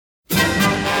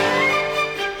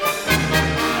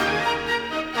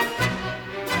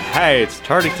Hey, it's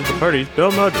Tardy to the Party's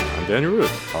Bill Mudden. I'm Danny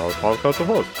Ruth, our podcast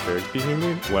host. Very speaking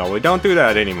me. Well, we don't do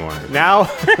that anymore. Now,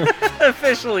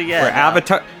 officially, yeah.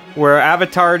 We're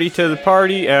Avatardy to the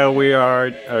Party. We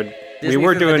are. We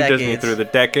were doing Disney through the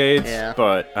decades, yeah.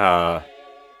 But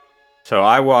so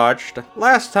I watched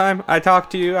last time I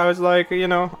talked to you. I was like,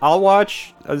 I'll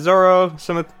watch Zorro,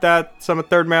 some of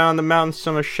Third Man on the Mountain,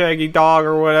 some of Shaggy Dog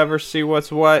or whatever. See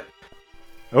what's what.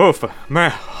 Oof,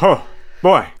 man, oh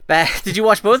boy. Did you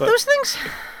watch both of those things?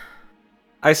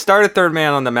 I started Third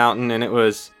Man on the Mountain, and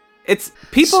it's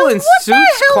people in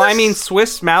suits climbing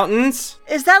Swiss mountains.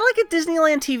 Is that like a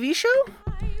Disneyland TV show?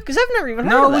 Because I've never even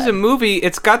heard of that. No, it was a movie.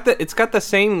 It's got the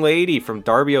same lady from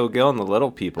Darby O'Gill and the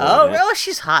Little People. Oh, really?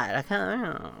 She's hot. I don't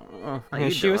know. Yeah,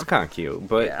 she was kind of cute,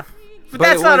 but yeah. But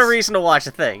that's not a reason to watch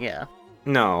a thing. Yeah.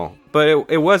 No, but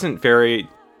it wasn't very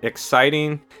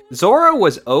exciting. Zorro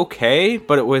was okay,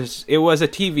 but it was a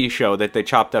TV show that they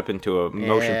chopped up into a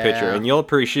motion picture, and you'll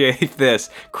appreciate this.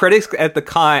 Critics at the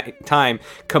time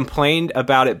complained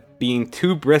about it being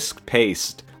too brisk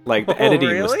paced. Like, the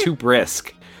editing was too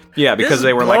brisk. Yeah, because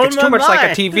they were like, it's too much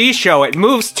like a TV show. It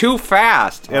moves too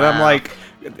fast. And I'm like,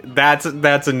 that's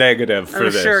a negative for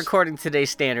this. I'm sure according to today's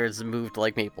standards, it moved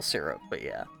like maple syrup, but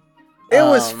yeah. It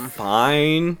was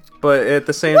fine, but at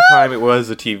the same time, it was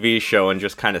a TV show and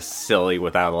just kind of silly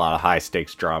without a lot of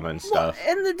high-stakes drama and stuff. Well,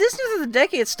 and the Disney of the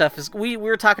Decade stuff, is we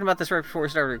were talking about this right before we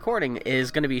started recording,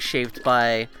 is going to be shaped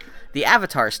by the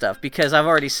Avatar stuff, because I've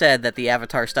already said that the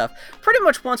Avatar stuff, pretty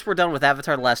much once we're done with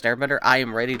Avatar The Last Airbender, I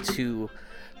am ready to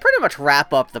pretty much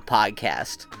wrap up the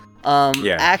podcast.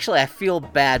 Actually, I feel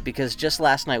bad because just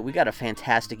last night we got a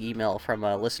fantastic email from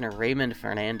a listener, Raymond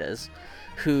Fernandez,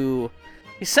 who...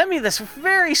 He sent me this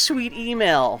very sweet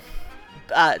email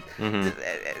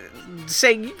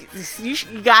saying you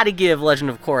gotta give Legend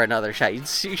of Korra another shot. You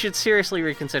should seriously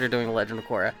reconsider doing Legend of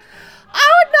Korra.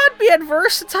 I would not be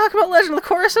adverse to talk about Legend of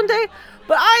Korra someday,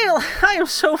 but I am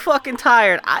so fucking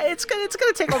tired. It's gonna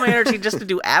take all my energy just to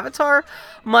do Avatar,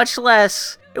 much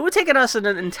less it would take us an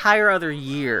entire other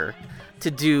year to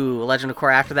do Legend of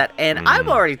Korra after that. And I've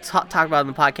already talked about it in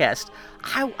the podcast.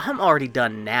 I'm already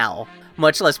done now.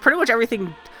 Much less, pretty much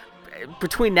everything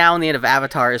between now and the end of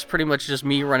Avatar is pretty much just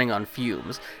me running on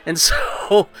fumes. And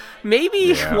so,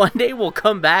 maybe one day we'll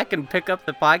come back and pick up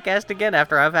the podcast again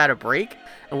after I've had a break,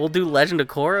 and we'll do Legend of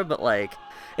Korra, but, like,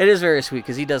 it is very sweet,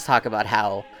 because he does talk about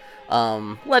how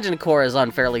Legend of Korra is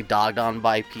unfairly dogged on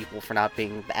by people for not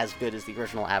being as good as the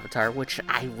original Avatar, which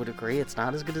I would agree, it's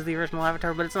not as good as the original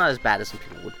Avatar, but it's not as bad as some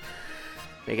people would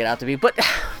make it out to be. But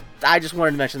I just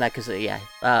wanted to mention that because,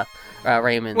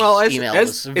 Raymond's email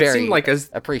was very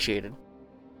appreciated.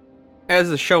 As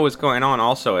the show was going on,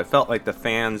 also, it felt like the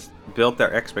fans built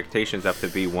their expectations up to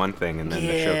be one thing, and then the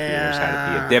show creators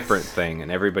had it be a different thing,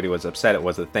 and everybody was upset it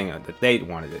was the thing that they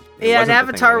wanted it. And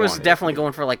Avatar was definitely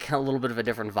going for like a little bit of a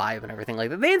different vibe and everything like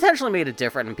that. They intentionally made it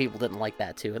different, and people didn't like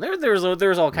that too. And there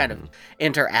was all kind of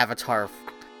inter-Avatar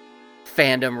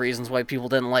fandom reasons why people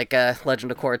didn't like Legend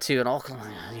of Korra 2 and all.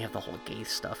 You have the whole gay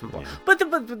stuff and blah. But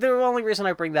the only reason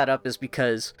I bring that up is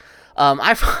because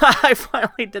I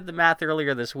finally did the math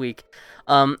earlier this week.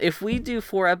 If we do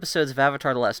 4 episodes of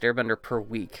Avatar: The Last Airbender per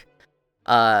week,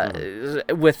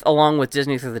 along with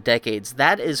Disney Through the Decades,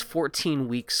 that is 14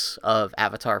 weeks of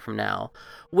Avatar from now,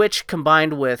 which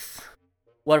combined with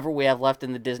whatever we have left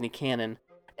in the Disney canon,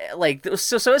 like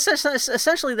so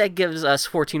essentially that gives us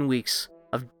 14 weeks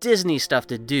of Disney stuff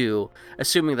to do,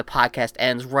 assuming the podcast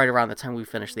ends right around the time we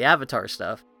finish the Avatar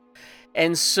stuff.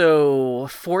 And so,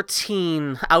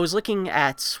 14... I was looking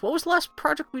at... What was the last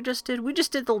project we just did? We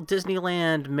just did the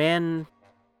Disneyland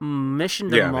Mission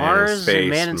to Mars and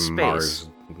Man in Space. Mars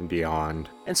and Beyond.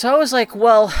 And so I was like,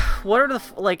 well, what are the...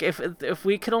 Like, if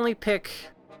we could only pick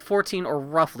 14, or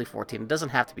roughly 14, it doesn't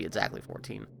have to be exactly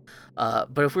 14.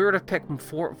 But if we were to pick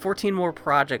 14 more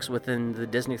projects within the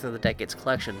Disney Through the Decades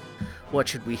collection, what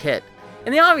should we hit?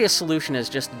 And the obvious solution is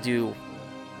just to do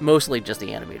mostly just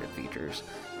the animated features.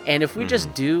 And if we just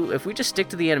stick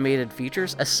to the animated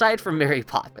features, aside from Mary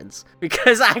Poppins,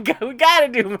 because we gotta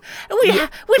do...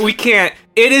 We can't.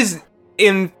 It is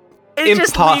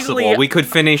impossible. We could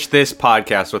finish this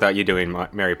podcast without you doing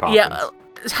Mary Poppins. Yeah,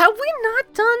 have we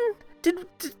not done...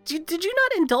 Did you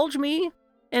not indulge me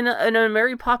in a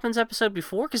Mary Poppins episode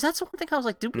before? Because that's the one thing I was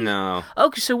like, did we? No.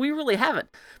 Okay, so we really haven't.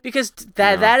 Because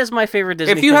that is my favorite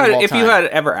Disney If you had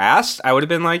ever asked, I would have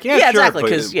been like, yeah, sure. Exactly,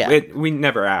 because, we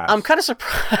never asked. I'm kind of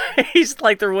surprised,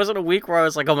 like, there wasn't a week where I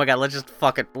was like, oh my god, let's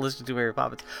just do Mary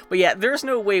Poppins. But yeah, there's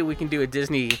no way we can do a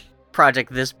Disney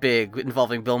project this big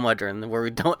involving Bill Mudrin where we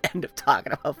don't end up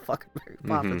talking about fucking Mary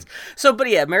Poppins. So, but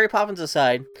yeah, Mary Poppins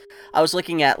aside, I was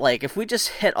looking at, like, if we just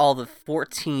hit all the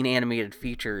 14 animated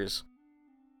features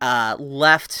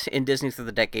left in Disney Through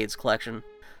the Decades collection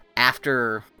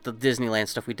after the Disneyland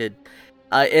stuff we did,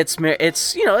 it's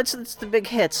the big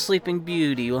hits, Sleeping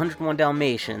Beauty, 101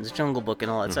 Dalmatians, Jungle Book,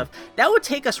 and all that stuff. That would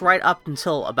take us right up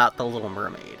until about The Little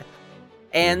Mermaid.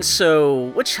 And so,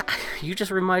 which you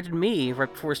just reminded me right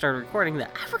before we started recording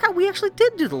that I forgot we actually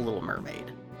did do The Little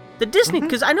Mermaid. The Disney,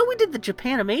 because I know we did the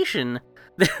Japanimation,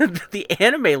 the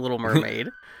anime Little Mermaid.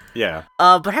 Yeah.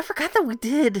 But I forgot that we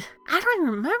did. I don't even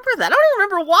remember that. I don't even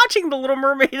remember watching The Little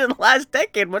Mermaid in the last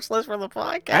decade, much less for the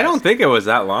podcast. I don't think it was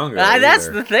that long ago. That's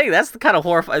the thing. That's the kind of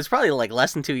horrifying. It's probably like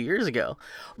less than 2 years ago.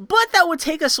 But that would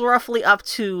take us roughly up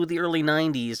to the early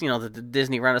 90s, the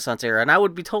Disney Renaissance era. And I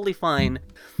would be totally fine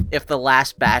if the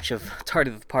last batch of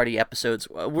Tardy the Party episodes,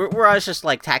 where I was just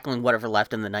like tackling whatever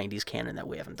left in the 90s canon that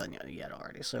we haven't done yet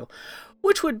already. So,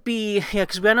 which would be,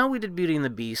 because I know we did Beauty and the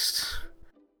Beast.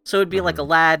 So it'd be like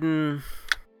Aladdin,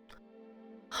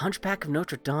 Hunchback of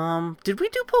Notre Dame. Did we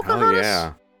do Pocahontas? Oh,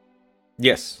 yeah.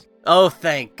 Yes. Oh,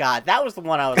 thank God. That was the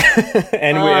one I was like...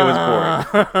 And it was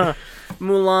boring.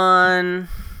 Mulan.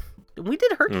 We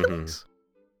did Hercules?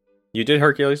 You did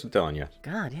Hercules with Dylan, yes.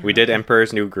 God, yeah. We did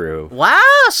Emperor's New Groove. Wow,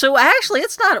 so actually,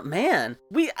 it's not... Man,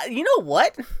 you know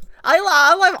what?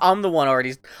 I'm the one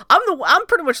already. I'm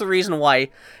pretty much the reason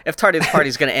why if Tardy the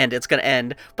Party's gonna end, it's gonna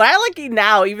end. But I like it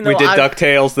now, even though we did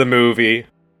DuckTales the movie.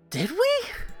 Did we?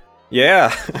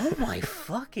 Yeah. Oh my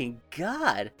fucking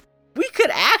God! We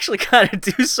could actually kind of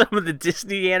do some of the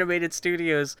Disney Animated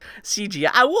Studios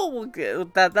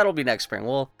CGI. That'll be next spring.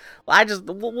 We'll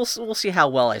see how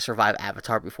well I survive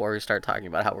Avatar before we start talking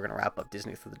about how we're gonna wrap up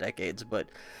Disney Through the Decades. But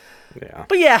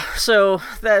yeah. So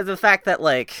the fact that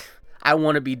like. I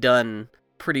want to be done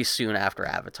pretty soon after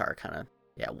Avatar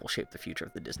will shape the future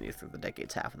of the Disney Through the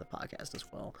Decades half of the podcast as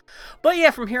well. But yeah,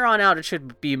 from here on out, it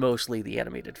should be mostly the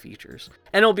animated features.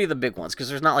 And it'll be the big ones, because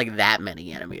there's not like that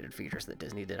many animated features that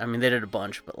Disney did. I mean, they did a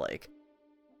bunch, but like,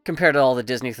 compared to all the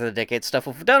Disney Through the Decades stuff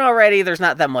we've done already, there's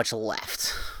not that much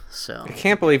left. So I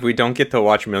can't believe we don't get to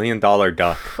watch $1 Million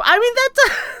Duck. I mean,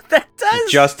 that does.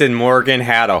 Justin Morgan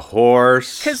had a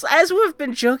horse. Because as we've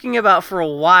been joking about for a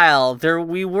while,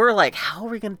 we were like, how are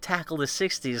we going to tackle the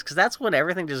 60s? Because that's when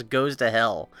everything just goes to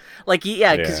hell. Like,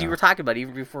 because you were talking about,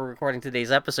 even before recording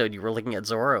today's episode, you were looking at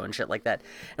Zorro and shit like that.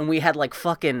 And we had like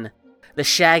fucking the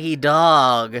Shaggy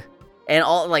Dog. And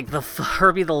all like the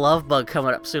Herbie the Love Bug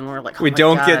coming up soon. We're like, we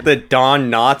don't get the Don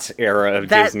Knotts era of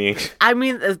Disney. I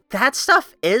mean, that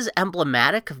stuff is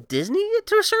emblematic of Disney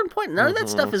to a certain point. None of that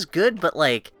stuff is good, but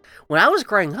like when I was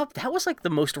growing up, that was like the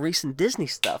most recent Disney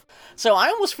stuff. So I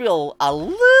almost feel a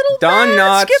little Don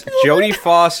Knotts, Jodie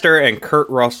Foster, and Kurt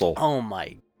Russell. Oh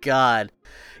my God,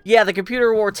 yeah, the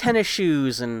computer wore tennis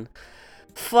shoes and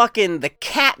fucking the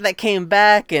cat that came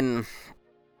back and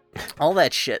all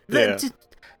that shit. Yeah.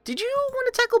 Did you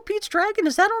want to tackle Pete's Dragon?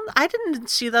 Is that on? I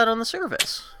didn't see that on the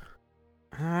service.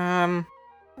 I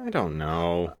don't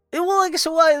know. Well, like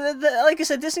I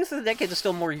said, Disney Through the Decades is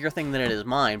still more your thing than it is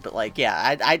mine. But like,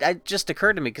 yeah, I just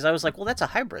occurred to me because I was like, well, that's a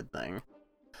hybrid thing.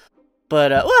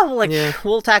 But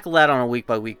we'll tackle that on a week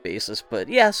by week basis. But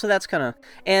yeah, so that's kind of,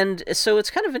 and so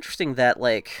it's kind of interesting that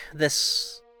like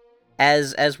this,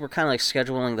 as we're kind of like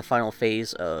scheduling the final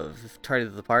phase of Tardy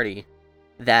the Party,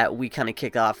 that we kind of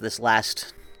kick off this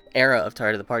last era of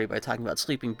Tardy the Party by talking about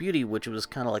Sleeping Beauty, which was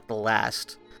kind of like the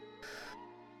last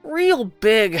real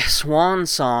big swan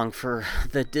song for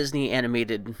the Disney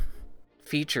animated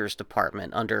features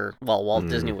department under Walt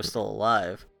Disney was still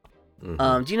alive.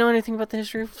 Do you know anything about the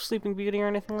history of Sleeping Beauty or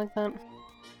anything like that?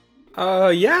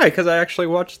 Yeah, because I actually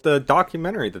watched the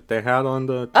documentary that they had on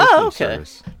the Disney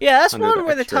service. Yeah, that's one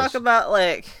where they talk about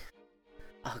like,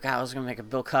 oh God, I was gonna make a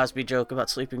Bill Cosby joke about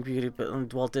Sleeping Beauty,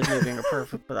 but Walt Disney being a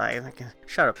perfect. But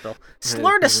shut up, Bill.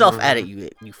 Learn to self-edit,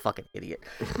 you fucking idiot.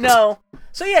 No,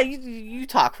 so yeah, you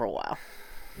talk for a while.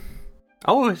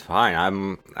 Oh, it's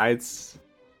fine.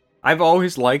 I've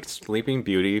always liked Sleeping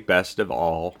Beauty best of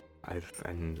all.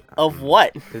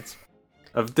 What? It's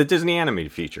of the Disney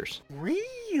animated features.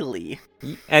 Really?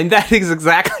 And that is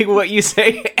exactly what you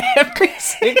say every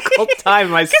single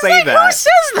time I say that. Who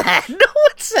says that? No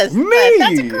one says me. That.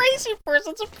 That's a crazy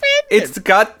person's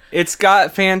opinion. It's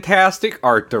got fantastic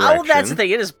art direction. Oh, that's the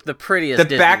thing. It is the prettiest. The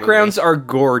Disney backgrounds movie. are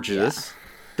gorgeous. Yeah.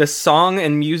 The song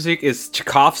and music is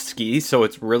Tchaikovsky, so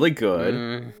it's really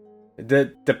good.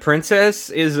 The princess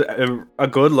is a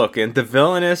good looking. The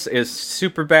villainess is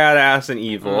super badass and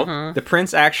evil. The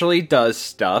prince actually does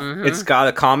stuff. It's got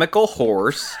a comical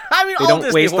horse. I mean, all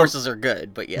Disney horses are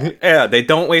good, but yeah. Yeah, they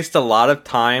don't waste a lot of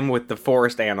time with the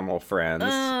forest animal friends,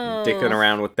 dicking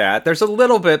around with that. There's a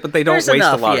little bit, but they don't waste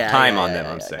a lot of time on them,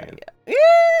 I'm saying.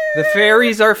 The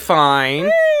fairies are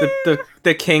fine.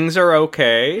 The kings are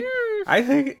okay. I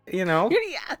think,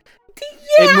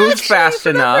 it moves fast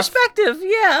enough. Perspective,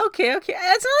 yeah, okay. It's not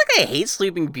like I hate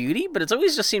Sleeping Beauty, but it's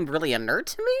always just seemed really inert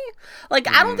to me. Like,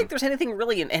 I don't think there's anything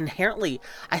really inherently.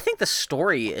 I think the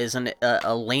story is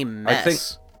a lame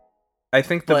mess. I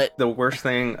think the worst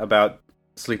thing about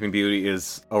Sleeping Beauty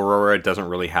is Aurora doesn't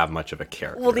really have much of a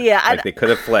character. Well, yeah, they could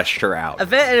have fleshed her out.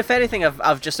 If anything,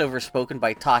 I've just overspoken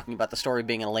by talking about the story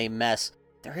being a lame mess.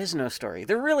 There is no story.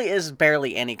 There really is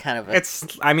barely any kind of It's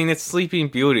Sleeping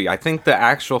Beauty. I think the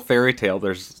actual fairy tale,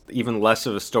 there's even less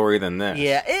of a story than this.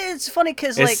 Yeah, it's funny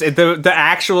because, the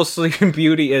actual Sleeping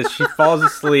Beauty is she falls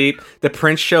asleep, the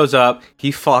prince shows up,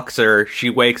 he fucks her, she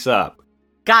wakes up.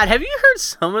 God, have you heard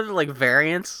some of the,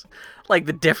 variants? Like,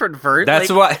 the different versions?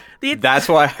 That's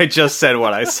why I just said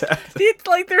what I said.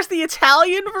 There's the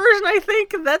Italian version, I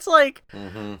think, and that's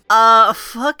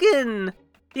fucking...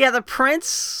 Yeah, the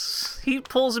prince, he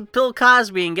pulls a Bill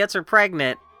Cosby and gets her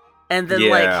pregnant, and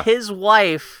then, his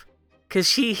wife,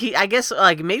 because I guess,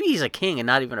 maybe he's a king and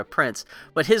not even a prince,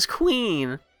 but his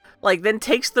queen, then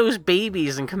takes those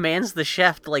babies and commands the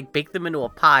chef to, bake them into a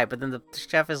pie, but then the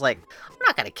chef is like, I'm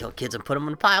not gonna kill kids and put them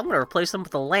in a pie, I'm gonna replace them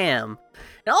with a lamb.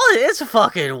 And it's a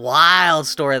fucking wild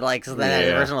story, that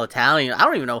original Italian. I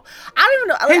don't even know.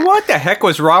 Hey, what the heck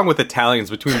was wrong with Italians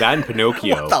between that and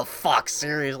Pinocchio? What the fuck,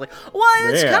 seriously?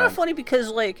 Well, it's kind of funny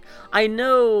because, I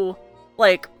know,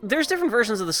 there's different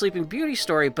versions of the Sleeping Beauty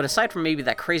story, but aside from maybe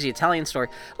that crazy Italian story,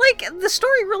 the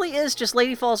story really is just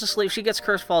lady falls asleep, she gets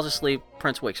cursed, falls asleep,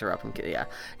 prince wakes her up, and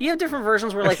you have different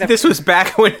versions where, This was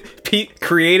back when Pete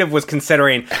Creative was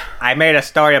considering, I made a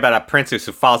story about a princess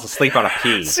who falls asleep on a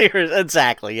pea. Seriously,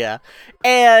 exactly, yeah.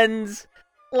 And,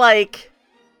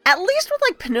 at least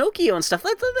with, Pinocchio and stuff,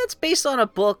 that's based on a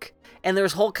book, and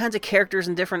there's whole kinds of characters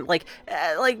and different,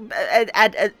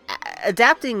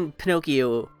 adapting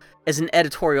Pinocchio as an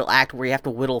editorial act where you have to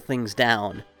whittle things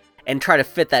down and try to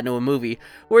fit that into a movie.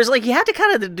 Whereas, you have to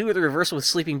kind of do the reverse with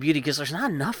Sleeping Beauty because there's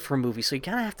not enough for a movie, so you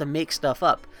kind of have to make stuff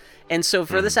up. And so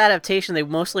for this adaptation, they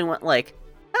mostly went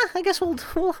I guess we'll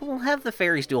have the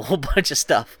fairies do a whole bunch of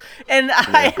stuff. And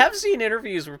I have seen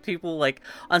interviews where people,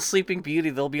 on Sleeping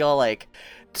Beauty, they'll be all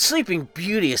Sleeping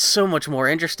Beauty is so much more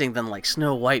interesting than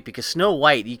Snow White, because Snow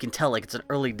White, you can tell it's an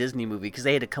early Disney movie because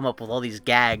they had to come up with all these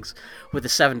gags with the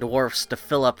Seven Dwarfs to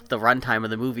fill up the runtime of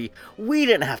the movie. We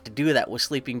didn't have to do that with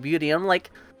Sleeping Beauty. I'm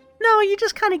no, you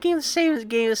just kind of gave the same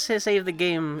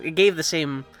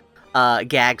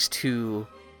gags to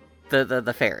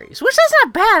the fairies, which is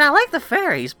not bad. I like the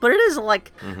fairies, but it is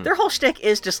their whole shtick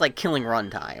is just killing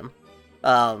runtime.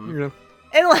 And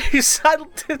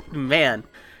man.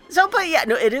 So, but yeah,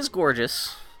 no, it is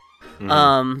gorgeous.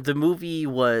 The movie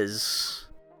was...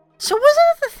 So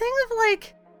wasn't it the thing of,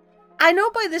 I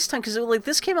know by this time, because,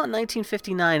 this came out in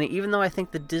 1959, even though I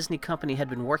think the Disney company had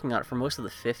been working on it for most of the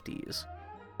 50s.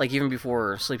 Even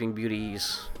before Sleeping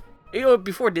Beauty's...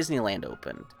 before Disneyland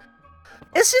opened.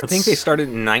 I think they started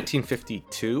in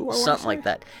 1952, something like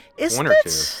that. One or two.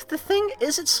 The thing,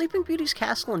 is it Sleeping Beauty's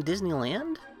castle in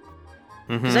Disneyland?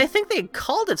 Because I think they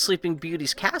called it Sleeping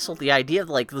Beauty's Castle. The idea of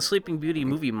the Sleeping Beauty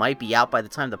movie might be out by the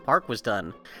time the park was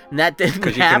done, and that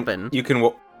didn't happen. You can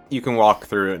walk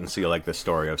through it and see the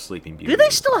story of Sleeping Beauty. Do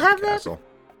they still have that?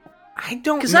 I don't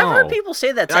know. Because I've heard people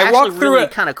say that's actually really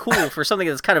kind of cool for something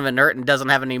that's kind of inert and doesn't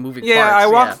have any moving parts. I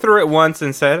walked through it once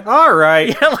and said, all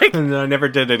right. And I never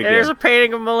did it again. There's a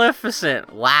painting of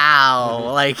Maleficent.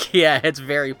 Wow. It's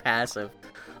very passive.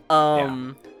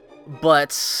 But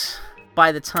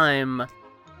by the time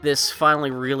this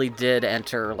finally really did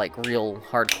enter real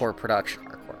hardcore production.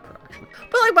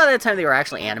 But by the time they were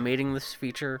actually animating this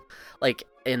feature,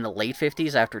 in the late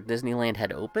 50s after Disneyland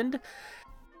had opened,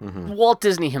 Walt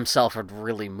Disney himself had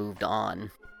really moved on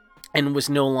and was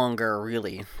no longer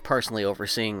really personally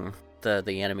overseeing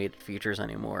the animated features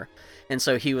anymore. And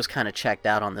so he was kind of checked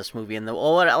out on this movie. And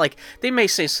they may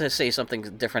say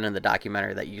something different in the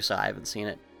documentary that you saw. I haven't seen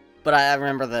it. But I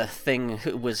remember the thing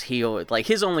was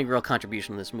his only real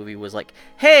contribution to this movie was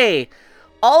hey,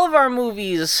 all of our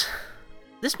movies...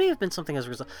 This may have been something as a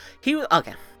result...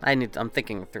 I'm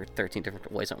thinking 13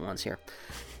 different ways at once here.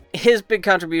 His big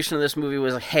contribution to this movie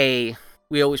was, hey,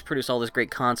 we always produce all this great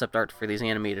concept art for these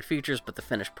animated features, but the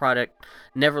finished product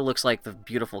never looks like the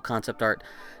beautiful concept art.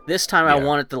 This time I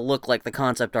want it to look like the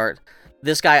concept art.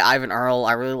 this guy, Ivan Earl,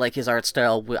 I really like his art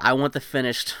style. I want the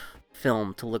finished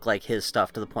film to look like his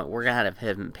stuff to the point we're gonna have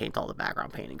him paint all the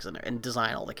background paintings in there and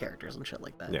design all the characters and shit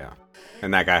like that. Yeah.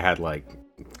 And that guy had, like,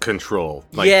 control.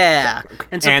 Like, yeah.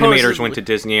 And animators went to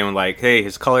Disney and like, hey,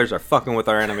 his colors are fucking with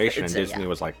our animation. And Disney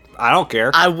was like, I don't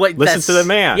care. Listen to the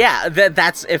man. Yeah,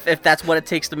 that's if that's what it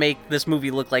takes to make this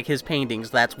movie look like his paintings,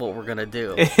 that's what we're gonna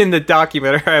do. In the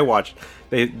documentary I watched,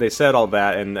 they said all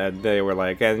that, and they were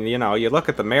like, and you know, you look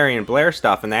at the Marion Blair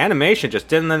stuff, and the animation just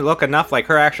didn't look enough like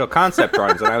her actual concept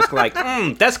drawings. And I was like,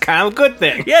 that's kind of a good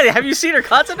thing. Yeah, have you seen her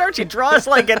concept art? She draws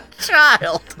like a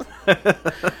child.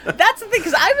 That's the thing,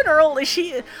 because Ivan Earl,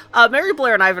 Mary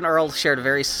Blair and Ivan Earl shared a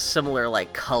very similar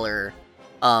like color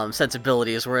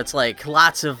sensibilities, where it's like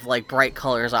lots of like bright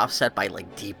colors offset by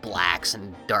like deep blacks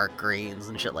and dark greens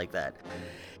and shit like that.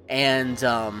 And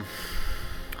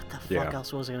what the fuck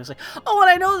else was I gonna say? Oh, and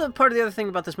I know that part of the other thing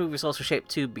about this movie is also shaped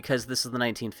too because this is the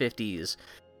 1950s.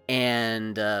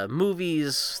 And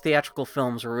movies, theatrical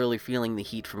films were really feeling the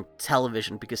heat from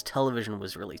television because television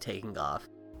was really taking off.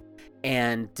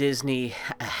 And Disney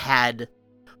had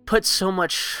put so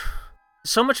much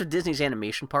of Disney's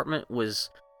animation department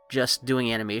was just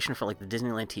doing animation for like the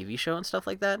Disneyland TV show and stuff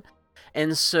like that.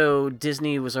 And so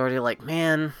Disney was already like,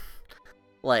 man,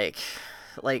 like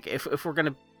if we're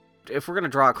gonna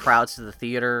draw crowds to the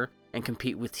theater and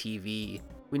compete with TV,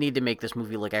 we need to make this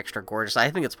movie look extra gorgeous. I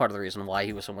think it's part of the reason why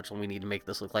he was so much. We need to make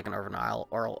this look like an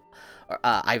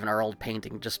Ivan Earl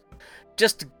painting, just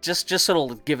so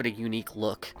it'll give it a unique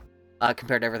look.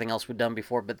 Compared to everything else we've done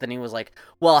before. But then he was like,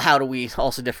 well, how do we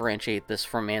also differentiate this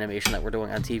from animation that we're doing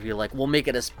on TV? Like, we'll make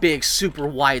it a big, super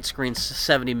widescreen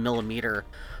 70mm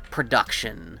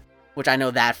production. Which I know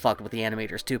that fucked with the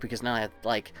animators, too, because now,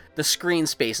 like, the screen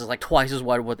space is, like, twice as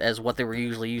wide as what they were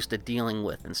usually used to dealing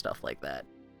with and stuff like that.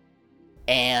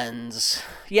 And,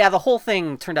 yeah, the whole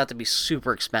thing turned out to be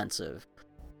super expensive.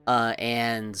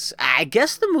 And I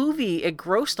guess the movie, it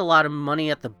grossed a lot of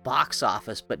money at the box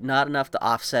office, but not enough to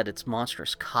offset its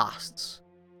monstrous costs.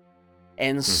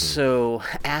 And so,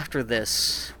 after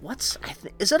this,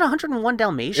 is it 101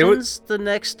 Dalmatians, the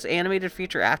next animated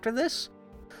feature after this?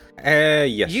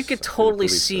 Yes. You could totally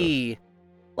see,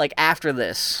 like, after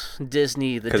this,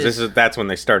 Disney... Because that's when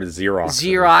they started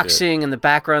Xeroxing, and the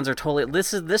backgrounds are totally...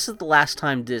 This is the last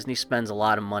time Disney spends a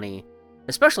lot of money,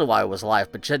 especially while I was alive,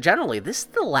 but generally, this is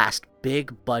the last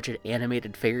big-budget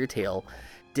animated fairy tale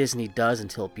Disney does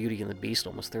until Beauty and the Beast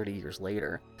almost 30 years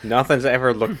later. Nothing's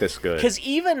ever looked this good. Because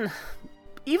even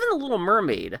The Little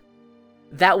Mermaid,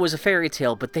 that was a fairy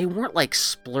tale, but they weren't, like,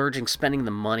 spending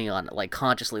the money on it, like,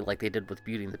 consciously like they did with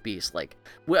Beauty and the Beast. Like,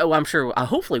 I'm sure,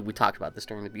 hopefully we talked about this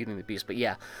during the Beauty and the Beast, but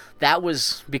yeah, that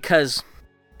was because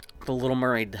The Little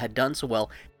Mermaid had done so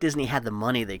well. Disney had the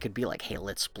money. They could be like, hey,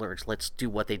 let's splurge. Let's do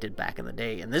what they did back in the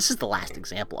day. And this is the last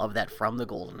example of that from the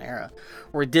golden era,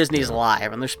 where Disney's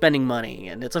alive and they're spending money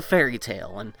and it's a fairy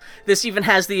tale. And this even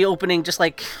has the opening just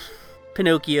like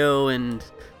Pinocchio and...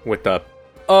 With the...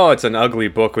 Oh, it's an ugly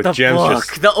book with gems.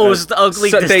 The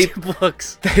ugly Disney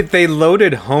books. They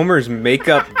loaded Homer's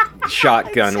makeup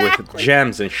shotgun with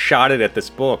gems and shot it at this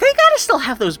book. They gotta still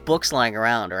have those books lying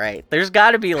around, right? There's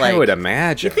gotta be like... I would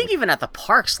imagine. You think even at the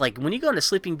parks, like when you go into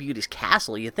Sleeping Beauty's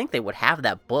castle, you think they would have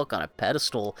that book on a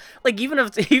pedestal. Like even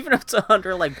if it's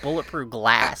under like bulletproof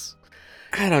glass.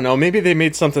 I don't know. Maybe they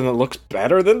made something that looks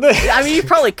better than this. I mean,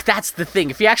 that's the thing.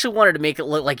 If you actually wanted to make it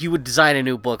look like, you would design a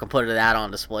new book and put it out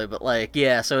on display. But like,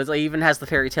 yeah, so it's like even has the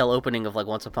fairy tale opening of like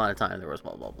Once Upon a Time there was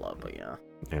blah blah blah. But yeah.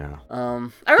 Yeah.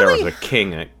 There was a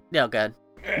king. Yeah, good.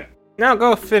 Now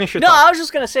go finish your No, thought. I was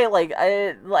just gonna say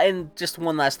and just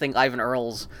one last thing. Ivan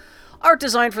Earl's art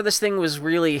design for this thing was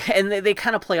really, and they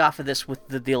kind of play off of this with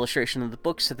the illustration of the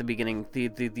books at the beginning.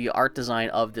 The art design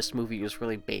of this movie was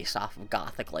really based off of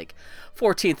Gothic, like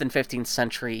 14th and 15th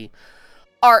century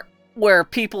art, where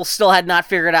people still had not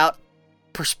figured out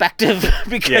perspective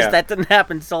because that didn't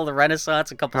happen until the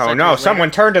Renaissance a couple centuries later.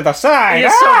 Someone turned to the side!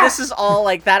 Yeah, so this is all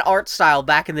like that art style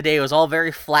back in the day. It was all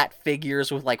very flat figures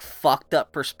with like fucked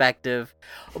up perspective.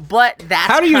 But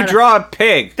that's how do you draw a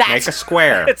pig? Make a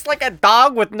square. It's like a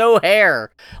dog with no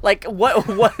hair. Like what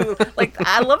like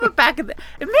I love it back in the...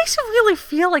 It makes it really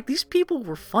feel like these people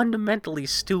were fundamentally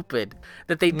stupid.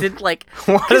 That they did like...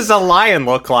 What does a lion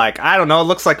look like? I don't know. It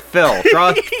looks like Phil.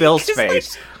 Draw Phil's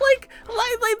face. Like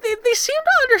they seem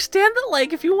to understand that,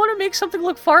 like, if you want to make something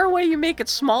look far away, you make it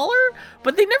smaller,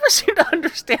 but they never seem to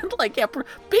understand, like,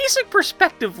 basic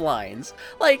perspective lines.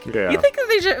 Like, you think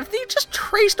that if they just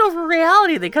traced over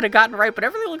reality, they could have gotten right, but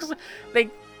everything looks like...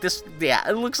 this, yeah,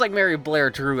 it looks like Mary Blair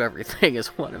drew everything, is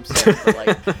what I'm saying. But,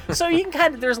 like, so you can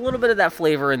kind of, there's a little bit of that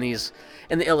flavor in the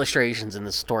illustrations in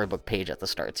the storybook page at the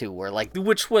start too, where like,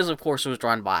 which was of course was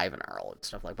drawn by Ivan Earl and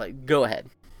stuff like that. But go ahead.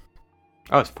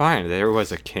 Oh, it's fine. There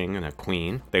was a king and a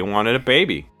queen. They wanted a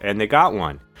baby, and they got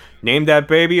one. Named that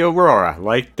baby Aurora,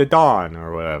 like the dawn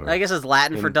or whatever. I guess it's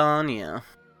Latin for dawn, yeah.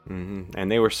 Mm-hmm.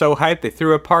 And they were so hyped, they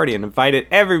threw a party and invited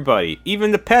everybody,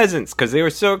 even the peasants, because they were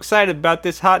so excited about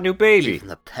this hot new baby. Even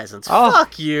the peasants. Oh,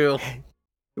 fuck you.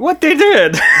 What they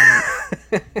did.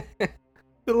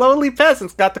 The lowly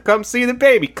peasants got to come see the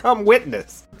baby. Come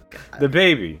witness the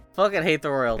baby. Fucking hate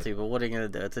the royalty, but what are you gonna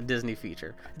do? It's a Disney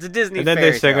feature. It's a Disney. And then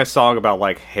they sing a song about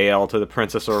like "Hail to the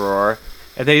Princess Aurora,"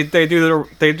 and they do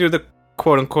the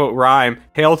quote unquote rhyme,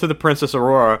 "Hail to the Princess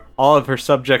Aurora, all of her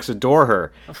subjects adore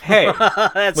her." Hey,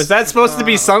 was that supposed to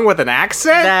be sung with an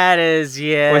accent? That is,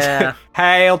 yeah.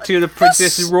 Hail to the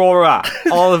Princess Aurora,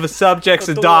 all of the subjects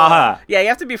adore her. Yeah, you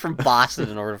have to be from Boston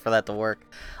in order for that to work.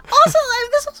 Also,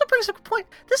 this also brings up a point.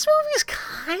 This movie is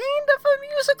kind of a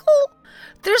musical.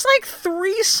 There's like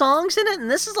 3 songs in it,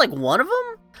 and this is like one of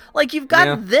them. Like, you've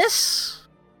got this.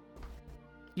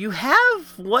 You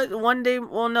have what one day?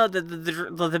 Well, no,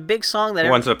 the big song that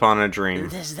Once Upon a Dream.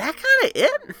 Is that kind of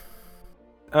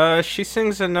it? She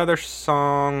sings another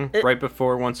song right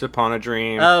before Once Upon a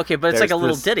Dream. Oh, okay, but it's like a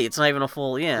little ditty. It's not even a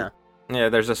full, yeah. Yeah,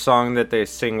 there's a song that they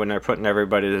sing when they're putting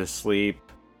everybody to sleep.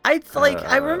 I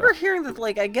remember hearing that,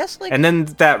 like, I guess, like... And then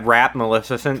that rap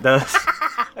Maleficent does.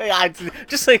 Yeah,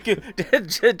 just like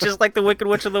the Wicked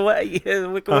Witch of the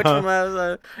Witch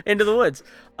from Into the Woods.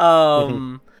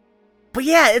 But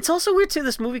yeah, it's also weird too.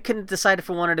 This movie couldn't decide if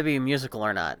it wanted to be a musical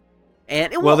or not.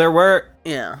 And there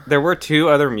were 2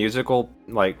 other musical,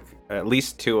 like at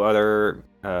least 2 other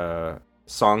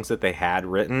songs that they had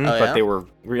written, but they were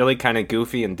really kind of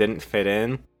goofy and didn't fit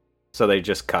in, so they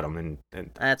just cut them and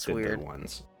that's did weird. their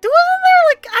ones.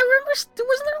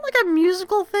 Wasn't there like a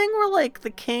musical thing where like the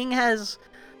king has,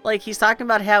 like, he's talking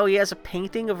about how he has a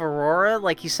painting of Aurora,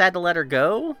 like he's sad to let her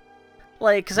go?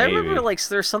 Like, because I remember, like,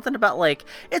 there's something about, like,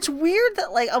 it's weird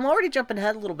that, like, I'm already jumping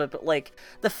ahead a little bit, but, like,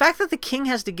 the fact that the king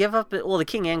has to give up, well, the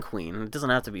king and queen, it doesn't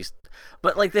have to be,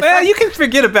 but, like, you can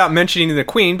forget about mentioning the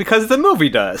queen because the movie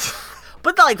does.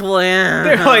 But, like, well, yeah.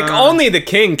 They're like, only the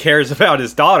king cares about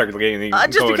his daughter getting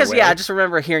just because, away. yeah, I just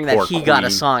remember hearing that he got a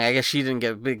queen. song. I guess she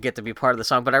didn't get to be part of the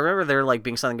song, but I remember there, like,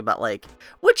 being something about, like,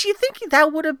 which you think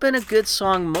that would have been a good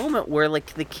song moment where,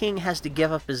 like, the king has to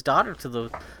give up his daughter to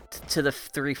the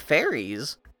 3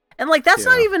 fairies. And, like, that's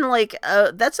not even, like,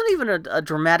 a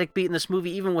dramatic beat in this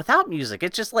movie, even without music.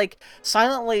 It's just, like,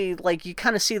 silently, like, you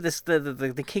kind of see this,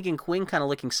 the king and queen kind of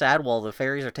looking sad while the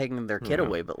fairies are taking their kid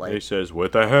away, but, like... He says,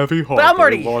 with a heavy heart,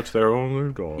 they lost their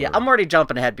only daughter. Yeah, I'm already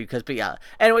jumping ahead but yeah.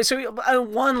 Anyway, so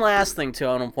one last thing, too, I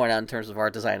want to point out in terms of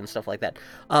art design and stuff like that.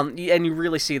 And you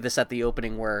really see this at the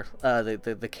opening where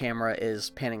the camera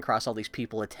is panning across all these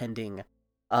people attending...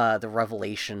 the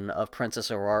revelation of Princess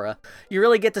Aurora. You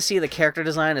really get to see the character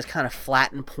design is kind of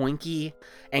flat and pointy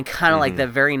and kind of like that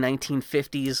very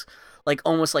 1950s, like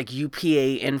almost like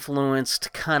UPA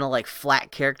influenced kind of like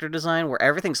flat character design where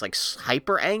everything's like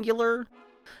hyper angular.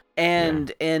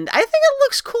 And I think it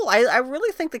looks cool. I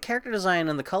really think the character design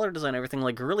and the color design, everything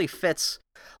like really fits.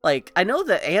 Like, I know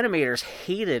the animators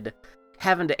hated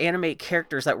having to animate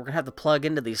characters that were gonna have to plug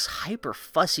into these hyper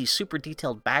fussy, super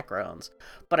detailed backgrounds.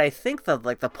 But I think that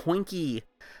like the pointy,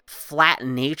 flat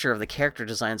nature of the character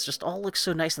designs just all looks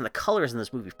so nice, and the colors in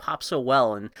this movie pop so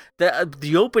well. And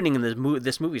the opening in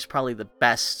this movie is probably the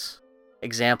best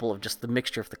example of just the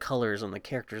mixture of the colors and the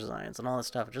character designs and all that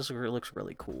stuff. It just looks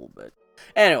really cool. But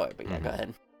anyway, go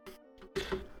ahead.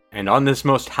 And on this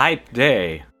most hyped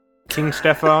day, King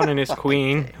Stefan and his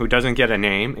queen, who doesn't get a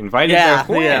name, invited their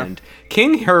friend,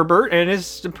 King Herbert and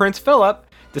his Prince Philip,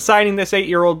 deciding this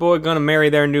 8-year-old boy gonna marry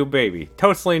their new baby.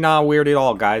 Totally not weird at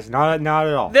all, guys. Not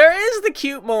at all. There is the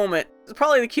cute moment. It's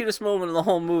probably the cutest moment in the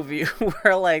whole movie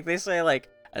where, like, they say, like,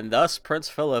 and thus Prince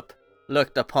Philip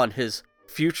looked upon his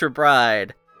future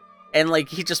bride. And, like,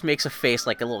 he just makes a face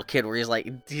like a little kid where he's like,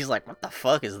 what the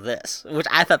fuck is this? Which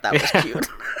I thought that was cute.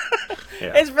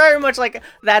 Yeah. It's very much like,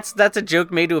 that's a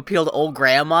joke made to appeal to old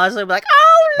grandmas. They'll be like,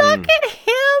 oh, look at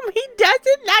him. He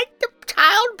doesn't like the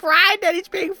child bride that he's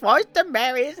being forced to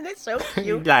marry. Isn't it so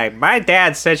cute? Like, my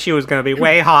dad said she was going to be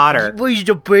way hotter. He's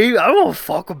a baby. I don't want to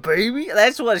fuck a baby.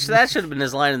 That should have been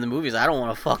his line in the movies. I don't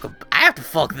want to fuck I have to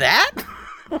fuck that?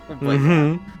 But,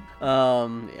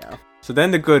 yeah. So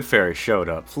then the good fairies showed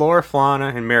up. Flora,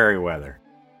 Flana, and Merryweather.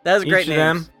 That was a great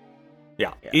name.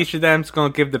 Yeah. Each of them's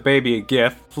gonna give the baby a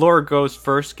gift. Flora goes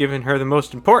first, giving her the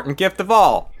most important gift of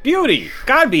all. Beauty!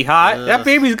 Gotta be hot. That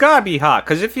baby's gotta be hot,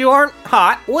 because if you aren't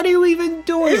hot, what are you even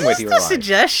doing with your life? Is this to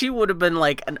suggest she would have been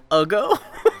like an Uggo?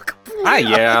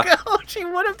 Yeah. Uggo. She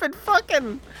would have been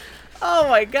fucking... Oh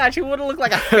my god, she would have looked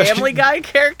like a Family Guy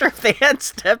character if they had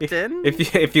stepped in.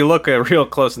 If you look real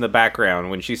close in the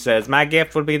background, when she says, my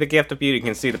gift would be the gift of beauty, you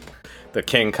can see the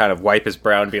king kind of wipe his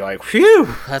brow and be like, phew!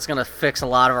 That's gonna fix a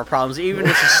lot of our problems. Even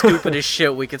if she's stupid as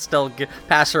shit, we could still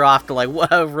pass her off to, like,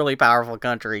 what a really powerful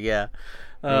country, yeah.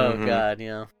 Oh god,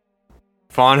 yeah.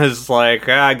 Fauna's like,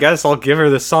 I guess I'll give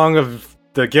her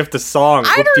the gift of song.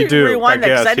 I don't even rewind that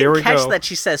because I didn't catch go. that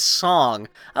she says song.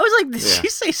 I was like, did she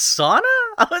say sauna?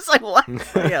 I was like, what?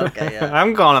 Yeah, okay, yeah.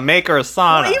 I'm gonna make her a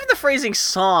sauna. Well, even the phrasing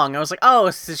song, I was like, oh,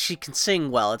 so she can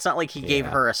sing well. It's not like he gave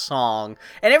her a song.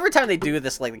 And every time they do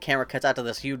this, like, the camera cuts out to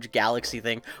this huge galaxy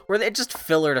thing where they just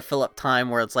filler to fill up time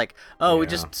where it's like, oh, we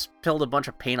just spilled a bunch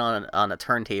of paint on a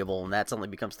turntable and that only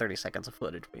becomes 30 seconds of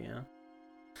footage, but yeah.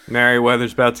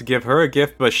 Merryweather's about to give her a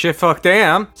gift, but shit fuck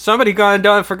damn. Somebody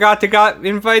forgot to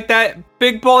invite that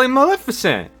big bully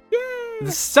Maleficent. Yay!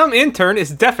 Some intern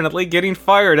is definitely getting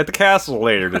fired at the castle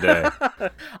later today.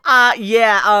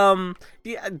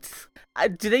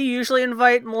 Do they usually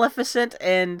invite Maleficent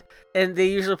and they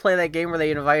usually play that game where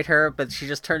they invite her, but she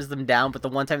just turns them down, but the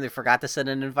one time they forgot to send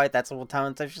an invite, that's the whole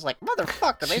time she's like,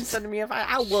 motherfucker, they didn't send me an invite,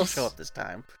 I will show up this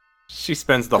time. She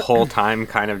spends the whole time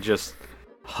kind of just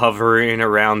hovering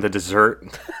around the dessert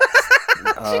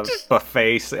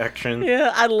buffet section.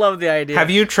 Yeah, I love the idea.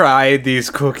 Have you tried these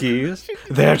cookies?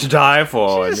 They're to die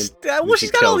for. She's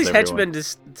got all these henchmen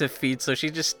to feed, so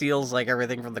she just steals like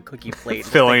everything from the cookie plate.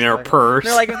 Filling her purse.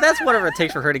 They're like, if that's whatever it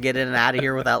takes for her to get in and out of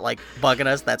here without like bugging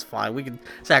us, that's fine. We can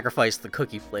sacrifice the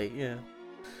cookie plate, yeah.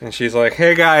 And she's like,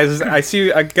 hey guys,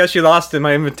 I guess you lost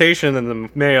my invitation in the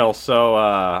mail, so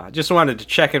I just wanted to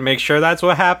check and make sure that's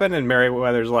what happened. And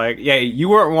Merryweather's like, yeah, you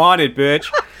weren't wanted,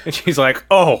 bitch. And she's like,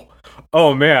 oh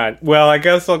man, well, I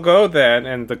guess I'll go then.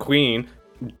 And the queen,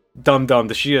 dumb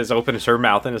that she is, opens her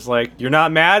mouth and is like, you're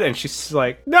not mad? And she's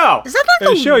like, no, is that like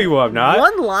I'll show you I'm not.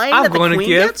 One line that the queen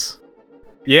gets?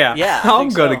 Yeah, I'm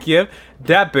going to give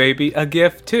that baby a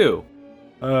gift too.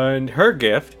 And her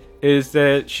gift is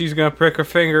that she's gonna prick her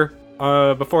finger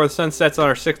before the sun sets on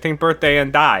her 16th birthday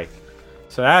and die.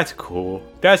 So that's cool.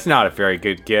 That's not a very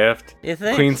good gift. You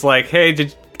think? Queen's like, hey,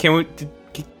 did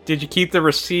you keep the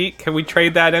receipt? Can we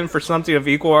trade that in for something of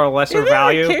equal or lesser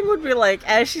value? The king would be like,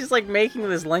 as she's like making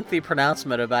this lengthy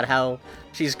pronouncement about how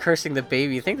she's cursing the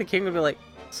baby, you think the king would be like,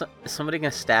 is somebody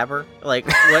gonna stab her? Like,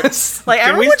 what? Like,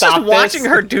 everyone's just watching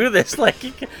her do this. Like,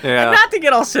 not to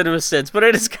get all CinemaSins, but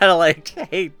it is kind of like,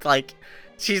 hey, like,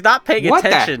 she's not paying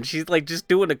attention. She's like just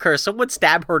doing a curse. Someone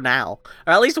stab her now,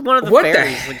 or at least one of the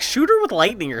fairies. Like, shoot her with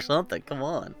lightning or something. Come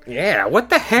on. Yeah, what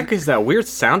the heck is that weird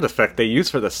sound effect they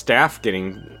use for the staff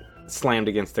getting slammed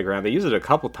against the ground? They use it a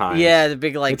couple times. Yeah, the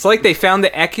big like. It's like they found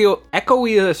the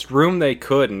echoiest room they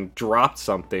could and dropped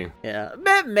something. Yeah,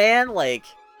 man, like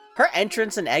her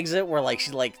entrance and exit where like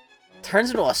she like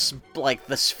turns into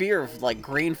the sphere of like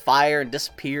green fire and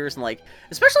disappears, and like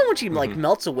especially when she like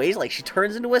melts away, like she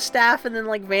turns into a staff and then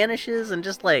like vanishes, and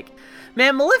just like,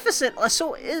 man, Maleficent.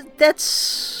 So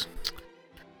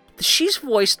she's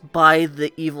voiced by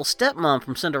the evil stepmom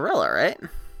from Cinderella, right?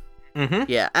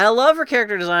 Yeah, and I love her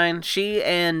character design. She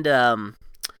and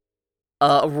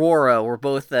Aurora were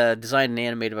both designed and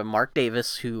animated by Mark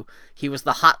Davis, who he was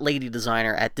the hot lady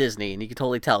designer at Disney, and you can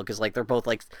totally tell because like they're both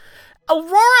like.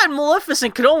 Aurora and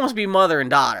Maleficent could almost be mother and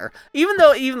daughter, even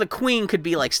though even the queen could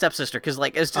be like stepsister, because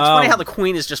like it's funny how the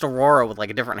queen is just Aurora with like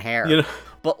a different hair. You know,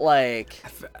 but like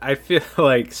I feel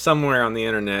like somewhere on the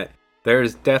internet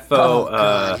there's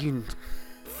defo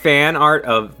fan art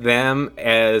of them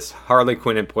as Harley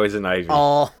Quinn and Poison Ivy.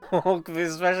 Oh,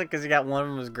 especially because you got one of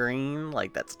them was green,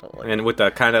 like that's totally. And with the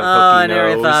kind of I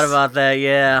never thought about that.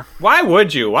 Yeah. Why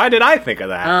would you? Why did I think of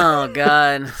that? Oh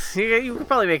god, you could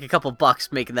probably make a couple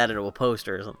bucks making that into a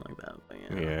poster or something like that.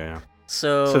 But, yeah.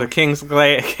 So the king's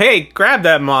like, hey, grab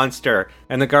that monster,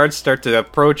 and the guards start to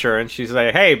approach her, and she's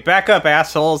like, hey, back up,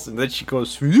 assholes, and then she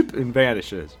goes swoop and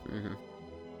vanishes.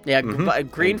 Yeah,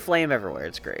 green flame everywhere.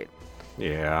 It's great.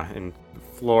 Yeah, and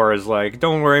Flora's like,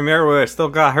 don't worry, Merryweather still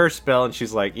got her spell, and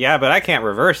she's like, yeah, but I can't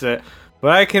reverse it.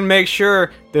 But I can make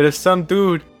sure that if some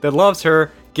dude that loves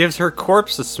her gives her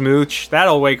corpse a smooch,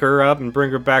 that'll wake her up and bring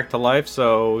her back to life,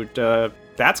 so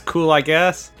that's cool, I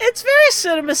guess. It's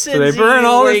very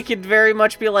CinemaSins-y, where you could very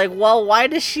much be like, well, why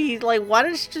does she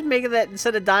just make it that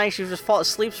instead of dying, she just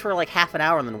sleeps for like half an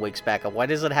hour and then wakes back up? Why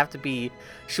does it have to be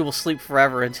she will sleep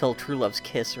forever until true love's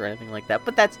kiss or anything like that?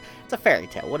 But it's a fairy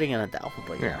tale. What are you gonna do?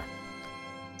 But, yeah.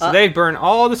 So they burn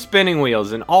all the spinning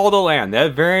wheels and all the land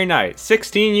that very night,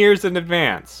 16 years in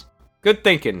advance. Good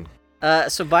thinking.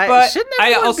 Shouldn't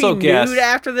everyone be nude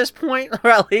after this point, or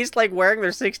at least like wearing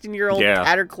their 16-year-old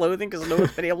tattered clothing because no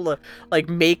one's been able to like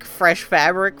make fresh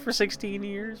fabric for 16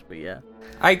 years? But yeah,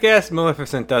 I guess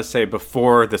Maleficent does say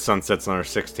before the sun sets on her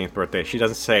 16th birthday. She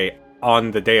doesn't say on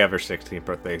the day of her 16th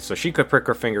birthday, so she could prick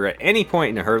her finger at any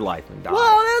point in her life and die.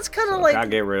 Well, that's kind of like gotta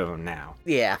get rid of them now.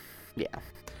 Yeah.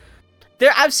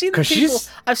 I've seen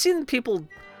the people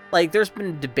like. There's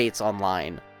been debates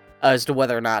online as to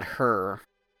whether or not her.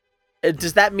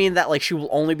 Does that mean that like she will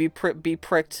only be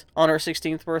pricked on her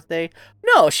 16th birthday?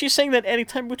 No, she's saying that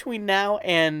anytime between now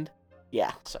and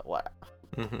So what?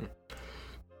 Mm-hmm.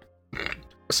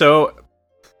 So,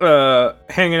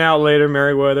 hanging out later,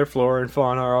 Merryweather, Flora, and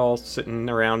Fawn are all sitting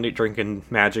around drinking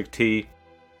magic tea.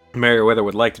 Merryweather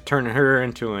would like to turn her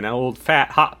into an old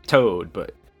fat hot toad,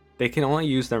 but they can only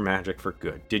use their magic for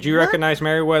good. Did you recognize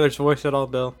Merryweather's voice at all,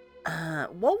 Bill?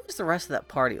 What was the rest of that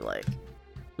party like?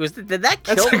 Did that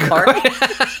kill the party?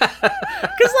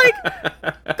 Because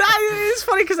it's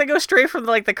funny because they go straight from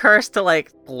like the curse to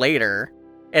like later,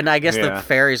 and I guess the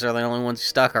fairies are the only ones who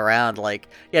stuck around. Like,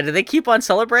 did they keep on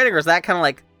celebrating, or is that kind of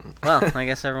like, well, I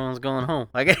guess everyone's going home?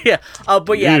 But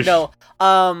Yeesh. no.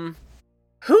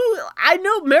 I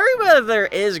know Merryweather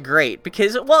is great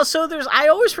because I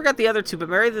always forget the other two, but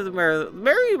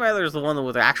Merryweather is the one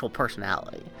with the actual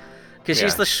personality. Because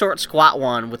she's the short, squat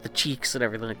one with the cheeks and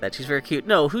everything like that. She's very cute.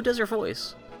 No, who does her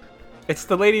voice? It's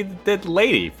the lady that did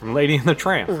Lady from Lady and the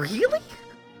Tramp. Really?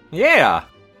 Yeah.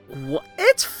 What?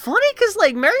 It's funny because,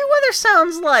 like, Merryweather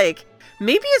sounds like...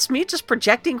 Maybe it's me just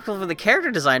projecting for the character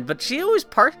design, but she always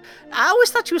I always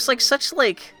thought she was, like, such,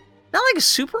 like... Not like a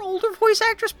super older voice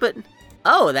actress, but...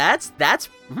 Oh, that's...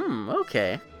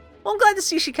 okay. Well, I'm glad to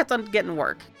see she kept on getting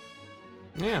work.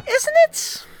 Yeah. Isn't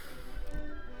it...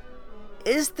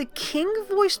 Is the king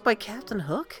voiced by Captain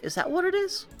Hook? Is that what it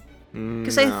is?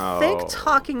 Because I think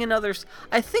talking in others...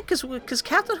 I think because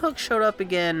Captain Hook showed up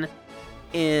again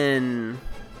in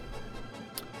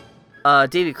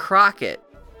Davy Crockett.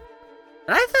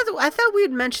 And I thought we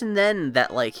had mentioned then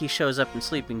that like he shows up in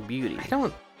Sleeping Beauty. I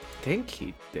don't think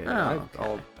he did. Oh,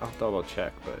 okay. I'll double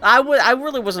check. But I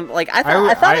really wasn't like I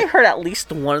thought I heard at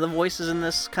least one of the voices in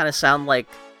this kind of sound like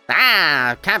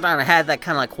Captain had that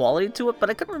kind of like quality to it, but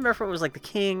I couldn't remember if it was like the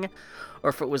king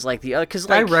or if it was like the other. Because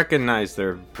like, I recognize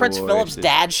their Prince voices. Philip's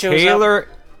dad shows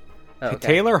up.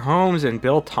 Taylor Holmes and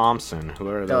Bill Thompson. Who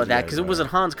are those? Because it wasn't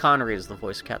Hans Connery as the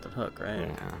voice of Captain Hook, right?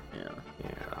 Yeah.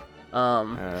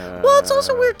 Well, it's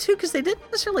also weird too because they didn't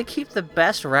necessarily keep the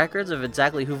best records of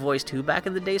exactly who voiced who back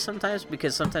in the day. Sometimes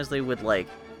because sometimes they would like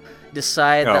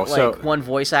decide that one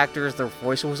voice actors their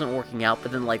voice wasn't working out,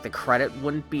 but then like the credit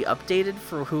wouldn't be updated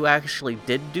for who actually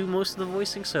did do most of the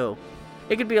voicing, so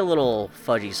it could be a little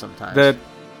fudgy sometimes.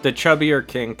 The chubbier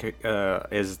king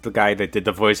is the guy that did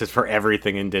the voices for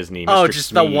everything in Disney. Oh, Mr. just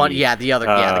Smee, the one, the other, the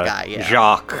guy,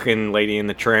 Jacques in Lady and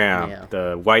the Tramp,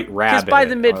 the White Rabbit. Because by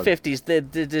the mid-50s, the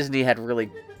Disney had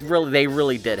they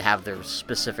really did have their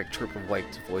specific troupe of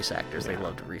white voice actors they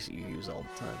loved to reuse all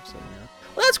the time. So yeah.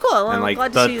 Well, that's cool. And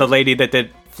like the lady that did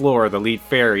Flora, the lead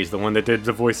fairies, the one that did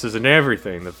the voices and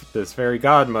everything, this fairy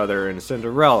godmother and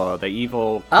Cinderella, the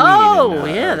evil queen. Oh,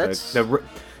 yeah, that's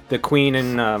the queen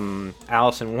in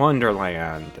Alice in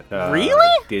Wonderland.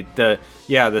 Really?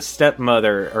 The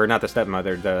stepmother, or not the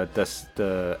stepmother,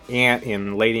 the aunt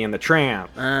in Lady and the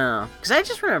Tramp. Oh, because I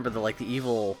just remember the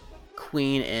evil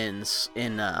queen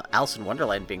in Alice in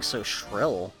Wonderland being so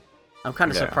shrill. I'm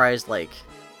kind of surprised,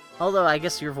 although I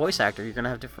guess your voice actor, you're gonna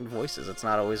have different voices. It's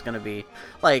not always gonna be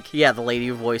the lady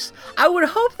who voiced. I would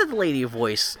hope that the lady who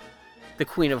voiced the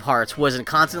Queen of Hearts wasn't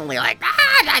constantly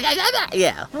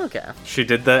yeah, okay. She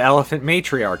did the elephant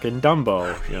matriarch in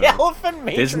Dumbo. The elephant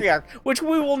matriarch, which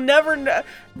we will never know.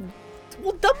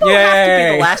 Will Dumbo have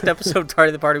to be the last episode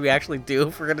of the party we actually do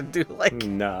if we're gonna do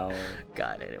No.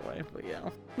 God, anyway, but yeah.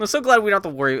 I'm so glad we don't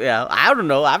have to worry. Yeah, I don't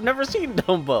know. I've never seen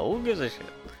Dumbo. Who gives a shit?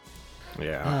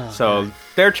 Yeah. So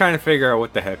they're trying to figure out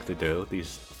what the heck to do,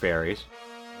 these fairies.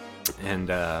 And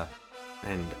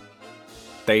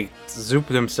they zoop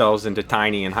themselves into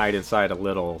Tiny and hide inside a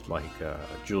little,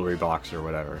 jewelry box or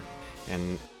whatever.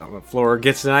 And Flora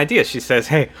gets an idea. She says,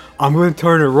 hey, I'm going to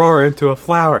turn Aurora into a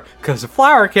flower, because a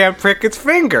flower can't prick its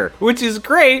finger, which is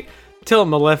great, till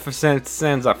Maleficent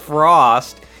sends a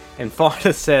frost, and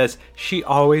Fauna says, she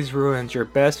always ruins your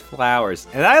best flowers.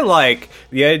 And I like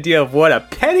the idea of what a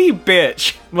petty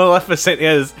bitch Maleficent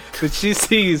is, that she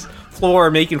sees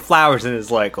floor making flowers and is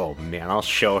like, oh man, I'll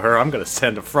show her. I'm gonna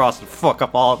send a Frost to fuck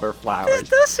up all of her flowers. It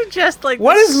does suggest, like,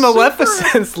 what is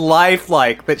Maleficent's life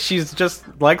like that she's just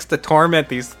likes to torment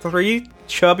these 3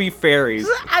 chubby fairies?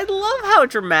 I love how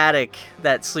dramatic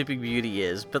that Sleeping Beauty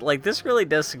is, but, like, this really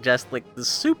does suggest, like, the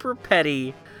super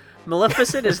petty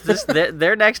Maleficent is this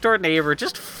their next door neighbor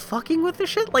just fucking with the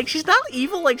shit. Like, she's not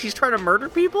evil, like she's trying to murder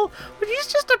people, but she's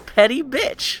just a petty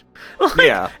bitch. Like,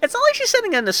 yeah, it's not like she's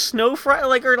sitting in a snow fry,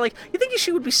 like, or like you think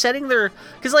she would be setting their,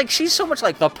 because like she's so much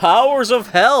like the powers of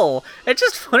hell. It's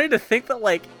just funny to think that,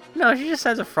 like, no, she just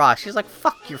sends a frost. She's like,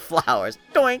 fuck your flowers,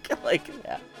 doink. Like,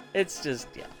 yeah, it's just,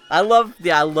 yeah. I love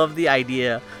the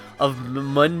idea of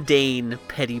mundane,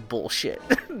 petty bullshit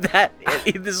that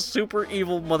this super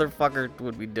evil motherfucker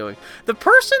would be doing. The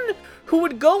person who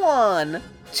would go on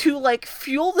to, like,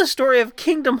 fuel the story of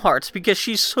Kingdom Hearts because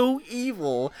she's so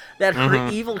evil that her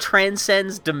evil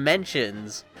transcends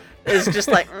dimensions is just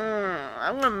like,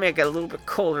 I'm gonna make it a little bit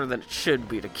colder than it should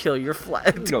be to kill your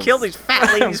kill these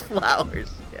fat ladies' flowers.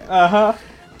 Yeah.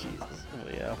 Jesus.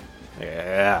 Oh,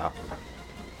 yeah.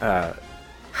 Yeah.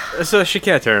 So she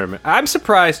can't turn him. I'm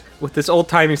surprised with this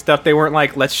old-timey stuff they weren't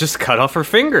like, let's just cut off her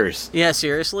fingers. Yeah,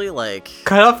 seriously, like...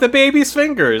 Cut off the baby's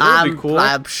fingers. That would be cool.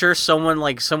 I'm sure someone,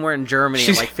 like, somewhere in Germany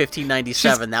in, like,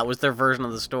 1597, that was their version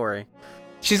of the story.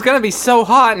 She's gonna be so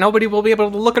hot, nobody will be able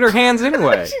to look at her hands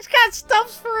anyway. She's got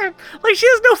stumps for him. Like, she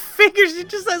has no fingers. She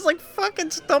just has, like,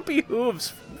 fucking stumpy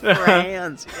hooves for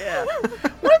hands. Yeah. Why don't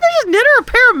they just knit her a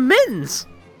pair of mittens?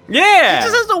 Yeah! She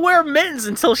just has to wear mittens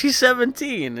until she's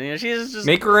 17. You know, she's just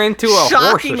make her into a horse or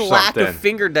something. Shocking lack of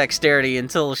finger dexterity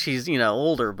until she's, you know,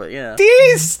 older, but yeah.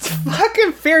 These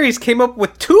fucking fairies came up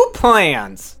with 2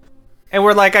 plans. And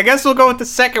we're like, I guess we'll go with the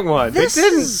second one. They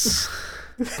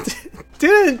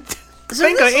didn't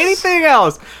think of anything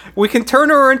else. We can turn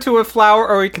her into a flower,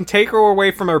 or we can take her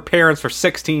away from her parents for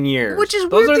 16 years. Which is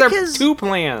Those weird are because their 2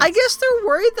 plans. I guess they're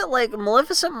worried that, like,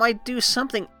 Maleficent might do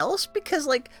something else because,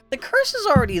 like, the curse is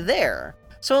already there.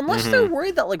 So unless they're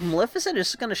worried that, like, Maleficent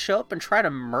is going to show up and try to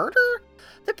murder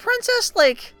the princess,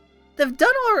 like, they've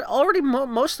done already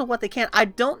most of what they can. I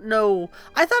don't know.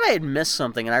 I thought I had missed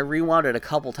something, and I rewound it a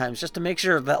couple times just to make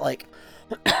sure that, like,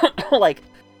 like,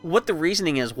 what the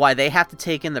reasoning is why they have to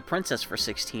take in the princess for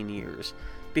 16 years.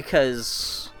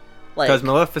 Because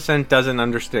Maleficent doesn't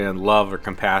understand love or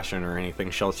compassion or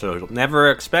anything. She'll never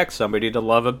expect somebody to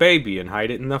love a baby and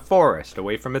hide it in the forest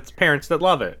away from its parents that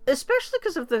love it. Especially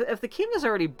because if the king has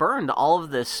already burned all of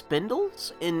the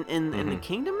spindles in the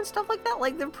kingdom and stuff like that,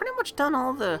 like, they've pretty much done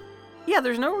all the... Yeah,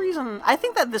 there's no reason... I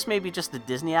think that this may be just the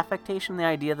Disney affectation, the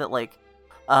idea that, like,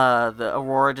 the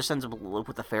Aurora just ends up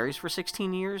with the fairies for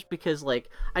 16 years, because, like,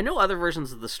 I know other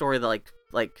versions of the story that,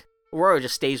 like Aurora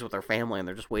just stays with her family and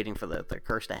they're just waiting for the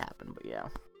curse to happen, but yeah.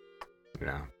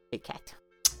 Yeah. Hey, cat.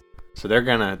 So they're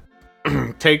gonna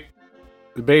take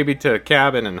the baby to a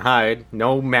cabin and hide.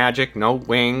 No magic, no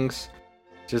wings.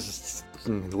 Just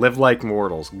live like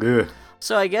mortals. Gugh.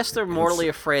 So I guess they're mortally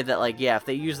afraid that, like, yeah, if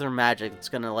they use their magic, it's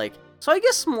gonna, like... So I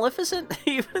guess Maleficent,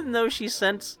 even though she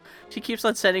keeps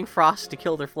on sending Frost to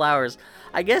kill their flowers,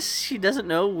 I guess she doesn't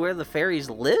know where the fairies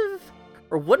live?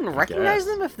 Or wouldn't recognize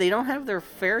them if they don't have their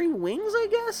fairy wings, I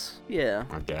guess? Yeah.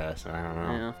 I guess. I don't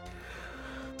know. Yeah.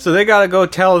 So they gotta go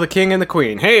tell the king and the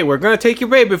queen, hey, we're gonna take your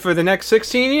baby for the next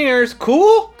 16 years.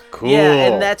 Cool? Cool.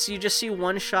 Yeah, and you just see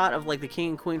one shot of, like, the king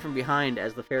and queen from behind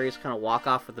as the fairies kind of walk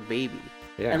off with the baby.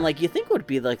 Yeah. And, like, you think it would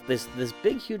be, like, this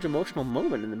big, huge emotional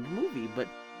moment in the movie, but...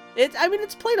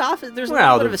 it's played off. There's a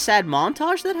little bit of a sad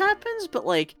montage that happens, but,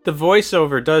 like... The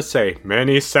voiceover does say,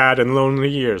 many sad and lonely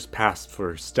years passed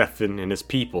for Stefan and his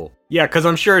people. Yeah, because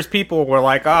I'm sure his people were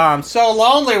like, oh, I'm so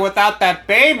lonely without that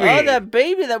baby. Oh, that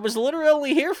baby that was literally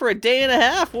only here for a day and a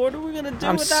half. What are we going to do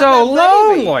I'm without so that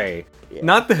baby? lonely. Yeah.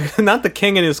 Not the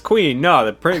king and his queen. No,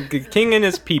 the king and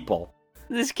his people.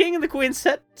 This king and the queen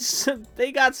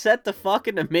they got set to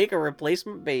fucking to make a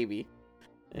replacement baby.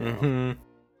 Mm-hmm.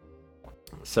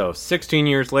 So, 16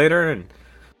 years later, and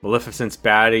Maleficent's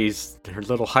baddies, her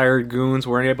little hired goons,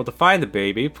 weren't able to find the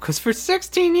baby, because for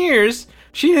 16 years,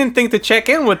 she didn't think to check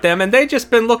in with them, and they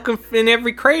just been looking in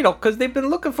every cradle, because they've been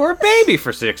looking for a baby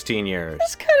for 16 years.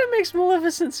 This kind of makes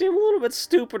Maleficent seem a little bit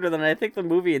stupider than I think the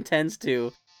movie intends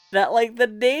to. That, like, the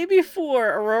day before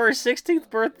Aurora's 16th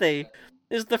birthday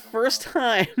is the first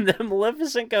time that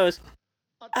Maleficent goes,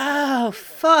 oh,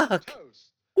 fuck.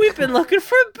 We've been looking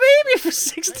for a baby for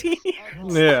 16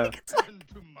 years. Yeah.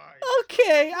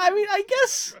 Okay, I mean, I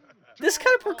guess this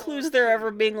kind of precludes there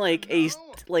ever being, like, a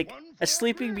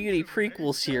Sleeping Beauty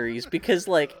prequel series, because,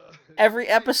 like, every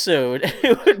episode,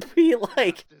 it would be,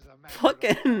 like,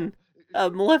 fucking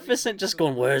Maleficent just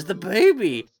going, where's the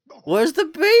baby? where's the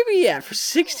baby at for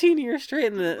 16 years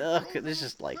straight? And it's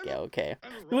just like, yeah, okay.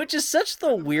 Which is such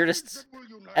the weirdest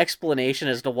explanation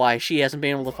as to why she hasn't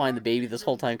been able to find the baby this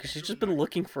whole time, because she's just been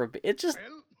looking for a baby. It just,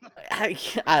 I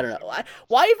don't know.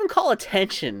 Why even call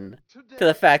attention to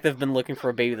the fact they've been looking for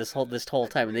a baby this whole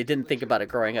time and they didn't think about it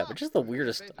growing up? It's just the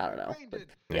weirdest. I don't know. But,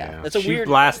 yeah, it's a weird. She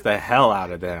blasts the hell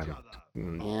out of them.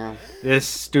 Yeah. This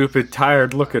stupid,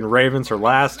 tired-looking Raven's her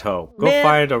last hope. Go Man,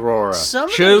 find Aurora.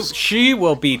 She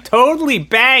will be totally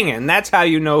banging. That's how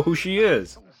you know who she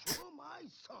is.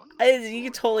 You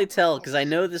can totally tell, because I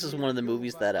know this is one of the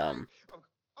movies that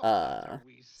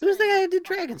who's the guy who did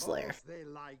Dragon Slayer?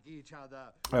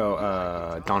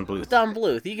 Don Bluth. Don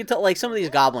Bluth. You can tell, like, some of these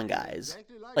goblin guys,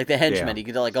 like the henchmen, you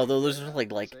can tell, like, oh, those are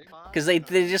like, because they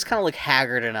just kind of look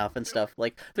haggard enough and stuff.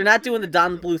 Like, they're not doing the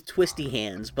Don Bluth twisty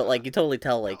hands, but, like, you totally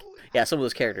tell, like, yeah, some of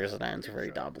those characters' hands are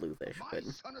very Don Bluth-ish. But...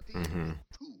 Mm-hmm.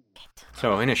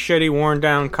 So, in a shitty,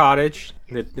 worn-down cottage,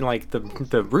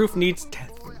 the roof needs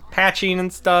patching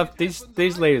and stuff. These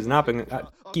ladies not been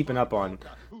keeping up on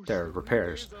their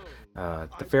repairs.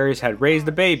 The fairies had raised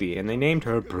the baby, and they named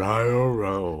her Briar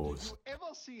Rose.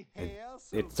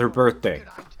 It's her birthday,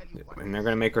 and they're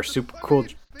gonna make her super cool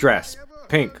dress.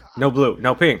 Pink, no blue,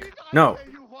 no pink, no.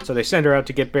 So they send her out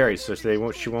to get berries, so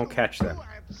she won't catch them.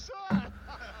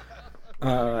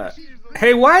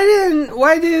 Hey,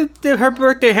 why did her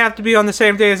birthday have to be on the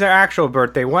same day as her actual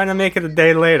birthday? Why not make it a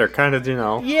day later? Kind of,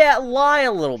 Yeah, lie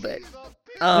a little bit.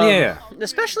 Yeah.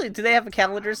 Especially, do they have a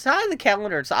calendar? Tie the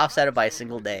calendar, it's offset it by a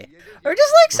single day. Or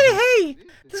just, like, say, hey,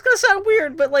 this is gonna sound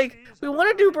weird, but, like, we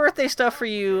want to do birthday stuff for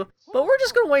you, but we're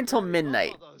just gonna wait until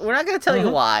midnight. We're not gonna tell you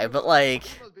why, but, like...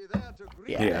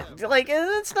 Yeah. Like,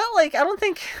 it's not like, I don't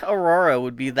think Aurora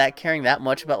would be caring that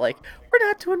much about, like, we're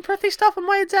not doing birthday stuff on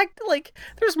my exact, like,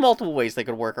 there's multiple ways they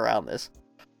could work around this.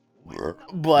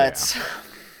 But,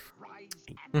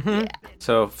 yeah.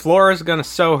 So, Flora's gonna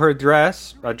sew her a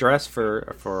dress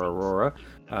for Aurora,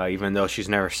 even though she's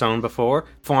never sewn before.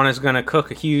 Fauna's gonna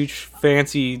cook a huge,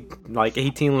 fancy, like,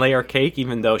 18-layer cake,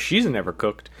 even though she's never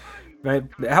cooked.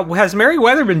 Has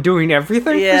Merryweather been doing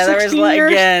everything for 16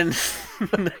 years? Again...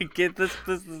 Get this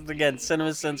is again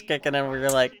CinemaSins kicking in where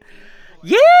you're like,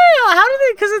 yeah, how do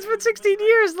they, because it's been 16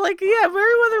 years, like, yeah,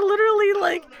 Merryweather literally,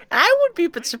 like, I would be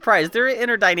a bit surprised. Their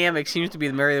inner dynamic seems to be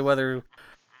the Merryweather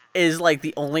is, like,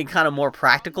 the only kind of more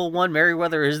practical one.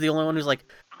 Merryweather is the only one who's like,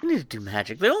 we need to do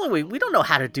magic. The only way, we don't know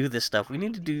how to do this stuff. We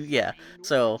need to do, yeah.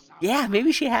 So, yeah,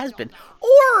 maybe she has been.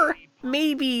 Or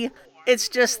maybe it's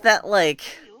just that, like,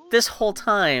 this whole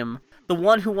time, the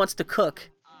one who wants to cook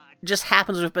just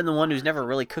happens to have been the one who's never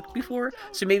really cooked before,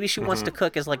 so maybe she wants to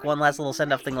cook as, like, one last little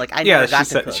send-off thing, like, I never got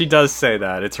to cook. She does say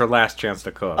that. It's her last chance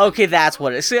to cook. Okay, that's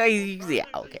what it is. So, yeah,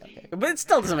 okay. But it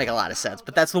still doesn't make a lot of sense,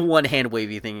 but that's the one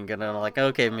hand-wavy thing you're gonna, like,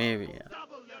 okay, maybe,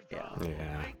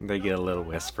 Yeah, they get a little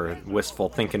wistful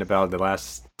thinking about the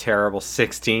last terrible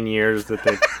 16 years that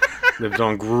they lived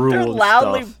on gruel and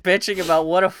loudly stuff. Bitching about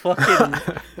what a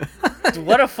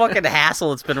fucking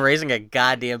hassle it's been raising a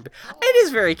goddamn... It is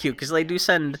very cute, because they do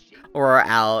send Aurora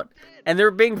out, and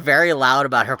they're being very loud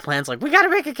about her plans, like, we gotta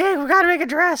make a cake, we gotta make a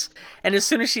dress, and as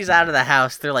soon as she's out of the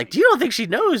house, they're like, you don't think she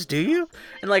knows, do you?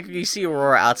 And, like, you see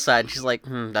Aurora outside, and she's like,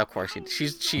 of course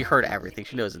she heard everything,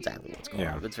 she knows exactly what's going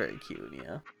on. It's very cute,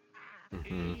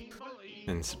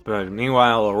 But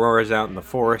meanwhile, Aurora's out in the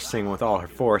forest singing with all her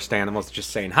forest animals, just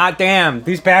saying, hot damn,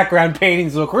 these background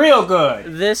paintings look real good!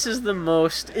 Is this the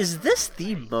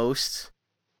most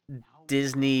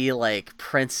Disney, like,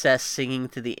 princess singing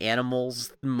to the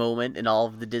animals moment in all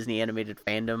of the Disney animated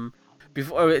fandom?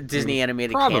 Before Disney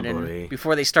animated canon?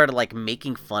 Before they started, like,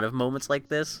 making fun of moments like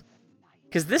this?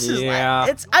 Because this is, like,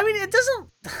 it doesn't...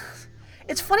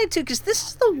 It's funny, too, because this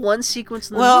is the one sequence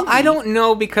in the movie. Well, I don't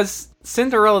know, because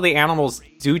Cinderella, the animals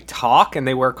do talk and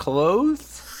they wear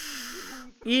clothes.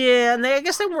 Yeah, and I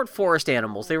guess they weren't forest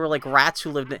animals. They were, like, rats who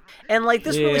lived in... And, like,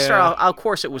 this really started... Of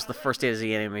course, it was the first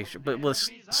Disney animation, but with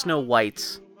Snow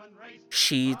White's...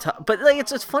 But, like,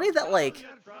 it's funny that, like,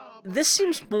 this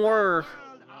seems more...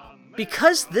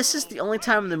 Because this is the only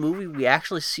time in the movie we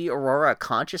actually see Aurora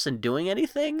conscious and doing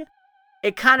anything...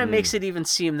 It kind of makes it even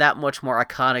seem that much more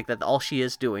iconic that all she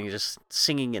is doing is just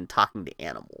singing and talking to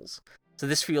animals. So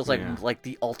this feels like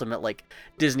the ultimate, like,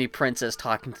 Disney princess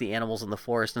talking to the animals in the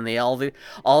forest, and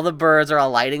all the birds are all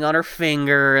lighting on her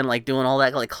finger and, like, doing all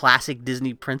that, like, classic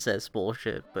Disney princess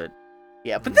bullshit. But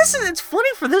yeah, but it's funny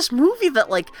for this movie that,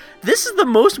 like, this is the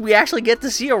most we actually get to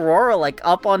see Aurora, like,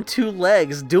 up on two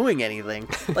legs doing anything.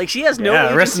 Like, she has no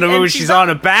agency, the rest of the movie she's on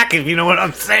her back, if you know what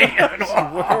I'm saying.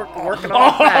 working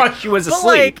on her back. She was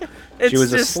asleep. Like, She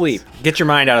was asleep. Get your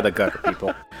mind out of the gutter,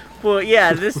 people. Well,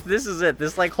 yeah, this is it.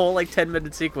 This like whole like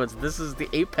 10-minute sequence. This is the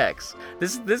apex.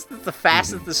 This is the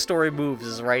fastest the story moves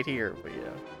is right here. But yeah.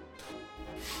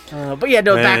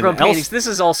 Background paintings. This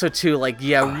is also too like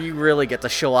we really get to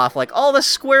show off like all the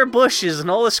square bushes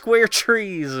and all the square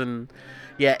trees and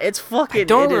it's fucking. I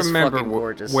don't remember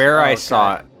gorgeous. Where I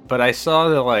saw it, but I saw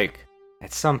that like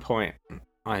at some point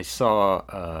I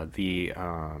saw the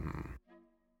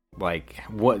like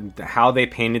how they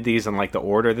painted these and like the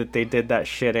order that they did that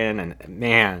shit in, and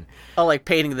man, like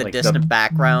painting the like distant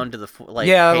background to the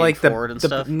like forward and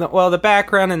stuff. The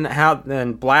background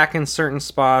and black in certain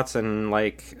spots and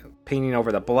like painting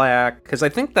over the black, because I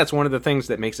think that's one of the things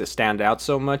that makes it stand out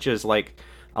so much is like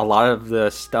a lot of the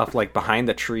stuff like behind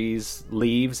the trees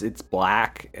leaves, it's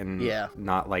black and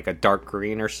not like a dark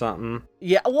green or something.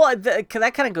 Yeah, well, that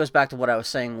kind of goes back to what I was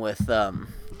saying with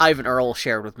Ivan Earl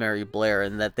shared with Mary Blair,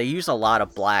 and that they use a lot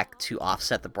of black to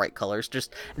offset the bright colors,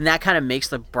 and that kind of makes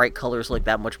the bright colors like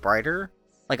that much brighter.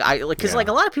 Because a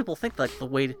lot of people think like the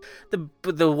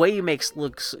way you make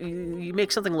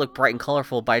something look bright and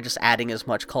colorful by just adding as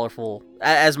much color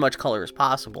as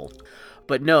possible,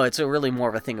 but no, it's really more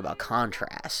of a thing about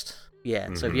contrast.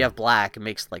 Yeah, so if you have black, it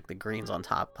makes like the greens on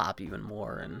top pop even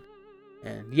more, and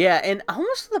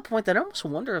almost to the point that I almost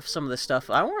wonder if some of this stuff,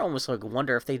 I almost like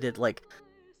wonder if they did like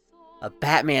a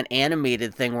Batman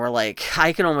animated thing where like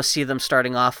I can almost see them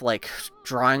starting off like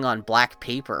drawing on black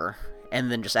paper and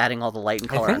then just adding all the light and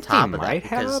color on top of that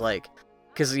because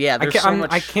there's so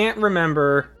much. I can't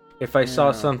remember if I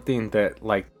saw something that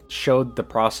like showed the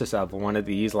process of one of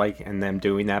these like and them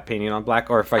doing that painting on black,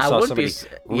 or if I saw somebody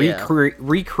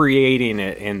recreating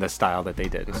it in the style that they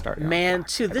did and started. Man,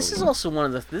 too, this is also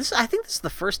one of the I think this is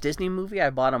the first Disney movie I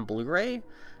bought on Blu-ray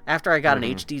after I got an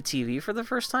HD TV for the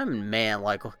first time, and man,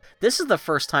 like this is the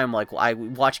first time like I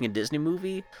watching a Disney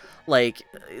movie. Like,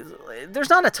 there's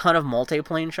not a ton of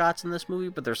multiplane shots in this movie,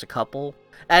 but there's a couple,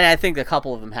 and I think a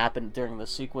couple of them happened during the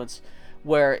sequence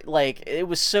where like it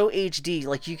was so HD,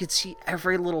 like you could see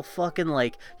every little fucking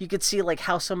like you could see like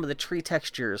how some of the tree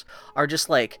textures are just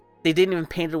like they didn't even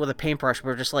paint it with a paintbrush,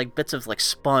 but just like bits of like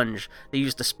sponge. They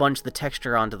used to sponge the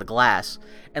texture onto the glass,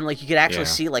 and like you could actually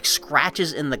see like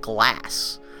scratches in the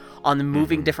glass on the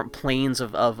moving different planes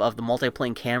of the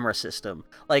multiplane camera system.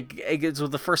 Like, it was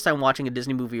the first time watching a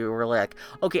Disney movie where we're like,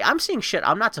 okay, I'm seeing shit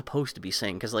I'm not supposed to be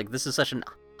seeing, because, like, this is such a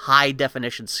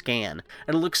high-definition scan,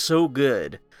 and it looks so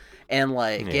good. And,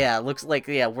 like, it looks like,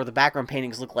 where the background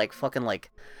paintings look like fucking, like,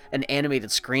 an animated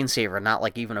screensaver, not,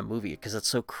 like, even a movie, because it's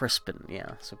so crisp and,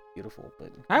 so beautiful.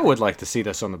 But I would like to see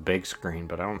this on the big screen,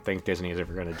 but I don't think Disney is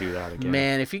ever going to do that again.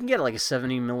 Man, if you can get, like, a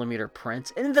 70mm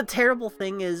print. And the terrible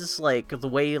thing is, like, the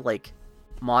way, like,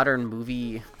 modern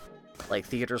movie, like,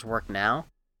 theaters work now,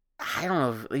 I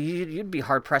don't know, you'd be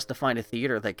hard-pressed to find a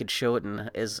theater that could show it in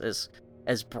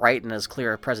as bright and as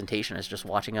clear a presentation as just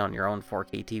watching it on your own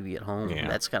 4K TV at home. Yeah.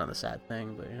 That's kind of the sad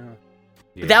thing, but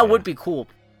But that would be cool.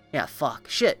 Yeah, fuck.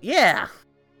 Shit, yeah.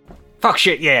 Fuck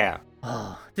shit, yeah.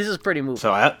 Oh, this is pretty movie.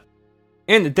 So,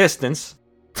 in the distance,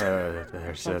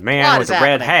 there's a man with a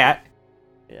red hat.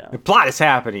 Yeah. The plot is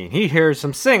happening. He hears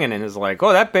some singing and is like,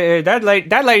 oh,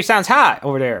 that lady sounds hot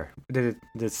over there.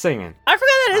 That's singing. I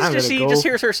forgot that is he just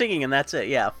hears her singing and that's it,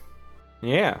 yeah.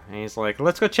 Yeah, and he's like,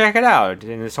 let's go check it out.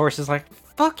 And his horse is like,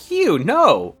 fuck you,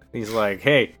 no. And he's like,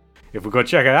 hey, if we go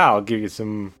check it out, I'll give you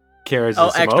some carrots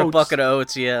and some extra oats. Bucket of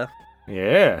oats, yeah.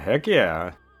 Yeah, heck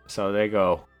yeah. So they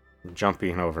go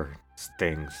jumping over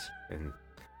things and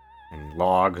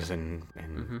logs and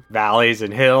valleys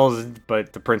and hills,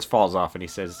 but the prince falls off and he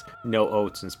says, no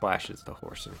oats, and splashes the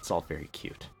horse, and it's all very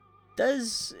cute.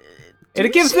 And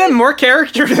it gives them more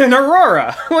character than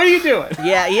Aurora. What are you doing?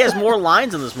 Yeah, he has more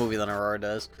lines in this movie than Aurora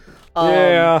does.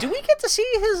 Do we get to see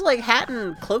his like hat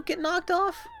and cloak get knocked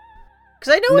off?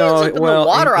 Because I know he ends up in the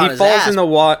water on his ass.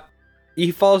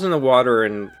 He falls in the water,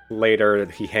 and later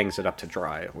he hangs it up to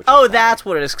dry. That's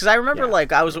what it is. Because I remember,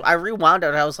 like, I rewound it,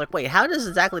 and I was like, wait, how does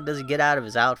he get out of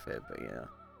his outfit? But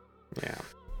yeah.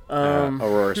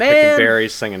 Aurora's picking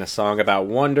berries, singing a song about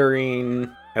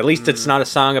wondering. At least it's not a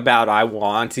song about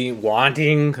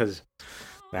wanting, because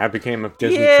that became a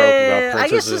Disney trope about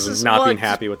princesses not being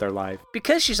happy with their life.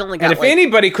 Because she's only got. And if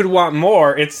anybody could want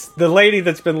more, it's the lady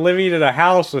that's been living in a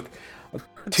house with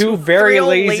two very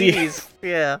lazy ladies.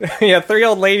 Yeah. 3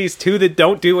 old ladies, 2 that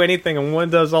don't do anything, and 1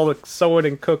 does all the sewing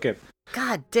and cooking.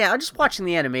 God damn, I'm just watching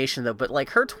the animation though, but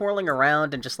like her twirling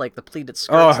around and just like the pleated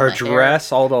skirts. Oh, her dress,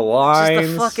 hair, all the lines.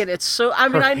 Just the fucking, it's so. I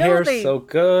mean, her I know hair's so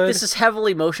good. This is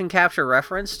heavily motion capture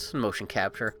referenced. Motion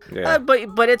capture. Yeah.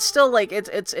 But it's still like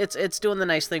it's doing the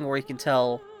nice thing where you can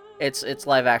tell it's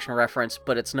live action reference,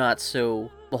 but it's not so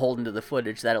beholden to the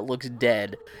footage that it looks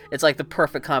dead. It's like the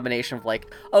perfect combination of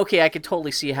like, okay, I could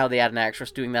totally see how they had an actress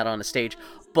doing that on a stage,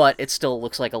 but it still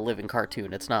looks like a living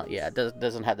cartoon. It's not, it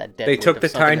doesn't have that dead. They took the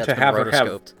time to have her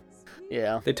have.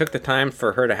 Yeah. They took the time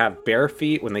for her to have bare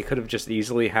feet when they could have just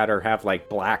easily had her have like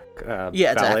black ballet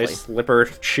exactly. slipper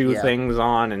shoe things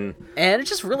on, and it's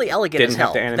just really elegant didn't as hell.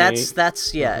 have to animate.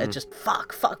 That's it just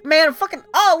fuck man fucking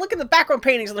look at the background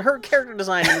paintings and her character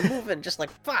design and the movement, just like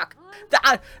fuck.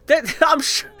 I'm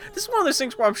sure this is one of those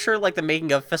things where I'm sure like the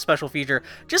making of a special feature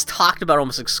just talked about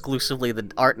almost exclusively the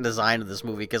art and design of this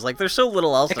movie, because like there's so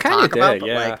little else to talk about.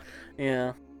 But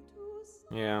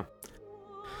yeah.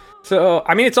 So,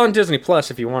 I mean, it's on Disney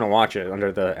Plus if you want to watch it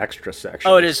under the extra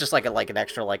section. Oh, it is just like an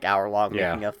extra like hour-long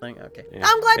making of thing? Okay. Yeah.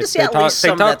 I'm glad to see at least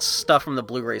some of that stuff from the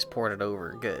Blu-rays ported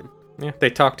over. Good. Yeah, they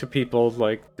talk to people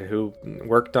like who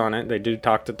worked on it. They do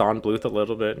talk to Don Bluth a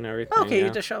little bit and everything. Okay,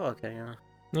 he does show up. Okay, yeah.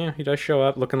 Yeah, he does show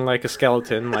up looking like a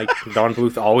skeleton, like Don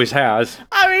Bluth always has.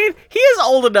 I mean, he is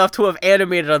old enough to have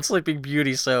animated on Sleeping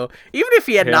Beauty, so even if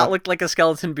he had not looked like a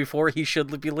skeleton before, he should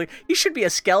be a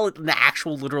skeleton, an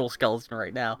actual literal skeleton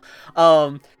right now.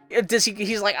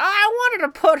 He's like, I wanted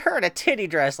to put her in a titty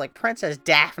dress like Princess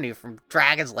Daphne from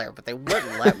Dragon's Lair, but they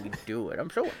wouldn't let me do it. I'm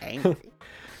so angry.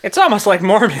 It's almost like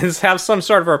Mormons have some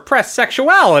sort of repressed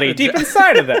sexuality deep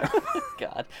inside of them.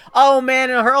 God. Oh, man,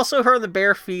 and her in the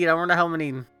bare feet. I wonder how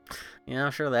many...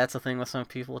 I'm sure that's a thing with some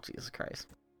people. Jesus Christ.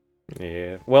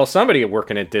 Yeah. Well, somebody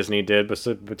working at Disney did,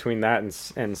 but between that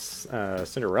and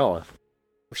Cinderella.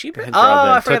 Was she...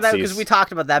 I forgot that, because we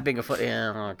talked about that being a foot...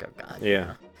 Yeah, oh, God.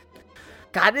 Yeah.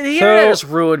 God, the internet just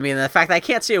ruined me, and the fact that I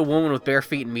can't see a woman with bare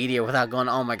feet in media without going,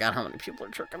 oh my God, how many people are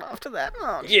jerking off to that?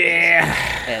 Oh,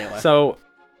 yeah. Anyway. So...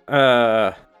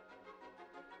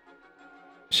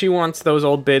 she wants those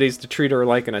old biddies to treat her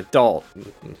like an adult.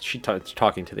 She's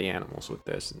talking to the animals with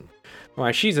this. And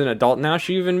why, she's an adult now.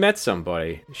 She even met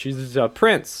somebody. She's a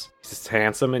prince. He's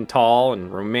handsome and tall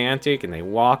and romantic, and they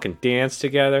walk and dance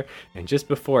together. And just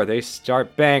before they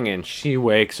start banging, she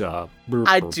wakes up.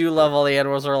 I do love all the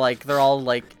animals are like, they're all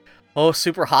like,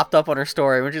 super hopped up on her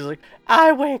story. When she's like,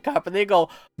 I wake up, and they go,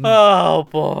 oh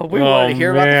boy, we want to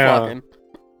hear about the fucking.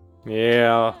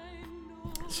 Yeah.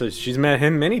 So she's met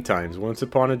him many times. Once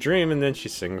Upon a Dream, and then she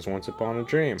sings Once Upon a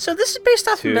Dream. So this is based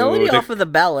off melody off of the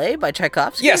ballet by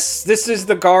Tchaikovsky? Yes, this is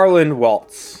the Garland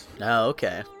Waltz. Oh,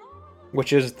 okay.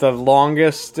 Which is the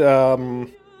longest, Sleeping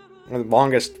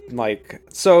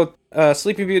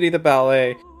Beauty, the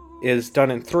ballet, is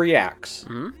done in 3 acts.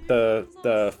 Mm-hmm.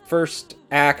 The first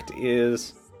act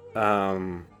is,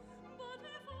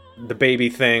 the baby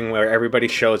thing where everybody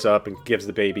shows up and gives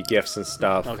the baby gifts and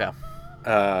stuff. Okay.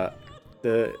 I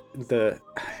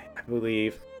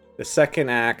believe the second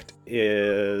act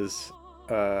is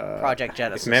Project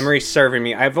Genesis. If memory's serving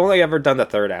me, I've only ever done the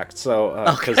third act, so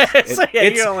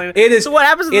it is. So what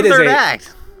happens in the third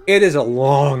act? It is a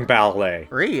long ballet.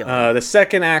 Really? The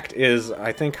second act is,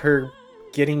 I think, her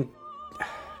getting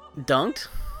dunked.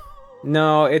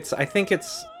 No, I think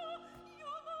it's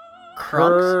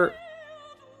Crumps? her.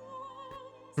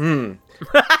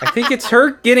 I think it's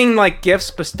her getting like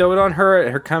gifts bestowed on her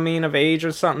at her coming of age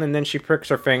or something, and then she pricks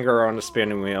her finger on the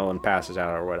spinning wheel and passes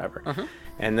out or whatever. Uh-huh.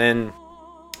 And then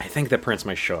I think the prince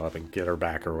might show up and get her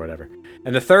back or whatever.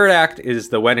 And the third act is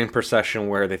the wedding procession,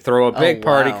 where they throw a big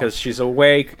party because she's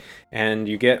awake, and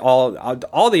you get all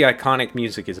the iconic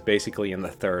music is basically in the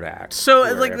third act. So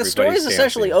like the story's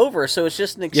essentially over, so it's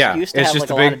just an excuse to have like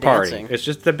a lot of dancing. It's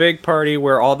just the big party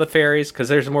where all the fairies, because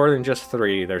there's more than just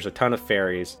 3, there's a ton of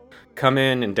fairies, come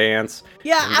in and dance.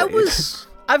 Yeah,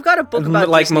 I've got a book about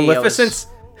like Disney.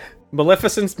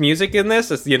 Maleficent's music in this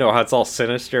is, how it's all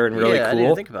sinister and really cool. I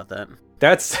didn't think about that.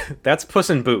 That's Puss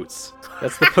in Boots.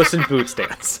 That's the Puss in Boots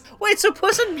dance. Wait, so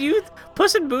Puss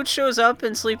in Boots shows up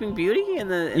in Sleeping Beauty in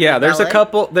the there's ballet? A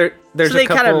couple there's so they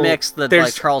kind of mix the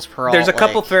like Charles Perrault. There's a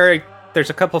couple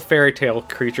fairy tale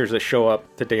creatures that show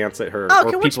up to dance at her,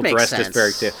 or people dressed as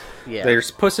fairy tale. Yeah.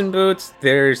 There's Puss in Boots.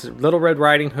 There's Little Red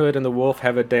Riding Hood and the Wolf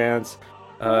have a dance.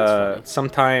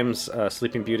 Sometimes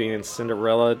Sleeping Beauty and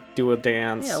Cinderella do a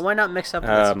dance. Yeah, why not mix up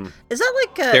this? Is that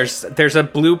like there's a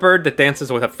bluebird that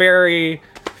dances with a fairy.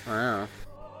 Wow.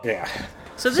 Yeah.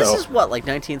 So this is what, like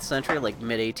 19th century, like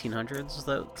mid 1800s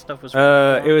that stuff was.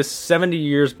 It was 70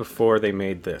 years before they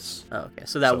made this. Oh, okay,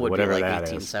 so that would be like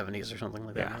 1870s or something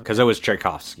like that. Yeah, because it was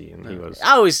Tchaikovsky and he was.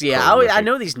 I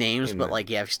know these names, but like,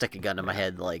 if you stick a gun to my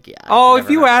head, like, yeah. Oh, if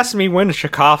you asked me when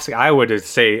Tchaikovsky, I would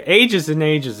say ages and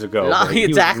ages ago.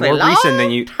 Exactly, more recent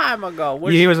than you. Time ago.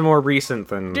 He was more recent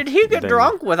than. Did he get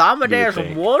drunk with Amadeus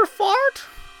Mozart?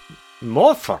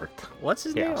 Mozart. What's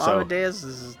his name? Amadeus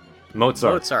is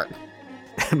Mozart.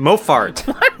 Mo fart.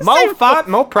 Mo fart,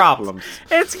 mo problems.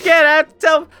 It's again. I have to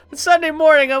tell Sunday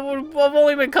morning. I've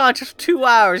only been conscious for 2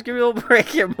 hours. Give me a little break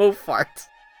here. Mo fart.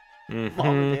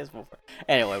 Mm-hmm.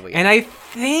 Anyway, and I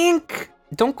think,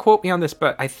 don't quote me on this,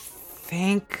 but I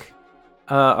think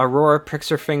Aurora pricks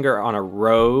her finger on a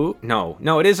rose.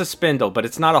 No, it is a spindle, but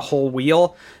it's not a whole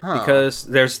wheel because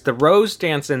there's the rose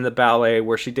dance in the ballet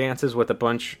where she dances with a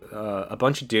bunch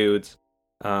of dudes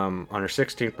on her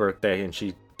 16th birthday, and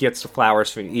she gets the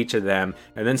flowers from each of them,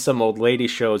 and then some old lady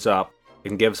shows up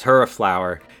and gives her a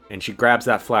flower, and she grabs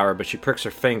that flower, but she pricks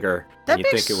her finger, and you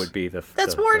think it would be the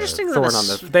more interesting thorn than on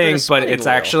the thing, but it's wheel.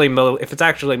 actually if it's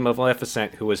actually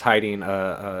Maleficent who was hiding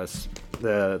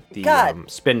the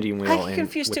spinning wheel. I'm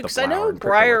confused too because I know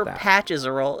briar patches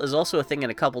is also a thing in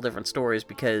a couple different stories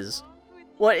because.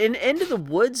 In Into the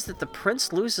Woods that the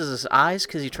prince loses his eyes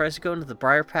because he tries to go into the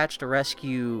briar patch to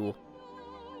rescue.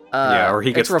 Or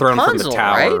he gets thrown from the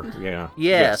tower. Right? Yeah.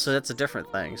 Yes. So that's a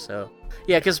different thing. So,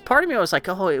 yeah, because part of me was like,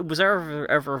 was there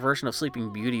ever a version of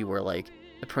Sleeping Beauty where like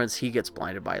the prince he gets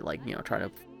blinded by like trying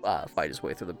to fight his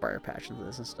way through the briar patch and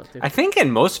this and stuff too. I think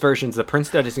in most versions the prince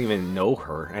doesn't even know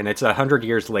her, and it's 100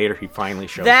 years later he finally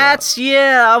shows up.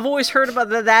 I've always heard about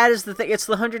that. That is the thing. It's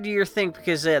the 100-year thing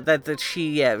because that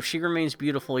she remains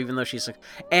beautiful even though she's.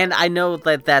 And I know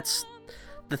that's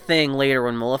the thing later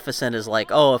when Maleficent is like,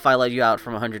 oh, if I let you out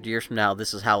from 100 years from now,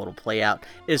 this is how it'll play out.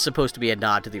 It's supposed to be a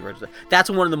nod to the original. That's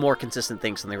one of the more consistent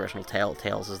things in the original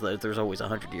tales is that there's always a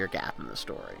 100-year gap in the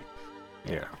story.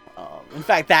 Yeah. In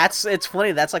fact, it's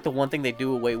funny. That's like the one thing they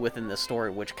do away with in this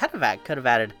story, which could have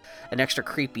added an extra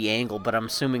creepy angle. But I'm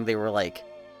assuming they were like,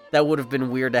 that would have been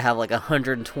weird to have like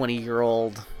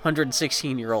 120-year-old,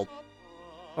 116-year-old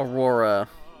Aurora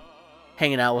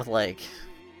hanging out with like.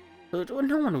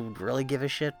 No one would really give a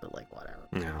shit, but like whatever.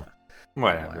 No,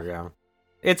 whatever. Yeah.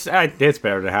 It's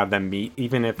better to have them meet,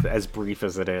 even if as brief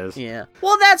as it is. Yeah.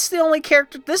 Well, that's the only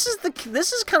character. This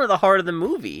is kind of the heart of the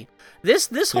movie.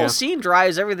 This whole scene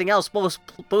drives everything else,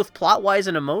 both plot wise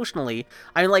and emotionally.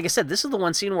 I mean, like I said, this is the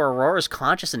one scene where Aurora's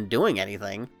conscious and doing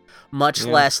anything, much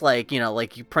less like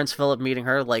Prince Philip meeting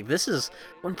her. Like this is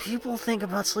when people think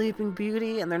about Sleeping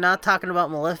Beauty and they're not talking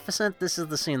about Maleficent. This is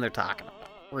the scene they're talking about.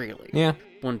 Really. Yeah.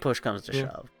 When push comes to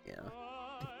shove. Yeah.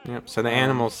 Yep. So the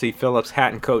animals see Philip's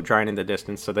hat and coat drying in the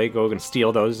distance, so they go and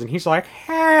steal those, and he's like,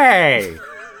 "Hey,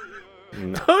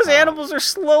 those animals are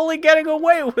slowly getting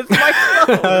away with my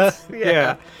clothes."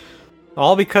 Yeah.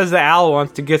 All because the owl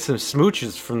wants to get some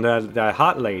smooches from that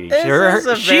hot lady.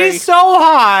 She's so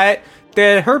hot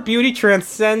that her beauty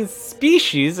transcends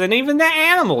species, and even the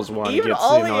animals want to get in on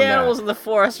that. Even all the animals in the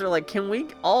forest are like, "Can we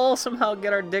all somehow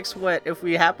get our dicks wet if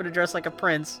we happen to dress like a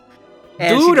prince?"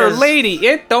 And dude or lady,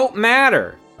 it don't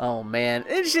matter. Oh man,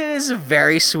 it is a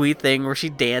very sweet thing where she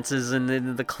dances and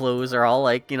then the clothes are all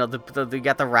like, they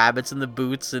got the rabbits and the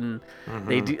boots and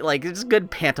they do like it's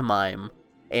good pantomime.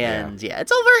 And it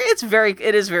is very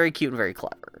cute and very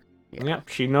clever. Yeah. Yep,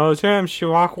 she knows him. She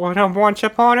walked with him once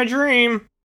upon a dream.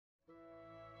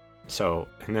 So,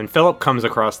 and then Philip comes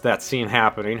across that scene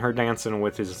happening, her dancing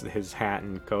with his hat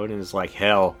and coat, and is like,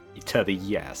 hell to the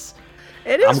yes.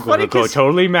 It is I'm gonna go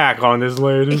totally Mac on this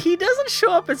lady. He doesn't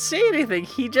show up and say anything.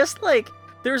 He just like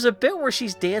there's a bit where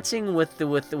she's dancing with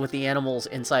the animals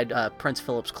inside Prince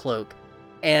Philip's cloak,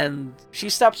 and she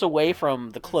steps away from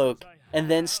the cloak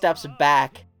and then steps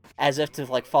back as if to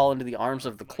like fall into the arms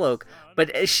of the cloak.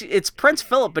 But it's Prince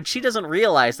Philip, but she doesn't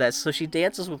realize that, so she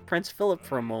dances with Prince Philip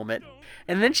for a moment,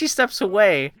 and then she steps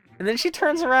away, and then she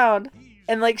turns around.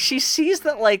 And, like, she sees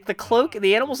that, like,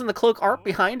 the animals in the cloak aren't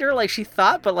behind her like she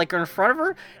thought, but, like, are in front of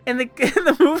her. And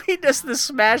the movie does this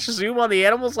smash zoom on the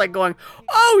animals, like, going,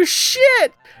 oh,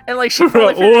 shit! And, like, she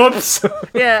whoops!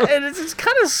 Yeah, and it's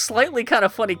kind of slightly kind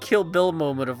of funny Kill Bill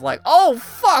moment of, like, oh,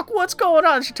 fuck, what's going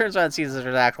on? She turns around and sees there's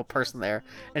an actual person there.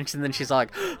 And then she's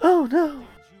like, oh, no.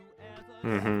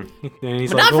 Mm-hmm. And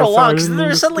he's but not for long, because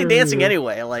they're suddenly dancing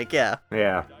anyway, like, yeah.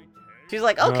 Yeah. She's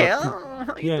like, okay,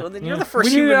 you're the first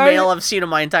human male I've seen in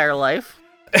my entire life.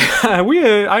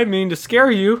 I mean to scare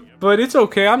you, but it's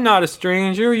okay. I'm not a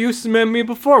stranger. You met me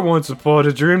before once upon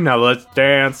a dream. Now let's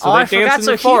dance. So they dance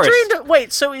in the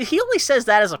forest. So he only says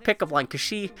that as a pickup line because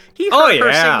he heard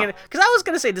her singing. Because I was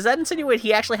gonna say, does that insinuate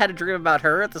he actually had a dream about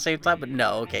her at the same time? But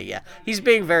no. Okay, yeah, he's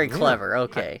being very clever.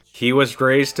 Okay, he was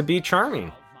raised to be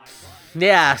charming.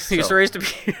 Yeah, he was raised to be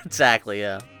exactly.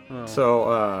 Yeah. Oh.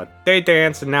 So, they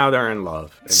dance, and now they're in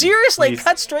love. And seriously,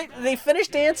 cut straight. They finish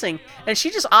dancing, and she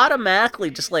just automatically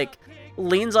just, like,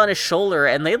 leans on his shoulder,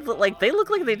 and they look like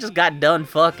they just got done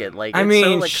fucking. Like, I it's mean,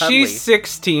 so, like, cuddly. she's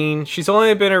 16. She's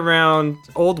only been around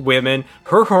old women.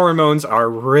 Her hormones are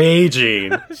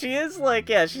raging. She is like,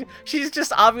 yeah, she's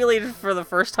just ovulated for the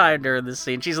first time during this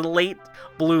scene. She's a late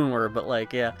bloomer, but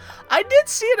like, yeah. I did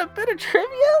see in a bit of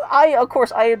trivia. Of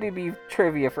course, IMDb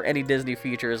trivia for any Disney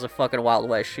feature is a fucking Wild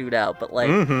West shootout, but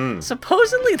like,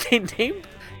 supposedly they named.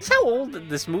 That's how old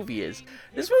this movie is.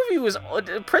 This movie was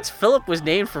Prince Philip was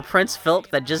named for Prince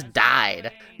Philip that just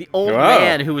died, the old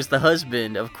man who was the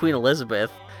husband of Queen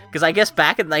Elizabeth. Because I guess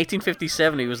back in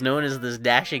 1957 he was known as this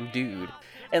dashing dude,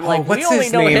 and like we only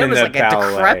know him as like a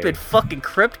decrepit fucking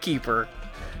crypt keeper.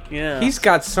 Yeah, he's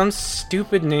got some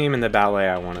stupid name in the ballet.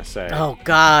 I want to say. Oh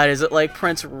God, is it like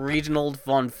Prince Reginald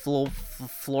von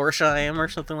Florsheim or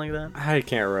something like that? I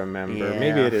can't remember. Yeah.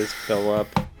 Maybe it is Philip.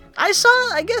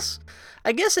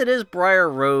 I guess it is Briar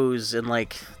Rose, and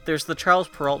like, there's the Charles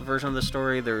Perrault version of the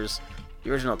story, there's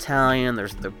the original Italian,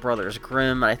 there's the Brothers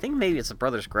Grimm, and I think maybe it's the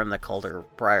Brothers Grimm that called her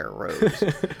Briar Rose.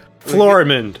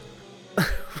 Florimond.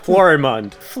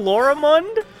 Florimond.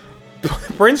 Florimond?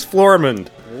 Prince Florimond.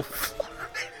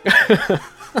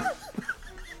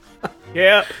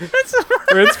 Yeah, Prince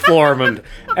Florimond.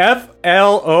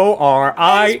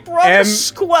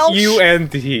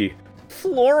 Florimunt.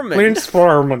 Florimond. Prince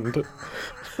Florimond.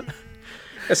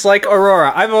 It's like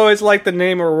Aurora. I've always liked the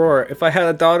name Aurora. If I had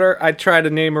a daughter, I'd try to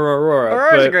name her Aurora.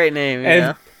 Aurora's a great name,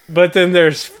 yeah. But then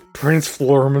there's Prince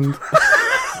Florimond.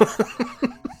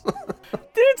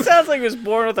 Dude sounds like he was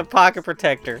born with a pocket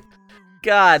protector.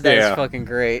 God, that's fucking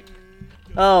great.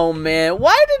 Oh man,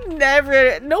 why did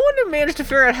no one managed to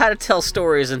figure out how to tell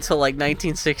stories until like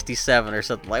 1967 or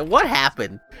something? Like, what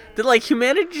happened? Did like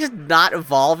humanity just not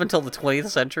evolve until the 20th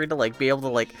century to like be able to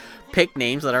like pick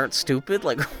names that aren't stupid?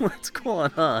 Like, what's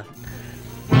going on?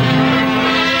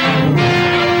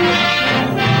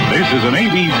 This is an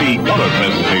ABC color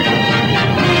presentation.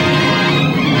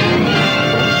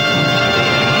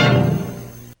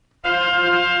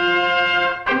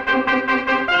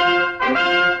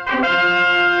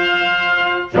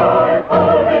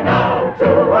 Joyfully now to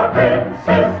our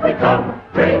princess we come,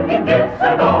 bringing gifts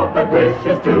and all the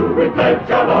wishes to we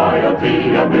pledge our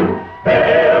loyalty anew.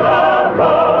 Hail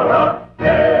Aurora,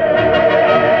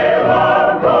 hail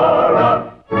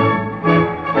Aurora.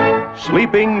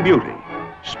 Sleeping Beauty,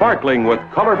 sparkling with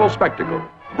colorful spectacle,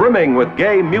 brimming with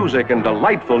gay music and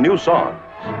delightful new songs,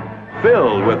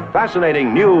 filled with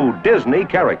fascinating new Disney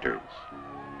characters.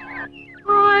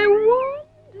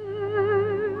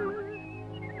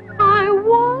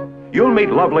 You'll meet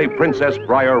lovely Princess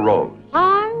Briar Rose.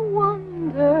 I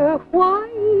wonder why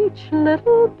each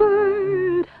little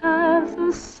bird has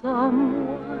a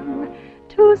someone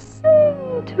to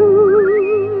sing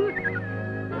to.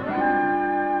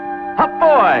 Hop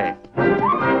boy!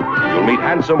 You'll meet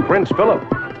handsome Prince Philip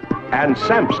and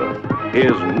Samson,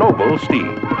 his noble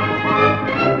steed.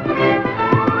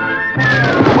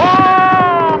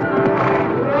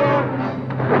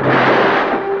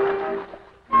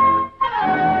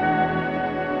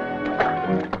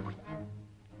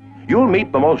 You'll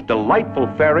meet the most delightful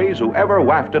fairies who ever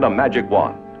wafted a magic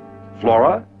wand.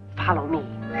 Flora. Follow me.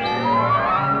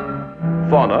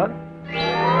 Fauna.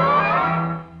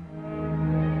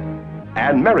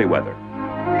 And Merryweather.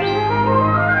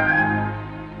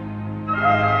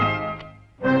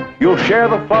 You'll share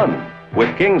the fun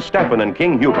with King Stephen and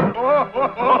King Hubert.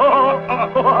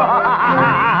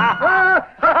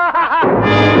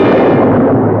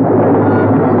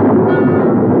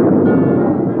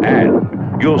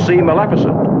 And you'll see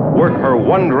Maleficent work her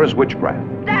wondrous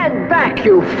witchcraft. Stand back,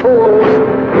 you fools!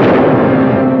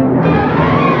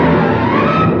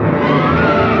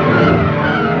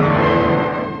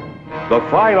 The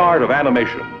fine art of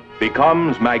animation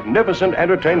becomes magnificent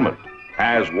entertainment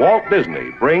as Walt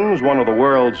Disney brings one of the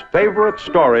world's favorite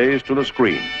stories to the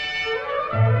screen.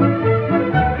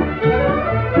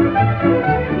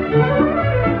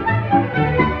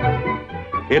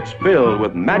 It's filled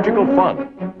with magical fun.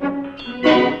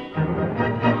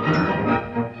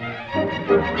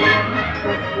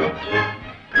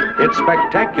 It's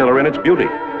spectacular in its beauty.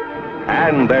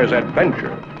 And there's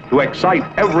adventure to excite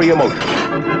every emotion.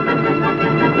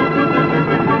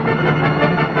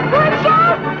 Watch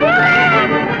out!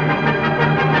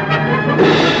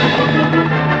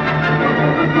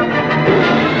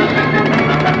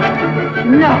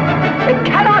 No, it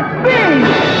cannot be!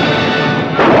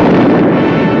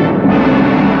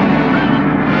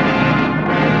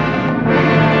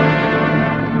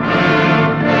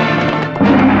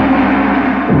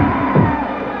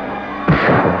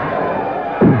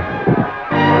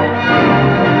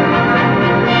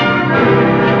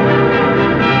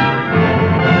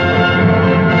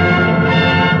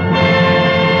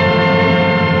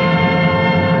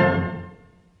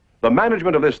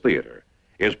 management of this theater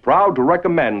is proud to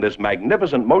recommend this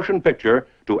magnificent motion picture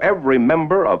to every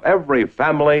member of every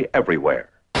family everywhere.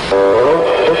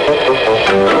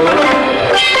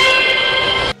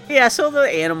 Yeah, so the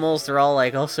animals, they're all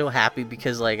like, oh, so happy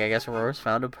because, like, I guess Aurora's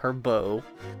found her bow.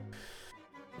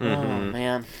 Oh,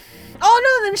 man. Oh,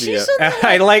 no, then she's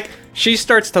I like, she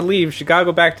starts to leave. She gotta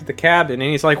go back to the cabin,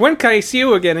 and he's like, when can I see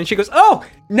you again? And she goes, oh,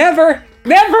 never.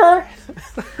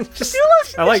 Just,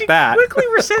 I like that. She quickly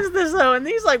rescinds this, though, and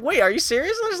he's like, wait, are you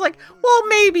serious? And she's like, well,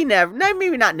 maybe never.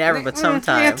 Maybe not never, but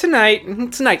sometime. Yeah,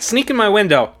 tonight, sneak in my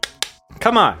window.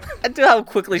 Come on. I do how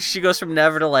quickly she goes from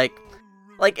never to, like,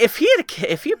 if he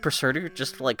had pursued her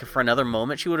just, like, for another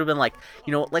moment, she would have been like,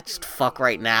 you know what, let's just fuck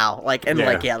right now. Like, and,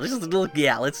 let's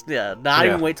not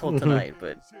even wait till tonight,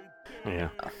 but... Yeah.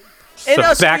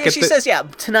 And she says,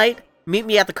 tonight, meet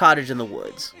me at the cottage in the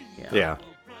woods. Yeah.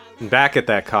 Back at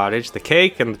that cottage, the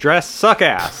cake and the dress suck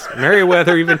ass.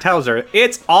 Meriwether even tells her,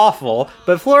 it's awful,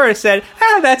 but Flora said,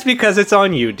 that's because it's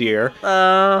on you, dear.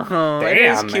 Oh, it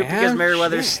is cute man. because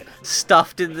Meriwether's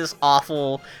stuffed in this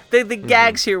awful... The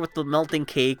gags here with the melting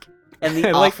cake and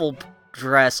the awful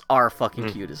dress are fucking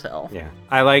cute as hell. Yeah.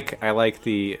 I like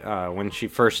the, when she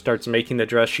first starts making the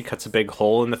dress, she cuts a big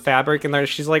hole in the fabric, and then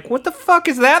she's like, what the fuck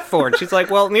is that for? And she's like,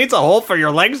 well, it needs a hole for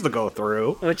your legs to go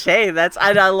through. Which, hey,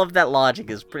 I love that logic.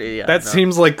 Is pretty...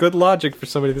 seems like good logic for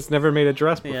somebody that's never made a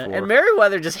dress before. Yeah, and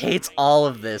Meriwether just hates all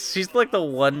of this. She's like the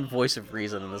one voice of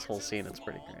reason in this whole scene. It's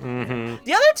pretty great. Mm-hmm.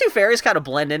 The other two fairies kind of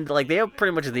blend in. Like, they have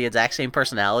pretty much the exact same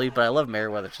personality, but I love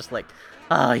Meriwether just like...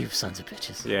 Oh, you sons of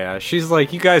bitches. Yeah, she's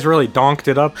like, you guys really donked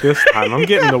it up this time. I'm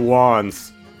getting the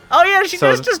wands. Oh, yeah, she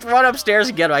does just run upstairs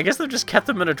and get them. I guess they've just kept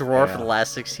them in a drawer for the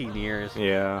last 16 years.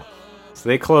 Yeah. So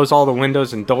they close all the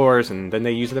windows and doors, and then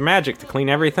they use their magic to clean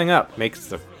everything up. Make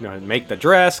the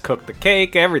dress, cook the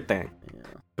cake, everything. Yeah.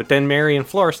 But then Mary and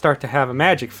Flora start to have a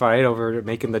magic fight over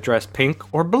making the dress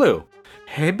pink or blue.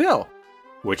 Hey, Bill,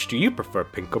 which do you prefer,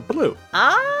 pink or blue?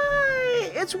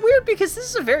 It's weird because this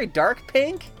is a very dark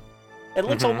pink. It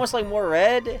looks almost like more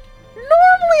red. Normally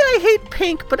I hate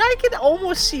pink, but I can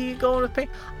almost see you going with pink.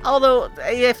 Although,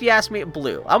 if you ask me,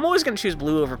 blue. I'm always going to choose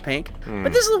blue over pink.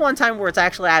 But this is the one time where it's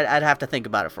actually, I'd have to think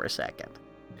about it for a second.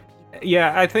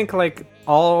 Yeah, I think, like,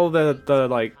 all the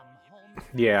like...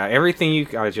 Yeah,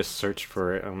 everything I just searched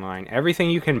for it online. Everything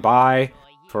you can buy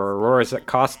for Aurora's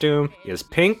costume is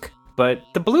pink. But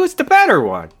the blue's the better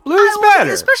one. Blue's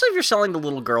better. Especially if you're selling to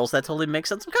little girls, that totally makes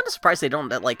sense. I'm kind of surprised they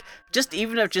don't,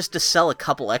 even if just to sell a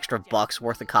couple extra bucks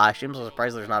worth of costumes, I'm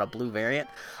surprised there's not a blue variant.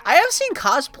 I have seen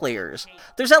cosplayers.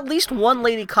 There's at least one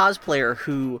lady cosplayer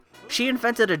who, she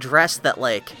invented a dress that,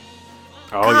 like...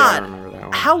 Oh, God, yeah, I remember that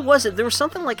one. How was it? There was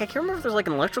something like, I can't remember if there's like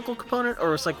an electrical component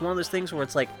or it's like one of those things where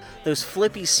it's like those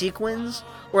flippy sequins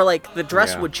where like the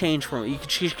dress would change from,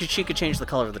 she could change the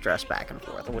color of the dress back and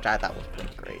forth, which I thought was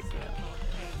pretty great.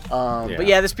 But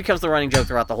yeah, this becomes the running joke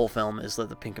throughout the whole film is the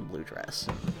pink and blue dress.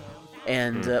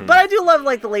 And but I do love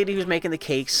like the lady who's making the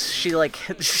cakes. She like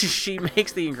she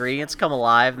makes the ingredients come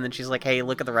alive, and then she's like, "Hey,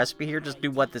 look at the recipe here. Just do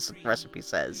what this recipe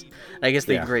says." And I guess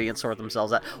the ingredients sort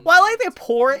themselves out. Well, I like they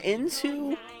pour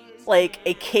into like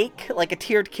a cake, like a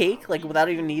tiered cake, like without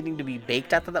even needing to be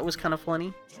baked. I thought that was kind of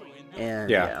funny.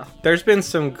 And there's been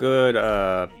some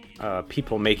good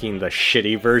people making the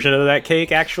shitty version of that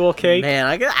cake, actual cake.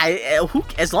 Man,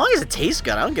 as long as it tastes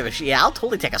good, I don't give a shit. Yeah, I'll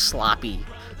totally take a sloppy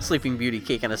Sleeping Beauty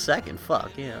cake in a second.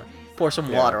 Fuck, yeah. Pour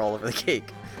some water all over the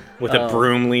cake. With a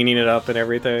broom leaning it up and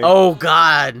everything. Oh,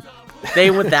 God. They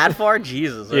went that far?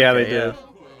 Jesus. Okay, yeah, they did.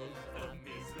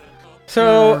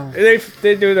 So,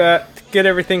 they do that to get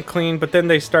everything clean, but then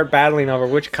they start battling over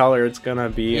which color it's gonna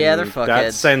be. Yeah, they're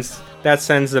fuckheads. That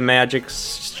sends the magic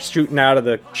shooting out of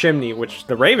the chimney, which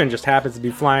the Raven just happens to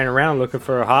be flying around looking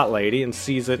for a hot lady and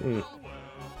sees it and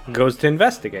goes to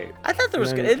investigate. I thought there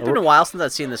was good. It's been a while since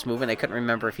I've seen this movie, and I couldn't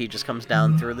remember if he just comes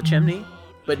down through the chimney.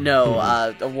 But no,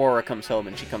 Aurora comes home,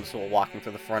 and she comes walking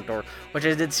through the front door, which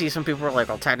I did see some people were like,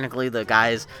 well, technically the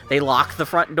guys, they lock the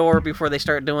front door before they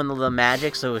start doing the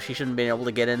magic, so she shouldn't be able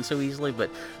to get in so easily. But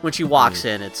when she walks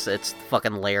in, it's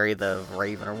fucking Larry, the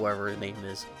Raven, or whatever his name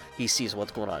is. He sees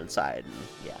what's going on inside,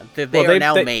 and they are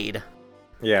now made.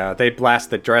 Yeah, they blast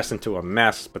the dress into a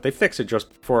mess, but they fix it just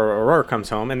before Aurora comes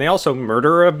home, and they also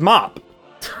murder a mop.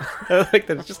 Like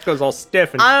that, it just goes all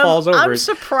stiff and falls over. I'm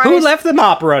surprised. Who left the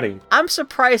mop running? I'm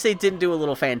surprised they didn't do a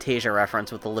little Fantasia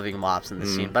reference with the living mops in the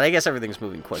scene, but I guess everything's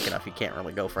moving quick enough. You can't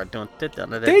really go for it.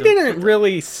 They didn't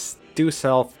really do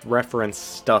self-reference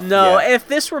stuff. No, yet. If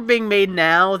this were being made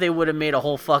now, they would have made a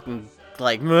whole fucking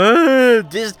like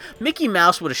this. Mickey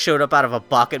Mouse would have showed up out of a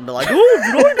bucket and be like, "Oh,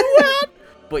 did I do that?"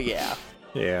 But yeah.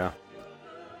 Yeah.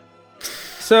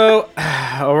 So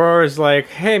Aurora's like,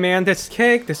 hey man, this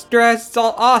cake, this dress, it's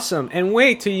all awesome. And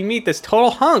wait till you meet this total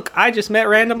hunk I just met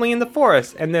randomly in the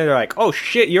forest. And then they're like, oh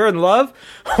shit, you're in love?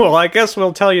 Well, I guess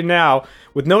we'll tell you now,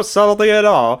 with no subtlety at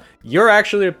all, you're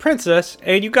actually a princess,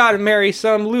 and you gotta marry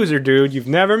some loser dude you've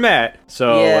never met.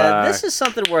 So yeah, this is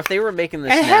something where if they were making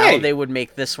this and now, hey! they would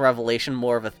make this revelation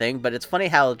more of a thing. But it's funny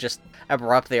how just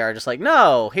abrupt they are. Just like,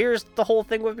 no, here's the whole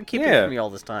thing we've been keeping from you all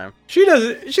this time. She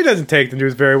doesn't take the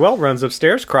news very well, runs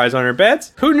upstairs, cries on her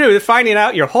beds. Who knew that finding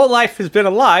out your whole life has been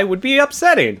a lie would be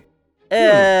upsetting?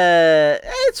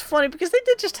 It's funny because they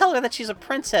did just tell her that she's a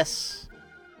princess.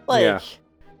 Like, Yeah.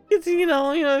 it's,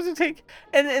 to take,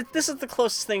 and this is the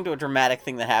closest thing to a dramatic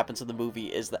thing that happens in the movie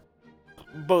is that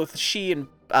both she and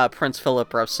Prince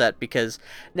Philip are upset because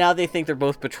now they think they're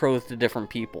both betrothed to different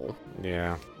people.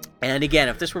 Yeah. And again,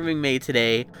 if this were being made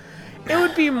today, it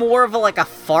would be more of a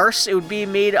farce. It would be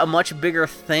made a much bigger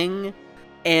thing.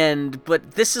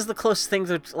 But this is the closest thing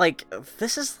to,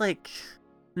 this is like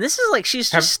she's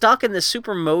just stuck in this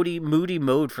super moody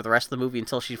mode for the rest of the movie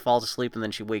until she falls asleep and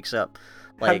then she wakes up.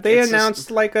 Have they announced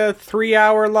a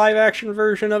 3-hour live action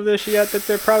version of this yet that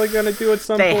they're probably going to do at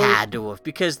some point? They had to have,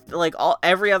 because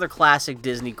every other classic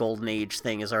Disney Golden Age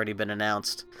thing has already been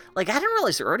announced. I didn't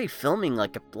realize they're already filming a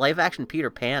live action Peter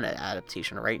Pan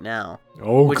adaptation right now.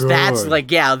 Oh, which good. That's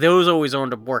those always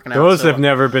owned up working out. Those have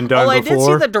never been done before. I did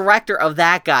see the director of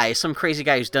that guy, some crazy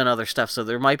guy who's done other stuff, so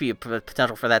there might be a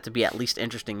potential for that to be at least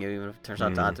interesting, even if it turns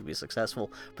out not to be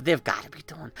successful. But they've got to be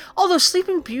done. Although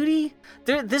Sleeping Beauty,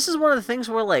 this is one of the things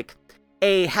where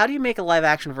A, how do you make a live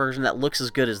action version that looks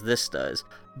as good as this does?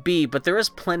 B, but there is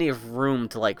plenty of room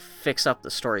to fix up the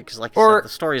story because, like you said, the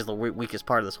story is the weakest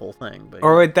part of this whole thing. But,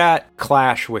 or would that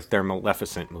clash with their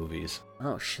Maleficent movies?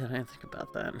 Oh shit, I didn't think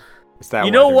about that. Is that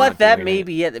you know what? That may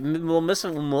be it.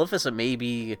 Maleficent may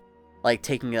be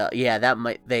taking a that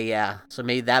might So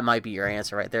maybe that might be your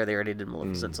answer right there. They already did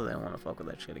Maleficent, so they don't want to fuck with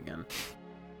that shit again.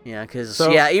 Yeah, because,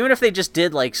 even if they just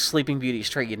did, Sleeping Beauty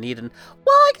straight, you need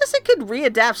I guess they could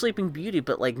readapt Sleeping Beauty,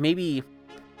 but, maybe,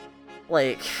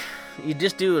 you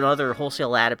just do another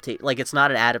wholesale adaptation. It's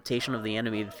not an adaptation of the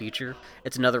animated feature.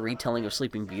 It's another retelling of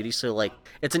Sleeping Beauty, so,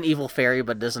 it's an evil fairy,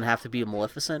 but it doesn't have to be a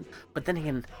Maleficent. But then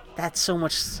again, that's so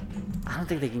much... I don't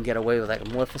think they can get away with that.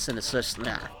 Maleficent is just...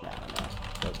 Nah.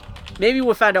 But maybe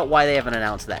we'll find out why they haven't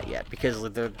announced that yet, because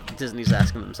Disney's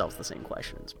asking themselves the same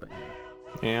questions, but...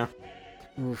 Yeah.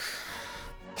 Oof.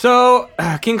 So,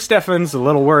 King Stefan's a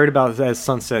little worried about as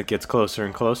sunset gets closer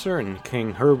and closer, and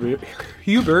King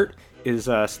Hubert is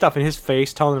stuffing his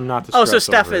face, telling him not to stress. Oh, so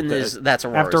Stefan that's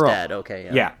Aurora's after all, dad. Okay,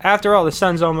 yeah. Yeah, after all, the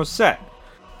sun's almost set.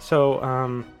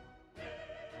 So,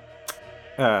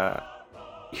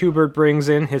 Hubert brings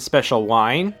in his special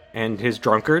wine and his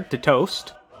drunkard to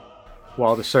toast,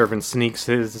 while the servant sneaks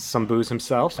some booze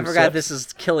himself. I forgot this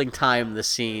is killing time, the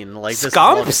scene. This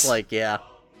Scumps? looks yeah.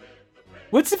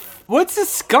 What's a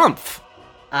scumph?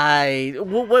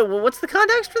 What's the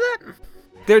context for that?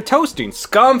 They're toasting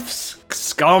scumphs.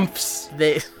 What's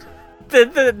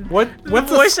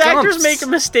the voice actors scumphs? make a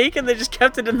mistake and they just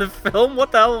kept it in the film?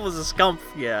 What the hell was a scumph?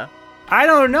 Yeah. I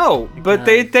don't know, but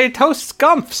they toast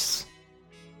scumphs.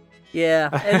 Yeah.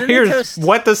 And then Here's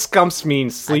what the scumps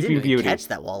means. Sleeping Beauty. Catch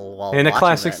that while In a watching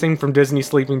classic that. scene from Disney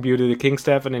Sleeping Beauty, the King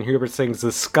Stefan and Hubert sings the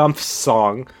Scumps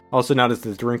song, also known as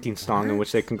the drinking song, in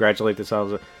which they congratulate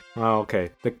themselves. Oh, okay.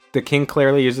 The king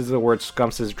clearly uses the word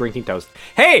scumps as drinking toast.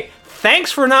 Hey,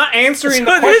 thanks for not answering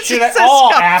the question at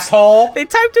all, asshole. They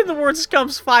typed in the word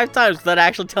scumps 5 times without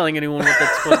actually telling anyone what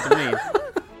that's supposed to mean.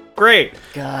 Great.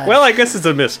 God. Well, I guess it's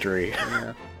a mystery.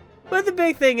 Yeah. But the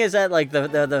big thing is that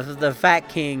the fat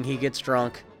king, he gets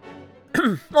drunk.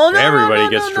 Everybody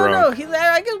gets drunk.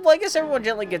 I guess everyone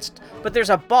generally gets, but there's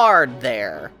a bard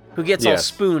there who gets all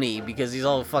spoony because he's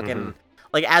all fucking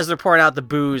as they're pouring out the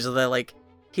booze, they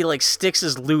he sticks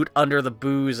his loot under the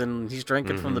booze and he's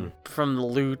drinking from the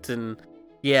loot, and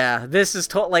yeah, this is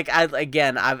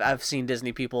I've seen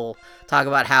Disney people talk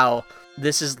about how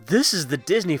this is the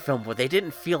Disney film where they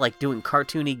didn't feel like doing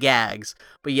cartoony gags,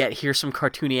 but yet here's some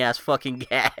cartoony ass fucking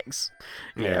gags.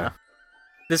 Yeah.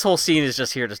 This whole scene is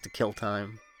just here just to kill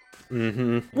time.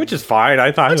 Which is fine.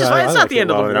 I thought Which is fine. It's not like the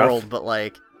end of the enough. world, but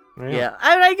yeah.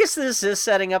 I guess this is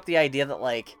setting up the idea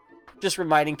that just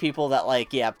reminding people that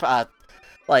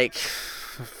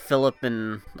Philip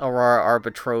and Aurora are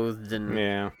betrothed,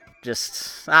 and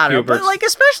just I don't know, but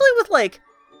especially with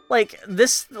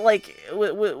this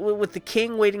with the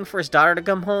king waiting for his daughter to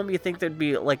come home, you think there'd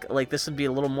be this would be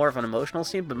a little more of an emotional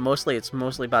scene, but it's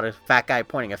mostly about a fat guy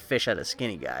pointing a fish at a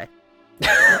skinny guy.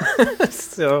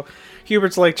 So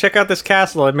Hubert's like, check out this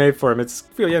castle I made for him. It's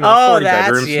 40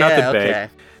 bedrooms, yeah, nothing big. okay.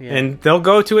 Yeah. And they'll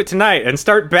go to it tonight and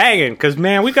start banging, because,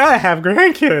 man, we gotta have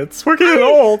grandkids. We're getting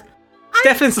old.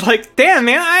 Stefan's like, damn,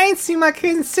 man, I ain't seen my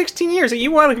kid in 16 years.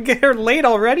 You want to get her laid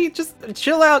already? Just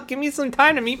chill out. Give me some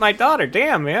time to meet my daughter.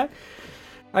 Damn, man.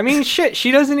 I mean, shit,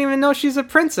 she doesn't even know she's a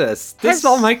princess. This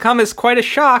all might come as quite a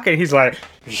shock. And he's like,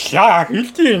 shock? You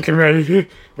think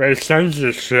my son's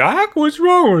a shock? What's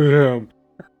wrong with him?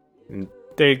 And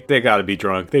they gotta be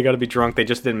drunk. They gotta be drunk. They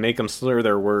just didn't make them slur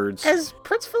their words. Has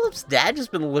Prince Philip's dad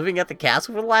just been living at the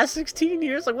castle for the last 16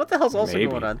 years? Like, what the hell's also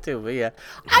Maybe. going on, too? But yeah,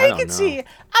 I I don't can know. see.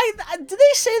 Did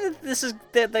they say that this is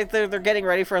that like they're getting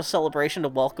ready for a celebration to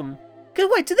welcome? Cause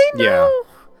wait, do they know?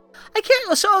 Yeah. I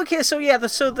can't. So okay, so yeah,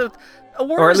 the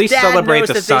Aurora's Or at least dad celebrate knows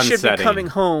the that sun they should setting. be coming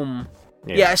home.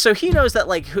 Yeah. So he knows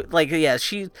that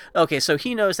she. Okay, so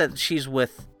he knows that she's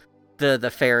with the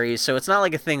fairies. So it's not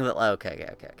like a thing that okay.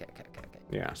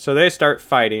 Yeah, so they start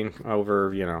fighting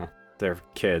over, their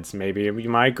kids. Maybe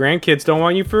my grandkids don't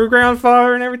want you for a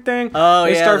grandfather and everything. Oh,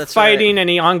 they yeah, start that's fighting, right. and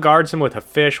he unguards them with a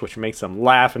fish, which makes them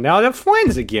laugh, and now they're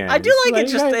friends again. I do like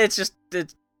it. It's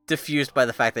It's diffused by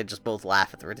the fact they just both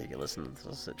laugh at the ridiculousness of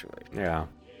the situation. Yeah.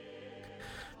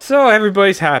 So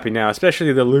everybody's happy now,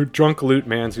 especially the drunk loot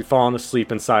mans who've fallen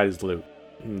asleep inside his loot.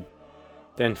 And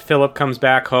then Philip comes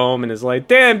back home and is like,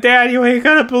 damn, Dad, you ain't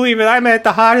gonna believe it. I met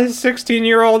the hottest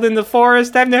 16-year-old in the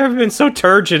forest. I've never been so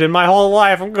turgid in my whole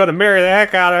life. I'm gonna marry the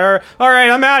heck out of her. All right,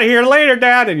 I'm out of here later,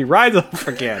 Dad. And he rides off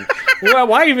again. Well,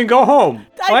 why even go home?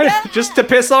 Just to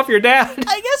piss off your dad?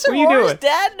 I guess What are you Aurora's doing?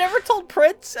 dad never told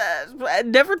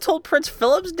Prince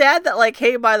Philip's dad that, like,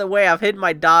 hey, by the way, I've hidden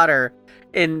my daughter,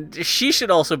 and she should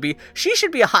be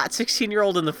a hot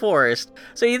 16-year-old in the forest.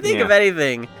 So you think Yeah. of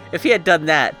anything, if he had done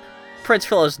that, Prince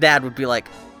Philip's dad would be like,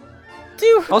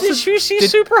 dude, Also, she's did-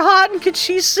 super hot, and could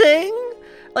she sing?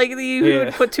 Like, you Yeah.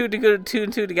 would put two and two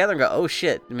together and go, oh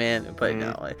shit, man. But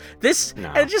no, like, this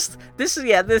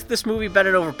movie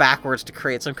bending over backwards to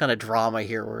create some kind of drama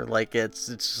here, where like it's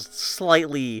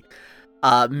slightly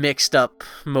mixed up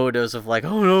motives of like,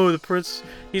 oh no, the prince,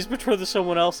 he's betrothed to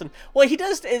someone else, and well, he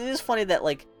does. It is funny that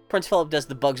like Prince Philip does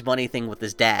the Bugs Bunny thing with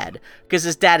his dad, because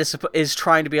his dad is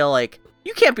trying to be all like,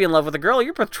 you can't be in love with a girl,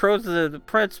 you're betrothed to the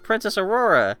Princess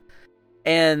Aurora.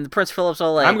 And Prince Philip's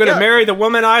all like, I'm gonna "Yeah." marry the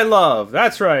woman I love.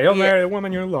 That's right. He'll Yeah. marry the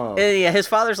woman you love. And yeah, his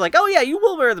father's like, oh yeah, you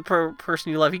will marry the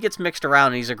person you love. He gets mixed around,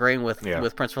 and he's agreeing with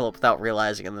Prince Philip without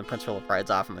realizing, and then Prince Philip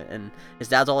rides off, and his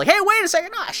dad's all like, hey, wait a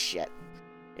second, ah, shit.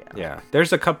 Yeah,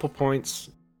 there's a couple points,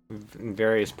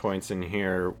 various points in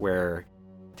here where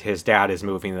his dad is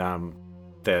moving them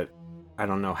that I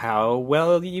don't know how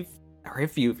well or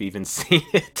if you've even seen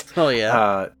it. Oh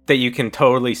yeah. That you can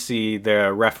totally see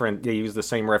the reference. They use the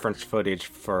same reference footage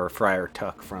for Friar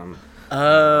Tuck from.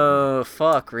 Oh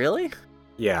fuck! Really?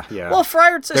 Yeah. Well,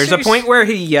 Friar. There's a point where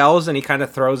he yells and he kind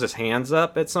of throws his hands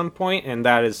up at some point, and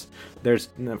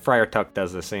Friar Tuck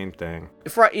does the same thing.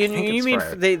 You mean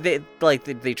Friar.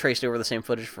 they traced over the same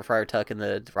footage for Friar Tuck and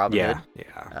the Robin Hood? Yeah.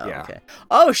 Oh, okay.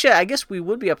 Oh shit! I guess we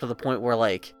would be up to the point where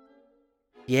like,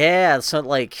 yeah, so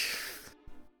like,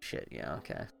 shit. Yeah.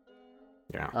 Okay.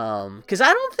 Yeah. Because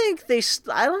I don't think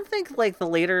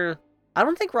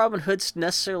Robin Hood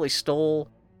necessarily stole.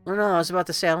 Or no, I was about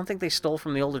to say I don't think they stole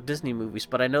from the older Disney movies,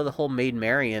 but I know the whole Maid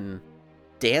Marian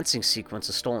dancing sequence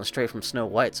is stolen straight from Snow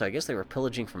White, so I guess they were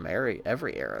pillaging from every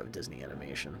era of Disney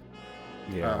animation.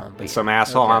 Yeah. but And some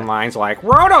asshole okay. online's like,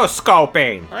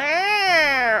 rotoscoping!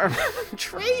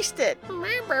 Traced it.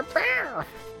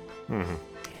 Mm-hmm. They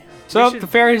So should- the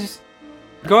fairies.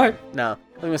 Go ahead. No,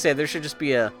 I'm gonna say there should just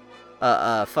be a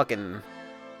fucking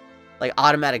like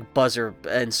automatic buzzer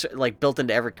and like built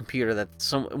into every computer that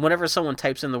whenever someone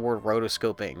types in the word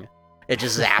rotoscoping, it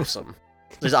just zaps them.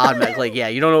 Just automatic. Like, yeah,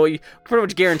 you don't know what you pretty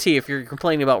much guarantee if you're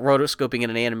complaining about rotoscoping in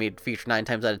an animated feature 9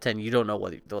 times out of 10, you don't know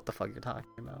what the fuck you're talking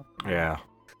about. Yeah.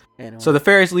 Anyway. So the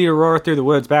fairies lead Aurora through the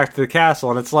woods back to the castle,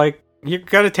 and it's like, you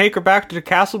gotta take her back to the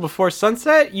castle before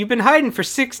sunset? You've been hiding for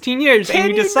 16 years, Can and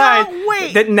you you decide not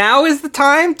wait? that now is the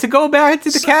time to go back to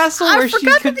the castle I where she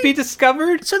forgot could that be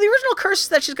discovered? So the original curse is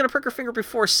that she's gonna prick her finger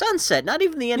before sunset, not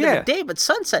even the end Yeah. of the day, but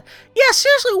sunset. Yeah,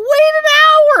 seriously, wait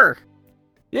an hour.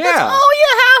 Yeah. That's all you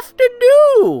have to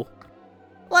do.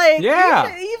 Like,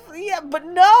 Yeah. yeah, but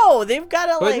no, they've got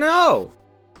to But like. no.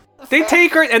 They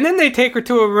take her, and then they take her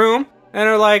to a room, and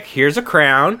are like, here's a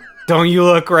crown. Don't you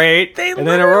look great? They And then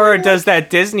literally Aurora look- does that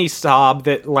Disney sob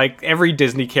that, like, every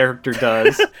Disney character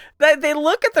does. They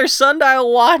look at their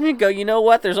sundial watch and go, you know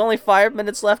what? There's only 5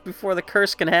 minutes left before the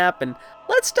curse can happen.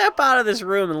 Let's step out of this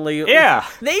room and leave. Yeah,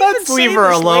 They let's even leave say her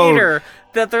this alone. later.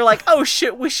 that they're like, oh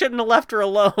shit, we shouldn't have left her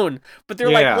alone. But they're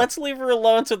Yeah. like, let's leave her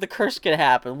alone so the curse can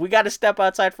happen. We got to step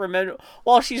outside for a minute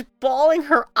while she's bawling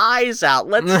her eyes out.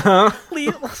 Let's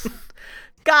leave.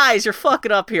 Guys, you're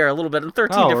fucking up here a little bit in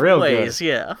 13 Oh, different real ways. good.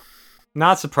 Yeah.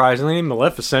 Not surprisingly,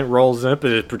 Maleficent rolls up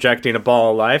and is projecting a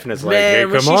ball of life, and it's like, Man, hey,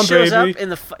 when come she on, shows baby. up in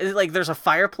the like, there's a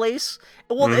fireplace.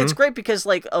 Well, it's great because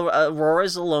like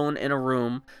Aurora's alone in a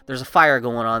room. There's a fire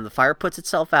going on. The fire puts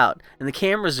itself out, and the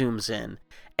camera zooms in,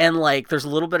 and like there's a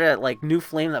little bit of like new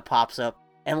flame that pops up,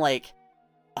 and like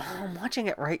I'm watching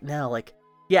it right now. Like,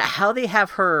 yeah, how they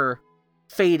have her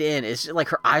fade in is like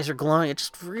her eyes are glowing. It's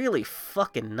just really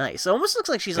fucking nice. It almost looks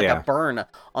like she's like a burn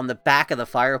on the back of the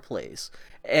fireplace.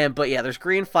 But yeah, there's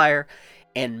green fire,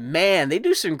 and man, they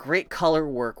do some great color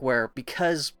work where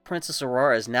because Princess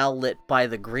Aurora is now lit by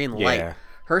the green light,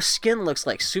 her skin looks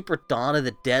like super Dawn of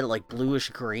the Dead, like bluish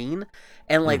green,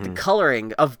 and like the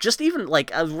coloring of just even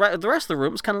like the rest of the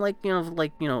room is kind of like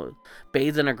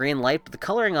bathed in a green light, but the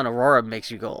coloring on Aurora makes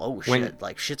you go, oh shit,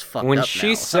 like shit's fucked up. When now.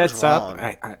 she Something's sets up,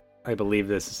 wrong. I believe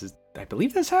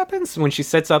this happens when she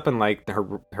sets up and like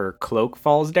her cloak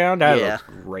falls down. That looks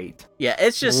great. Yeah,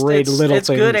 it's just Great little it's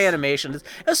good things. animation,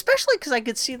 especially because I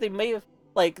could see they may have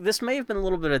this may have been a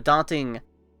little bit of daunting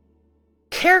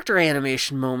character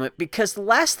animation moment because the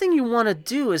last thing you want to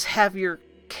do is have your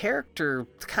character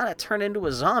kind of turn into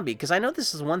a zombie. Because I know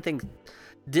this is one thing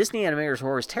Disney animators were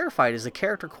always terrified is the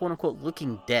character quote unquote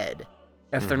looking dead.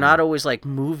 If they're not always like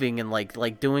moving and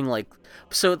like doing like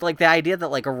so like the idea that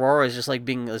like Aurora is just like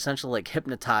being essentially like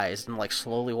hypnotized and like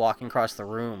slowly walking across the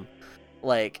room,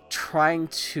 like trying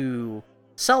to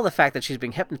sell the fact that she's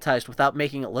being hypnotized without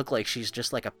making it look like she's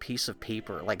just like a piece of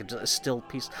paper, like a still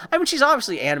piece. I mean, she's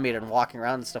obviously animated and walking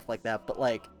around and stuff like that, but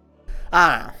like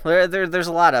I don't know. There's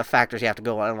a lot of factors you have to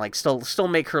go on, and like still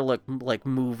make her look like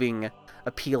moving,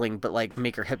 appealing, but like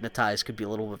make her hypnotized could be a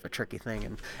little bit of a tricky thing.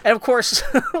 And of course,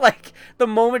 like the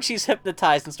moment she's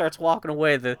hypnotized and starts walking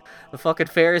away, the fucking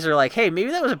fairies are like, hey,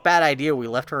 maybe that was a bad idea. We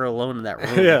left her alone in that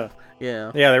room.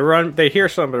 Yeah. They hear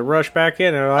something, rush back in,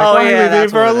 and they're like, Oh, why yeah, did we leave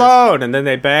that's her what it is. alone? And then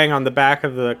they bang on the back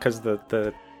of because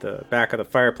the back of the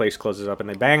fireplace closes up, and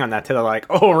they bang on that till they're like,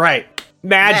 oh right,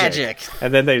 magic. Magic.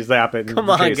 And then they zap it and Come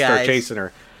on, start guys. chasing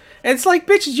her. And it's like,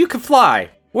 bitches, you can fly.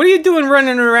 What are you doing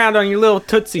running around on your little You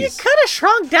tootsies? could have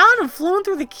shrunk down and flown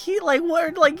through the key. Like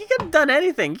what? Like you could have done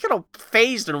anything. You could have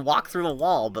phased and walked through the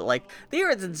wall. But like they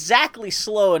are exactly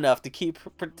slow enough to keep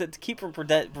from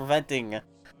preventing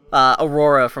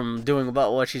Aurora from doing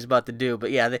about what she's about to do.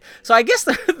 But yeah, so I guess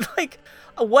they're like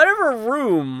whatever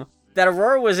room that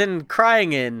Aurora was in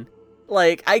crying in.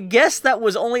 Like, I guess that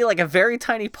was only, like, a very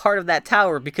tiny part of that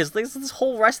tower, because there's this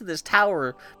whole rest of this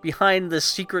tower behind this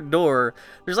secret door.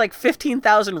 There's, like,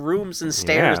 15,000 rooms and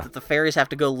stairs that the fairies have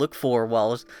to go look for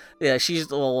while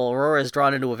Aurora is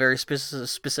drawn into a very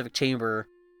specific chamber,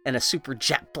 and a super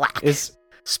jet black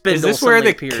spindle Is this where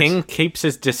suddenly the appears. king keeps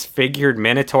his disfigured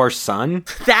minotaur son?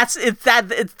 That's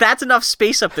enough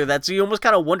space up there. That's you almost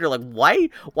kind of wonder, like, why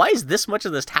is this much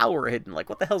of this tower hidden? Like,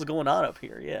 what the hell's going on up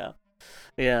here? Yeah.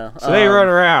 Yeah. So they run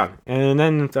around, and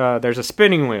then there's a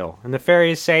spinning wheel, and the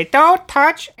fairies say, don't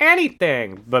touch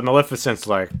anything. But Maleficent's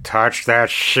like, touch that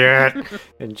shit.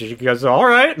 And she goes, all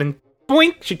right, and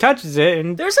boink, she touches it.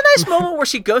 And there's a nice moment where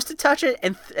she goes to touch it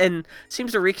and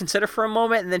seems to reconsider for a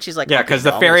moment, and then she's like, yeah, okay, because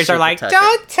no, the I'm gonna fairies are super like, touch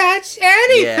don't it. touch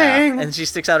anything. Yeah. And she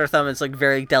sticks out her thumb, and it's like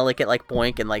very delicate, like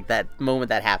boink, and like that moment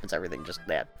that happens, everything just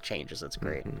changes. It's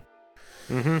great.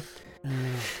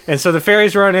 And so the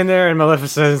fairies run in there, and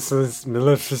Maleficent is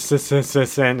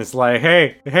like,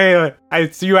 hey,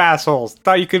 it's you assholes.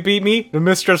 Thought you could beat me, the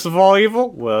mistress of all evil?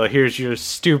 Well, here's your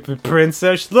stupid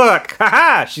princess. Look,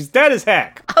 haha, she's dead as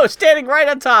heck. I was standing right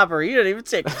on top of her. You didn't even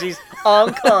see it, 'cause she's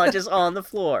unconscious on the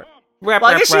floor. Well,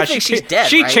 I guess she thinks she's dead,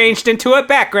 She right? changed into a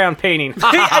background painting.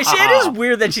 It is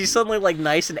weird that she's suddenly like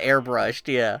nice and airbrushed.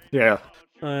 Yeah. Yeah.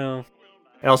 Well.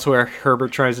 Elsewhere,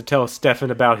 Herbert tries to tell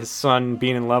Stefan about his son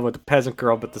being in love with the peasant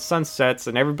girl, but the sun sets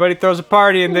and everybody throws a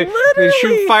party and they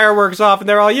shoot fireworks off and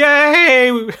they're all, yay,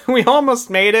 we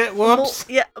almost made it, whoops.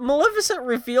 Maleficent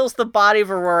reveals the body of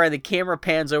Aurora and the camera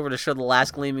pans over to show the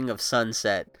last gleaming of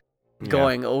sunset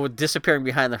disappearing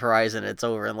behind the horizon. It's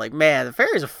over. And like, man, the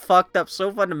fairies are fucked up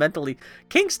so fundamentally.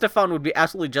 King Stefan would be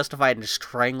absolutely justified in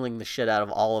strangling the shit out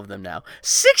of all of them now.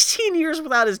 16 years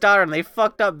without his daughter, and they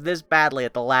fucked up this badly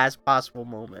at the last possible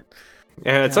moment.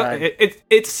 Yeah,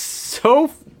 it's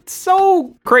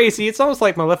so crazy. It's almost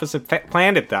like Maleficent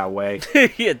planned it that way.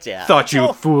 Yeah. Thought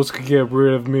you fools could get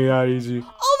rid of me that easy. Although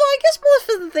I guess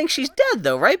Maleficent thinks she's dead,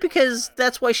 though, right? Because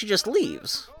that's why she just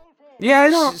leaves. Yeah, I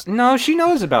don't. No, she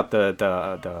knows about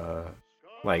the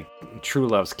like true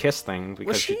love's kiss thing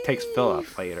because she takes Philip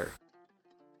later.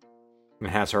 and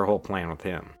has her whole plan with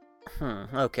him.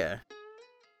 Okay.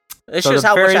 It's So just the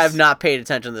how much fairies- I've not paid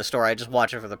attention to the story. I just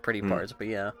watch it for the pretty parts, but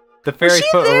yeah. The fairies she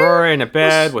put there? Aurora in a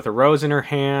bed with a rose in her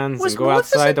hands Was and go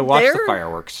Maleficent outside to watch the there?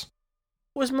 fireworks.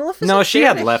 Was Maleficent No, she there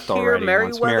had to left hear already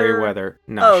once. Merryweather.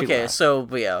 No, Oh, she okay, left. so,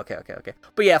 but yeah, okay.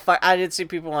 But yeah, I did see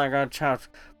people like,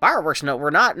 fireworks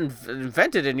were not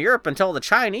invented in Europe until the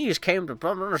Chinese came to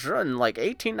in like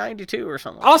 1892 or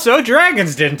something. Also,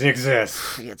 dragons didn't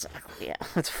exist. Exactly, yeah.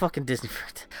 It's fucking Disney.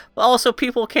 But also,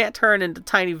 people can't turn into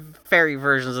tiny fairy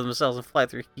versions of themselves and fly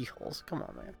through keyholes. Come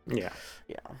on, man.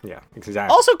 Yeah,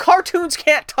 exactly. Also, cartoons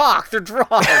can't talk. They're drawn.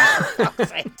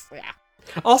 Yeah.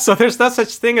 Also, there's no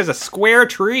such thing as a square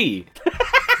tree.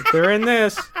 They're in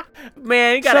this.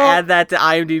 Man, you gotta So- add that to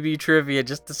IMDb trivia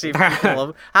just to see if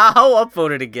people how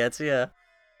upvoted it gets. Yeah.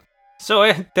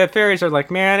 So the fairies are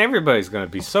like, man, everybody's gonna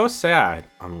be so sad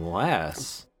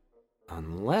unless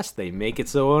they make it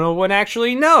so no one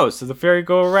actually knows. So the fairy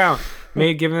go around,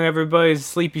 giving everybody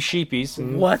sleepy sheepies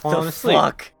and What falling the asleep.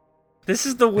 fuck? This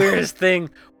is the weirdest thing.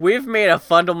 We've made a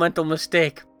fundamental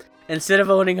mistake. Instead of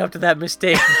owning up to that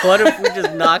mistake, what if we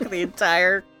just knock the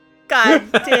entire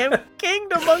goddamn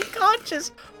kingdom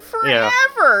unconscious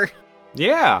forever?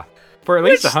 Yeah, for at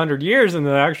least Which- 100 years in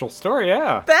the actual story.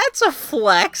 Yeah. That's a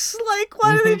flex. Like,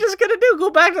 what are they just gonna do? Go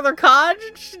back to their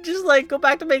cottage? Just like go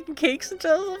back to making cakes and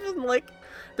stuff? And like,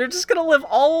 they're just gonna live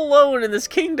all alone in this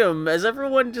kingdom as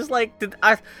everyone just like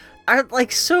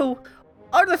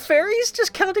Are the fairies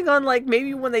just counting on, like,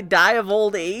 maybe when they die of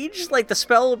old age, like, the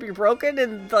spell will be broken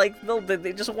and, like,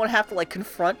 they just won't have to, like,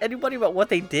 confront anybody about what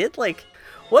they did? Like,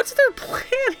 what's their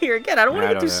plan here? Again, I don't want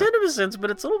to get too CinemaSins,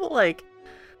 but it's a little bit like,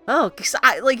 oh, cause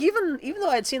even though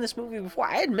I had seen this movie before,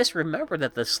 I had misremembered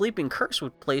that the sleeping curse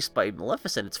was placed by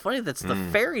Maleficent. It's funny that's the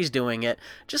fairies doing it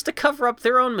just to cover up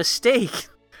their own mistake.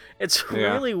 It's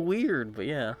really weird, but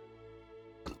yeah.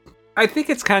 I think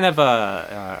it's kind of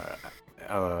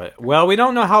well, we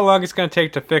don't know how long it's going to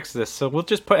take to fix this, so we'll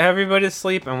just put everybody to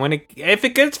sleep, and if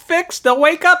it gets fixed, they'll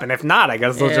wake up, and if not, I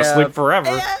guess they'll just sleep forever.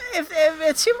 If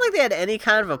it seemed like they had any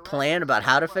kind of a plan about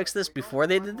how to fix this before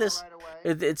they did this,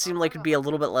 it seemed like it'd be a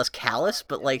little bit less callous,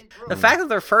 but, like, the fact that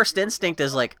their first instinct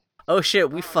is like, oh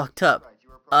shit, we fucked up.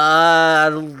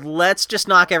 Let's just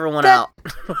knock everyone out.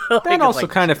 That also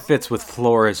kind of fits with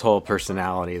Flora's whole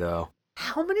personality, though.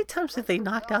 How many times have they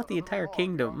knocked out the entire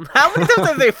kingdom? How many times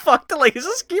have they fucked it? Like,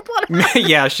 just keep on.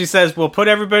 Yeah, she says, we'll put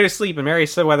everybody to sleep, and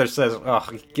Merryweather says, oh,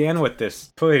 again with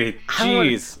this. Please,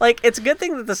 jeez. Like, it's a good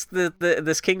thing that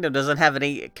this kingdom doesn't have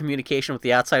any communication with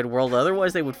the outside world.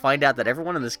 Otherwise, they would find out that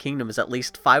everyone in this kingdom is at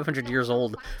least 500 years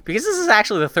old. Because this is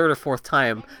actually the third or fourth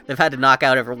time they've had to knock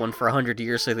out everyone for 100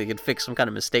 years so they could fix some kind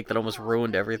of mistake that almost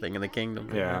ruined everything in the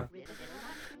kingdom. Yeah.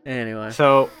 Anyway.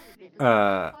 So,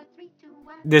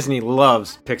 Disney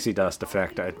loves pixie dust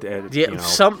effect. There's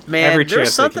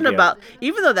something about,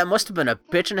 even though that must have been a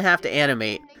bitch and a half to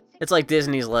animate, it's like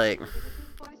Disney's like,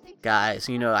 guys,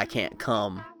 I can't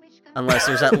come unless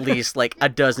there's at least like a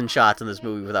dozen shots in this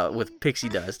movie with pixie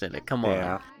dust in it. Come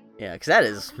on. Yeah, because that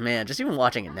is, man, just even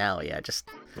watching it now,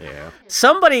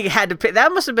 somebody had to pay.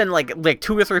 That must have been like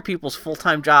 2 or 3 people's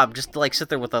full-time job just to like sit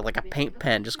there with a paint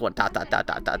pen just going dot dot dot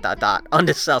dot dot dot dot on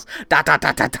the cells dot dot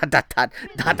dot dot dot dot dot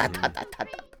dot dot dot dot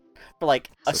for like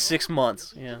 6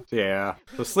 months. Yeah.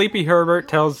 So Sleepy Herbert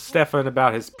tells Stefan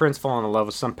about his prince falling in love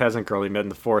with some peasant girl he met in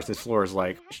the forest, and Flora's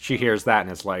like, she hears that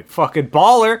and is like, fucking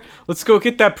baller, let's go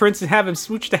get that prince and have him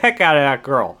smooch the heck out of that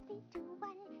girl.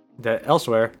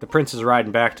 Elsewhere, the prince is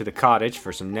riding back to the cottage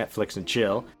for some Netflix and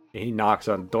chill. He knocks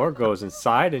on the door, goes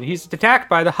inside, and he's attacked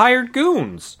by the hired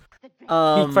goons. He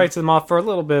fights them off for a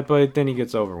little bit, but then he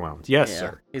gets overwhelmed. Yes,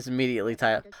 sir. He's immediately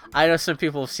tied up. I know some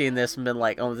people have seen this and been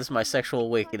like, oh, this is my sexual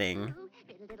awakening.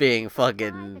 Being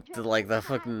fucking, like, the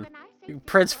fucking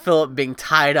Prince Philip being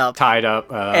tied up.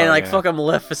 And, fucking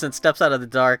Maleficent steps out of the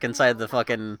dark inside the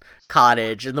fucking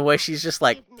cottage, and the way she's just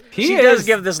like, She does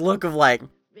give this look of like,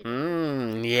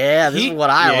 this is what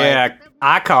I like. Yeah,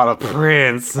 I caught a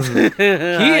prince.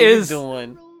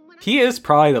 He is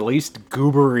probably the least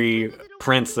goobery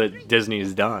prince that Disney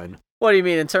has done. What do you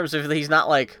mean in terms of he's not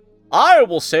like, I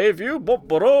will save you,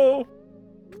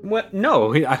 What?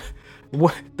 No,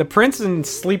 the prince and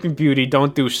Sleeping Beauty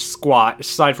don't do squat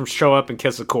aside from show up and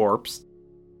kiss a corpse.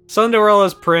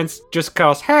 Cinderella's prince just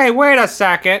goes, hey, wait a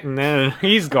second, and then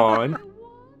he's gone.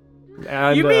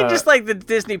 And, you mean just like the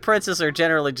Disney princes are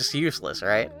generally just useless,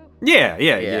 right? Yeah.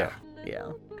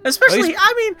 Especially,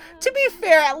 I mean, to be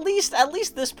fair, at least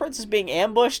this prince is being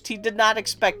ambushed. He did not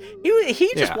expect.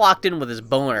 He just walked in with his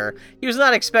boner. He was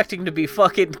not expecting to be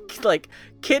fucking like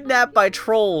kidnapped by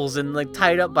trolls and like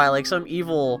tied up by like some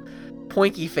evil,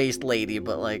 poinky faced lady.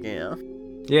 But like,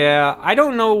 Yeah, I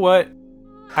don't know what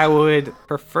I would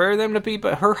prefer them to be,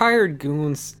 but her hired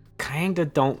goons kind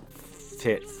of don't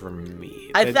fit for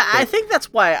me. I think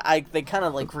that's why they kind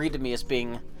of like read to me as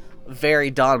being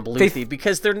very Don Bluthy,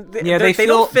 because they don't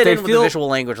fit in with the visual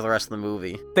language of the rest of the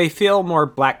movie. They feel more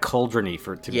Black Cauldron-y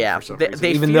for some reason,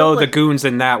 even feel though the goons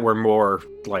in that were more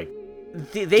like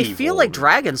they feel like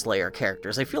Dragon's Lair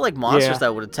characters. They feel like monsters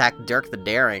that would attack Dirk the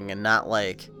Daring, and not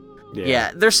like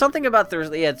there's something about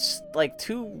it's like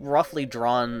too roughly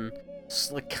drawn.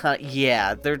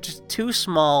 They're just too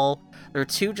small. They're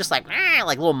too just like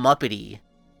little Muppety.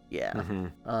 Yeah.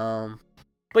 Mm-hmm.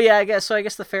 But yeah, I guess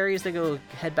the fairies, they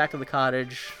head back to the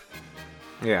cottage.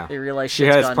 Yeah. They realize she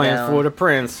has plans for the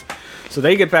prince. So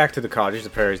they get back to the cottage, the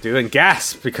fairies do, and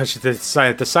gasp because the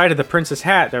sight of the prince's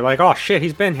hat. They're like, oh shit,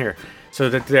 he's been here. So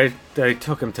they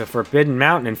took him to Forbidden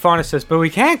Mountain, and Fauna says, but we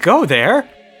can't go there.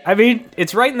 I mean,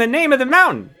 it's right in the name of the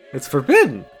mountain. It's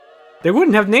forbidden. They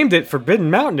wouldn't have named it Forbidden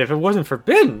Mountain if it wasn't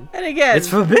forbidden. And again, it's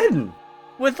forbidden.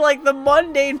 With like the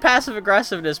mundane passive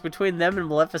aggressiveness between them and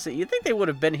Maleficent, you think they would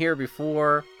have been here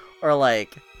before, or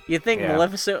like you think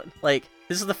Maleficent, like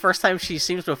this is the first time she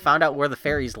seems to have found out where the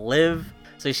fairies live,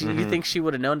 so you think she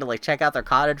would have known to like check out their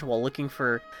cottage while looking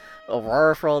for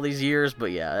Aurora for all these years.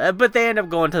 But they end up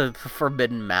going to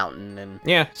Forbidden Mountain and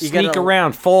sneak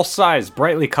around, full size,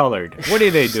 brightly colored. What are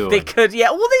they doing? They could,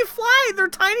 well, they fly. They're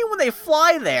tiny when they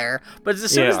fly there, but as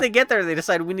soon as they get there, they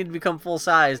decide we need to become full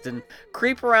sized and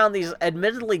creep around these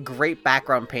admittedly great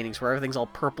background paintings where everything's all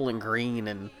purple and green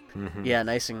and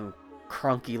nice and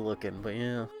crunky looking. But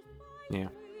yeah.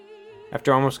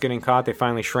 After almost getting caught, they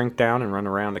finally shrink down and run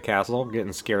around the castle,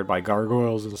 getting scared by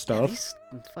gargoyles and stuff.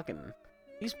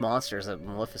 These monsters that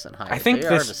Maleficent hides, I think they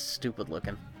are just stupid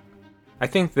looking. I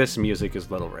think this music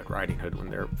is Little Red Riding Hood when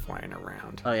they're flying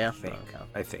around. Oh, yeah?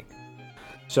 I think.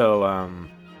 So,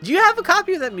 do you have a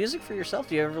copy of that music for yourself?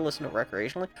 Do you ever listen to it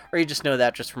recreationally? Or you just know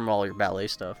that just from all your ballet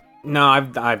stuff? No,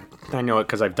 I know it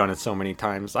because I've done it so many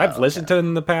times. I've listened to it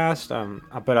in the past,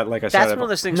 but like I said, that's one of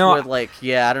those things where, like,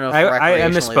 I don't know. If I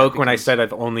misspoke when I said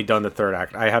I've only done the third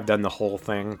act. I have done the whole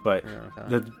thing, but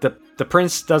the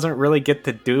prince doesn't really get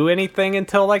to do anything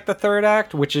until like the third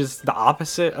act, which is the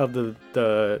opposite of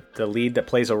the lead that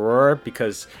plays Aurora,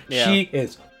 because she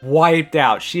is wiped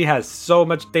out. She has so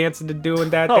much dancing to do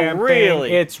in that damn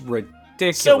thing. It's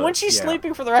ridiculous. So when she's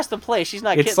sleeping for the rest of the play, she's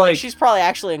not kidding. Like, she's probably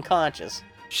actually unconscious.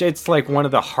 It's like one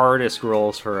of the hardest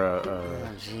roles for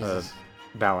a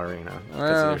ballerina,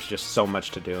 because there's just so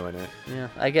much to do in it. Yeah,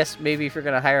 I guess maybe if you're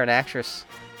gonna hire an actress,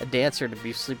 a dancer to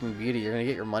be Sleeping Beauty, you're gonna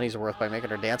get your money's worth by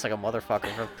making her dance like a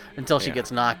motherfucker until she gets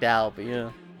knocked out.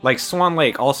 But like Swan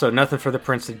Lake, also nothing for the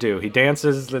prince to do. He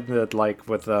dances with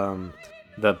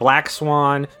the Black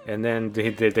Swan, and then they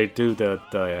do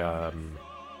the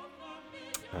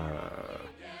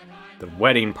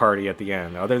wedding party at the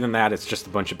end. Other than that, it's just a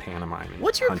bunch of pantomime.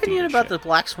 What's your opinion about the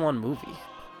Black Swan movie?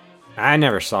 I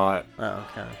never saw it. Oh,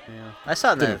 okay. Yeah, I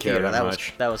saw it in the theater. That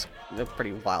was a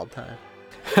pretty wild time.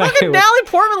 Fucking Natalie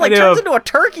Portman turns into a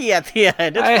turkey at the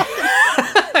end.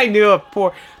 I knew a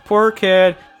poor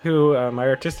kid who my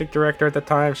artistic director at the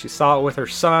time. She saw it with her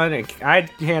son, and I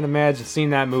can't imagine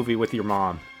seeing that movie with your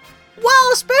mom.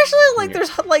 Well, especially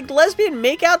there's like lesbian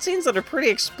makeout scenes that are pretty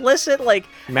explicit, like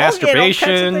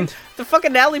masturbation. The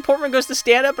fucking Natalie Portman goes to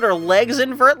stand up and her legs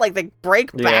invert, like they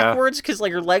break backwards because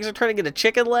like her legs are turning into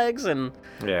chicken legs, and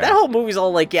that whole movie's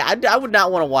all like, I would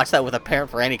not want to watch that with a parent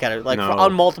for any kind of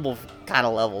on multiple kind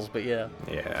of levels, but yeah.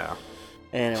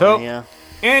 Anyway,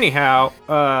 anyhow,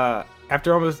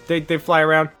 after almost they fly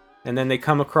around. And then they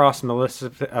come across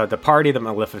the party that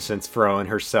Maleficent's throwing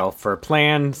herself for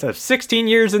plans of 16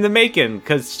 years in the making,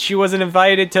 because she wasn't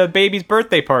invited to a baby's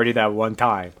birthday party that one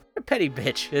time. A petty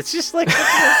bitch. It's just like...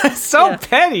 so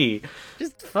petty.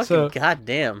 Just fucking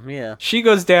goddamn, She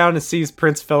goes down and sees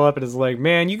Prince Philip and is like,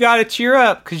 man, you gotta cheer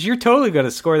up, because you're totally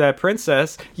gonna score that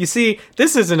princess. You see,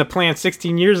 this isn't a plan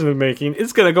 16 years in the making.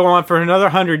 It's gonna go on for another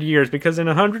 100 years, because in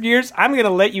 100 years, I'm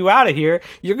gonna let you out of here.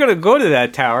 You're gonna go to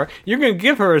that tower. You're gonna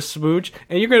give her a smooch,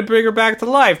 and you're gonna bring her back to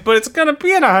life. But it's gonna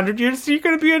be in 100 years, so you're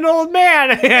gonna be an old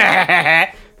man.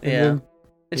 And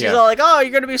she's all like, oh,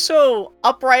 you're gonna be so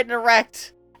upright and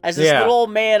erect as this little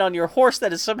old man on your horse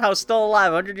that is somehow still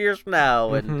alive 100 years from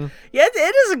now. And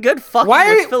it is a good fucking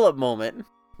with Philip moment.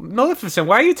 Maleficent,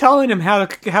 why are you telling him how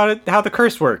the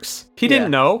curse works? He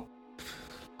didn't know.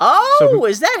 Oh,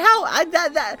 is that how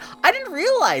I didn't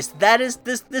realize that is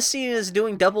this scene is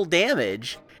doing double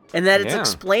damage. and that it's Yeah.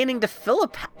 explaining to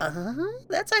Philip.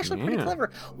 That's actually pretty clever.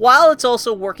 While it's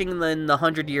also working in the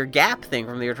 100-year gap thing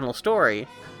from the original story.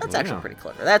 That's actually pretty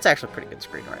clever. That's actually pretty good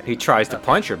screenwriting. He tries to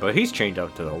punch her, but he's chained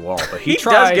up to the wall. But he does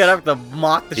tries. get up to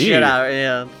mock the shit out.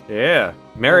 Yeah. Yeah.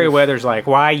 Meriwether's like,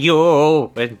 why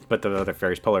you? But the other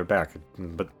fairies pull her back.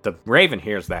 But the Raven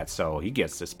hears that, so he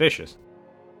gets suspicious.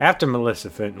 After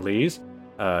Maleficent leaves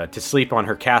to sleep on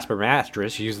her Casper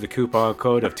mattress, use the coupon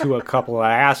code of a couple of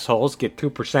assholes, get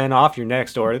 2% off your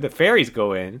next order. The fairies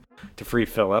go in to free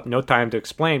Philip. No time to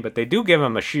explain, but they do give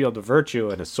him a shield of virtue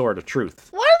and a sword of truth.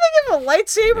 Why do they give him a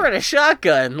lightsaber and a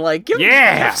shotgun? Like, give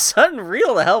him something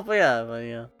real to help. Yeah, but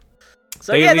yeah.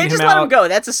 So They they lead just him let him out. go.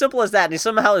 That's as simple as that. And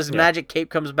somehow his magic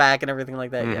cape comes back and everything like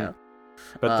that. Yeah.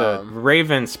 But the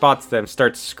Raven spots them,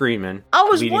 starts screaming, I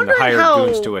was leading the wondering hired how-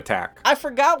 goons to attack. I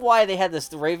forgot why they had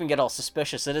the Raven get all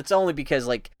suspicious, and it's only because,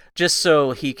 like, just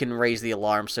so he can raise the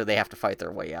alarm, so they have to fight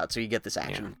their way out. So you get this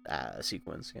action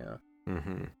sequence, yeah.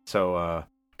 So,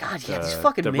 God, yeah, these the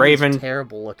fucking minions Raven- are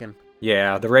terrible looking.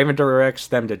 yeah, the Raven directs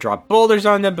them to drop boulders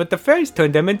on them, but the fairies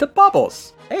turn them into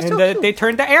bubbles. It's And so cute. they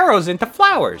turn the arrows into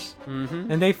flowers.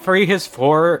 Mm-hmm. And they free his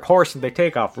horse, and they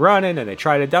take off running, and they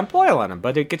try to dump oil on him,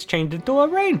 but it gets changed into a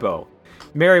rainbow.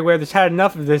 Meriwether's had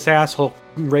enough of this asshole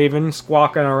Raven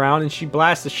squawking around, and she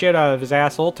blasts the shit out of his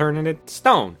asshole, turning it to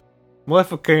stone.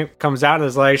 Maleficent comes out and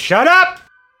is like, "Shut up!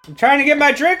 I'm trying to get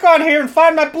my drink on here and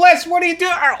find my bliss. What are you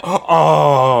doing?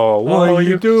 Oh, what are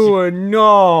you doing?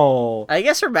 No." I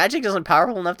guess her magic isn't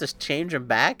powerful enough to change him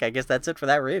back. I guess that's it for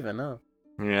that Raven, huh?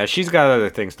 Yeah, she's got other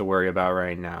things to worry about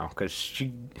right now, because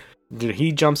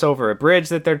he jumps over a bridge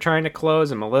that they're trying to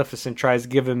close, and Maleficent tries to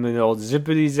give him an old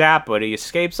zippity zap, but he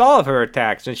escapes all of her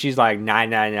attacks, and she's like,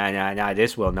 nah,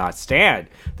 this will not stand.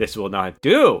 This will not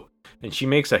do. And she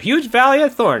makes a huge valley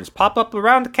of thorns pop up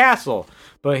around the castle,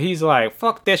 but he's like,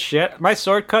 fuck this shit. My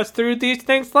sword cuts through these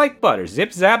things like butter.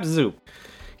 Zip, zap, zoop.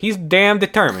 He's damn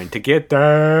determined to get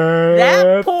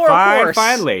That poor horse.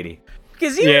 fine lady.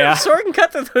 Because even Yeah. if sword can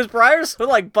cut through those briars with,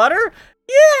 like, butter,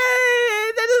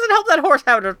 yeah, that doesn't help that horse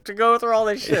have to go through all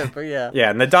this shit, but yeah.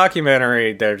 Yeah, in the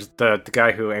documentary, there's the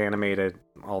guy who animated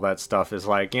all that stuff is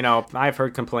like, I've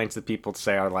heard complaints that people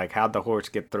say are like, how'd the horse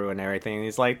get through and everything. And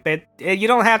he's like, you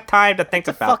don't have time to think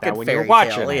It's a about that fucking when you're fairy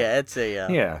watching tale. it. Yeah, it's a,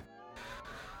 Yeah.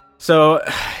 So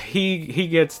he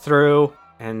gets through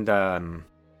and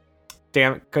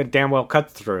damn well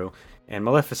cuts through. And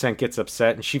Maleficent gets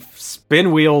upset and she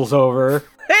spin wheels over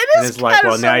It and is is like,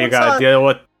 well, now you gotta deal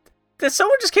with.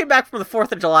 Someone just came back from the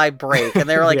 4th of July break, and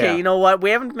they were like, Yeah. hey, you know what? We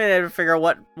haven't been able to figure out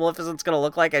what Maleficent's going to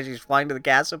look like as she's flying to the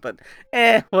castle, but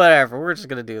whatever. We're just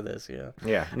going to do this, yeah.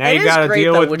 Yeah, now It you is gotta great,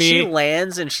 deal though, with when me. she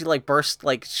lands and she, like, bursts,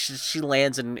 like, she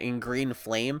lands in green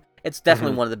flame. It's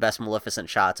definitely one of the best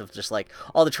Maleficent shots of just, like,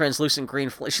 all the translucent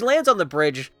green flame. She lands on the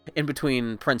bridge in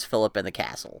between Prince Philip and the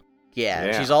castle. Yeah,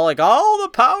 and Yeah. she's all like, all the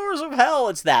powers of hell.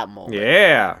 It's that moment.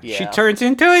 Yeah, she Yeah. turns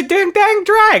into a dang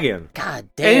dragon. God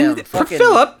damn. And for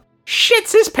Philip,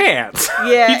 shits his pants.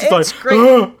 Yeah, He's just it's like, great.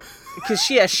 "Ugh." Because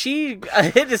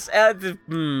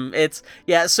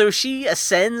so she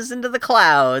ascends into the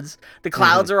clouds. The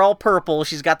clouds are all purple.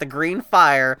 She's got the green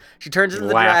fire. She turns into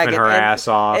the Laughing dragon. her and ass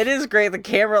off. It is great. The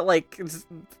camera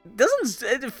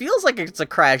it feels like it's a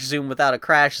crash zoom without a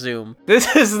crash zoom.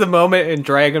 This is the moment in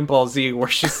Dragon Ball Z where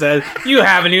she says, "You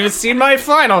haven't even seen my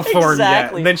final form yet,"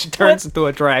 Exactly. and then she turns into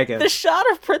a dragon. The shot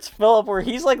of Prince Philip where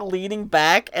he's like leaning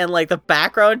back and like the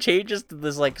background changes to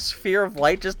this like sphere of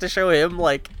light just to show him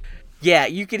like. Yeah,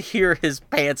 you could hear his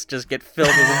pants just get filled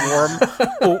with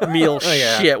warm oatmeal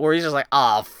yeah. shit, where he's just like,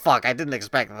 "Oh fuck, I didn't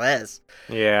expect this."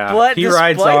 Yeah, But he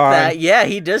despite rides on, that, yeah,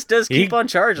 he just does keep on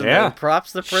charging. yeah. Yeah,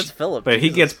 props to Prince Philip. but he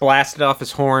Jesus. gets blasted off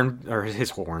his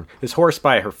horse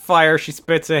by her fire. She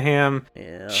spits at him.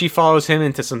 Yeah. She follows him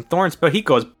into some thorns, but he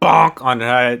goes bonk on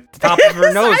the top of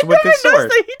her nose I with never his noticed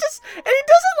sword. that. He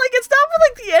doesn't like it's not with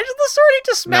like the edge of the sword. He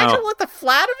just smacks No. it with the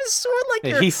flat of his sword, like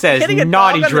And you're he says, hitting a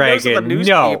 "Naughty dog on the nose with a dragon, no."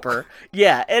 newspaper.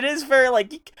 Yeah, it is very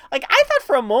like I thought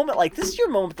for a moment like this is your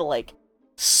moment to like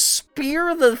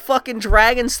spear the fucking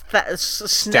dragon's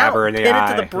snout, her in the pin it to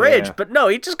eye, the bridge, yeah. but no,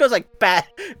 he just goes like bad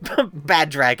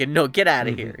dragon. No, get out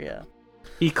of here. Yeah.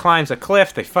 He climbs a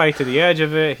cliff. They fight to the edge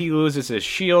of it. He loses his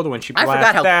shield when she I blasts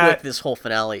forgot how that. quick this whole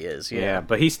finale is. Yeah,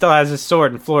 but he still has his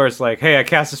sword, and Flora's like, "Hey, I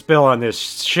cast a spell on this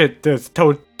shit that's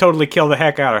totally kill the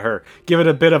heck out of her. Give it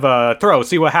a bit of a throw,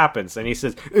 see what happens." And he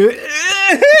says,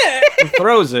 and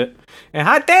throws it. And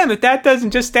hot damn it, that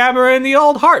doesn't just stab her in the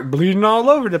old heart, bleeding all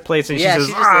over the place. And Yeah, she says,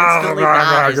 she just instantly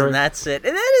dies, and that's it.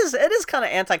 And it is kind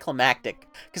of anticlimactic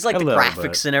because like A the little graphics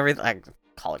bit. and everything. I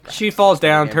call it graphics. She falls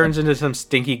down, Yeah, turns into some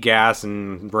stinky gas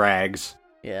and rags.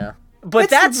 Yeah. But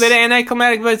that's a bit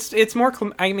anticlimactic, but it's more.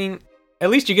 I mean, at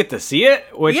least you get to see it.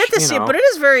 Which, you get to see it, but it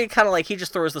is very kind of like he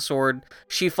just throws the sword,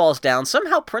 she falls down.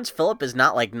 Somehow Prince Philip is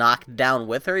not like knocked down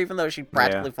with her, even though she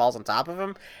practically falls on top of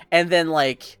him. And then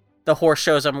like the horse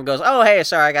shows up and goes, "Oh hey,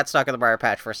 sorry, I got stuck in the briar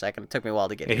patch for a second. It took me a while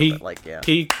to get here." But like, yeah,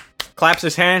 he claps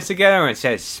his hands together and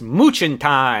says, "Smooching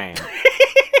time."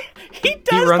 He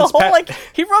does the whole, like,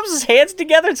 he rubs his hands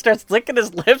together and starts licking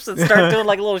his lips and starts doing,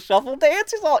 like, a little shuffle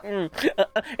dance. He's all, And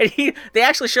they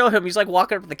actually show him, he's, like,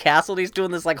 walking up to the castle and he's doing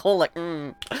this, like, whole, like,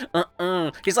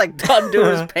 He's, like,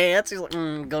 undoing his pants. He's like,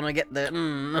 gonna get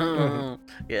the,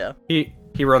 Yeah.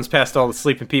 He runs past all the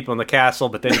sleeping people in the castle,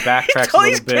 but then he backtracks a little bit.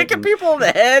 He's kicking people in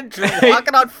the head,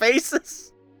 walking on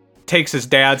faces. Takes his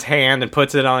dad's hand and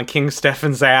puts it on King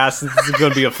Stefan's ass. This is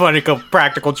going to be a funny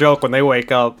practical joke when they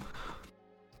wake up.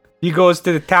 He goes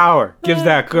to the tower, gives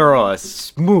that girl a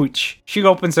smooch. She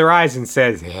opens her eyes and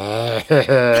says, and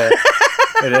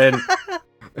then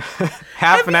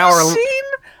half an hour. I don't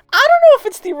know if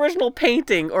it's the original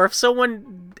painting or if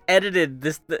someone edited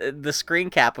the screen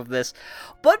cap of this,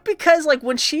 but because like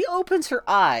when she opens her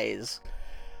eyes,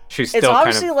 she's still it's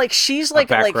obviously kind of like she's like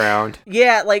background.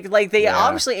 Like they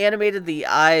obviously animated the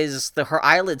eyes, her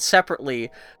eyelids separately.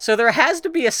 So there has to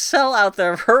be a cell out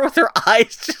there of her with her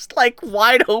eyes just like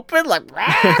wide open, like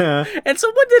and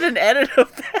someone did an edit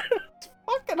of that. It's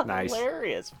fucking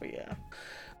hilarious. But yeah.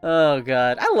 Oh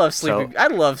god, I love sleeping. I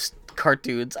love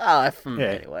cartoons.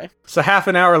 Anyway. So half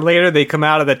an hour later, they come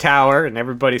out of the tower and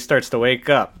everybody starts to wake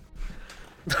up.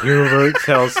 Hubert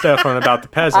tells Stefan about the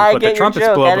peasant, but the trumpets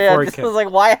blow before he can. I was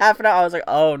like, why half an hour? I was like,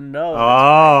 oh no.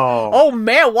 Oh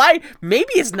man, why?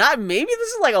 Maybe it's not. Maybe this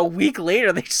is like a week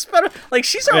later. They just spent like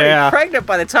she's already pregnant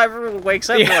by the time everyone wakes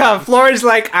up. Yeah, Flora's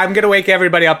like, I'm gonna wake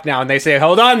everybody up now, and they say,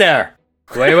 hold on there.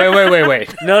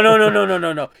 Wait.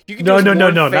 No. You can do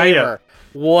one favor.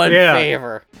 One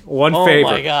favor. One favor.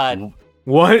 Oh my god.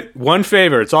 One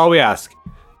favor. It's all we ask.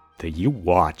 That you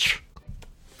watch.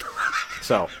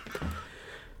 So.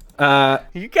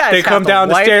 You guys they come down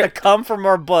wipe the stairs. The cum from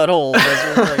our buttholes.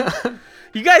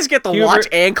 You guys get to watch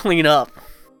and clean up.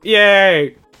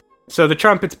 Yay! So the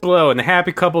trumpets blow, and the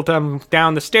happy couple come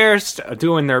down the stairs,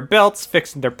 doing their belts,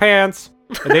 fixing their pants.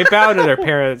 And they bow to their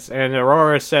parents, and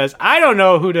Aurora says, "I don't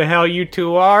know who the hell you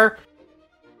two are,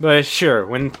 but sure,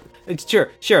 when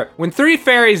three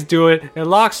fairies do it and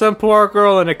lock some poor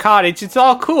girl in a cottage, it's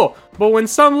all cool. But when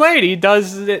some lady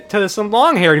does it to some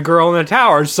long-haired girl in the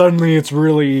tower, suddenly it's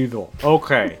really evil."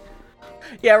 Okay.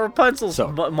 Yeah, Rapunzel's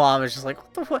mom is just like,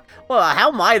 what the fuck? Well,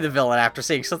 how am I the villain after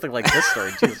seeing something like this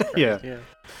story? Jesus Christ. Yeah.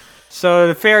 So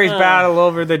the fairies battle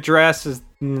over the dresses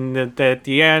at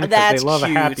the end because they love a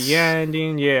happy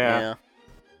ending. Yeah.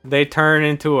 They turn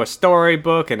into a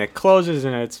storybook and it closes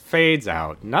and it fades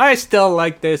out. And I still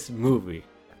like this movie.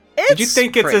 Did you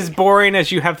think it's as boring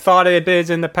as you have thought it is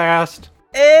in the past?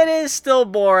 It is still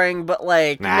boring, but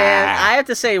like, man, I have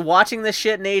to say, watching this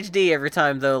shit in HD every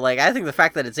time, though, like, I think the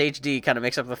fact that it's HD kind of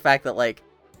makes up the fact that, like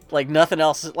nothing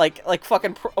else, like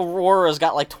fucking Aurora's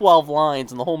got, like, 12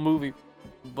 lines in the whole movie,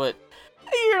 but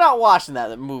you're not watching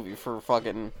that movie for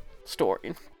fucking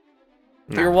story.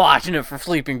 No. You're watching it for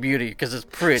Sleeping Beauty, because it's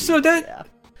pretty. So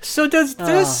does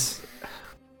this...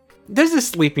 There's a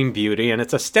Sleeping Beauty, and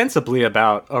it's ostensibly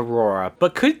about Aurora.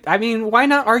 But why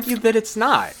not argue that it's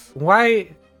not? Why?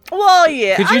 Well,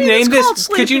 yeah. Could you name this?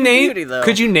 Could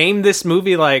you name this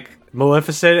movie like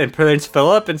Maleficent and Prince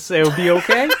Philip and say it would be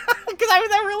okay? Because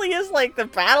that really is like the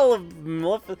Battle of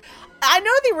Maleficent. I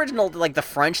know the original, like the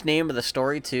French name of the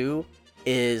story too,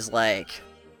 is like.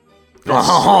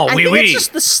 It's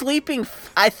just the sleeping.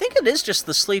 I think it is just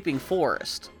the Sleeping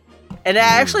Forest. And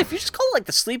actually, if you just call it like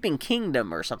the Sleeping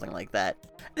Kingdom or something like that,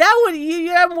 that would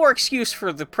you have more excuse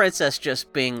for the princess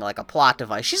just being like a plot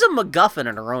device. She's a MacGuffin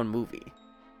in her own movie,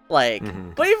 like.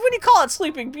 Mm-hmm. But when you call it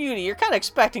Sleeping Beauty, you're kind of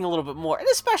expecting a little bit more, and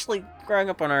especially growing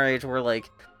up on our age, where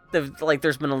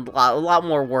there's been a lot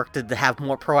more work to have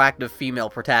more proactive female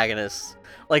protagonists.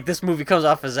 Like this movie comes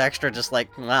off as extra, just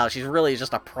like wow, she's really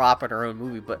just a prop in her own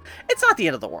movie, but it's not the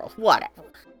end of the world. Whatever.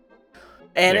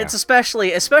 And it's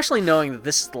especially knowing that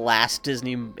this is the last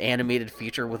Disney animated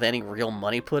feature with any real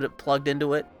money plugged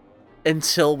into it,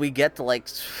 until we get to like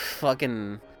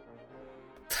fucking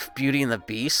Beauty and the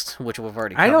Beast, which we've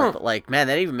already covered. But like, man,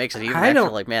 that even makes it even extra.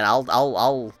 Like, man, I'd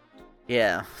rather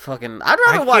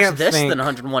watch this than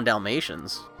 101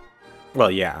 Dalmatians.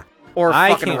 Well, yeah, or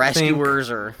fucking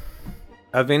Rescuers or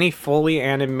of any fully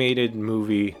animated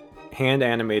movie, hand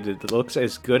animated that looks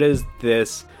as good as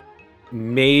this.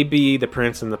 Maybe The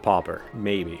Prince and the Pauper.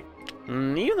 Maybe.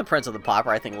 Even The Prince and the Pauper,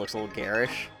 I think, looks a little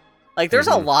garish. Like, there's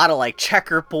a lot of, like,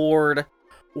 checkerboard,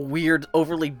 weird,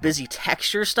 overly busy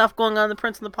texture stuff going on in The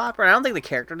Prince and the Pauper. And I don't think the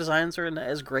character designs are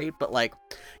as great, but like,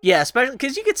 yeah, especially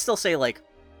because you could still say like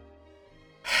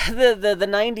the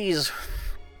 90s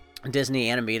Disney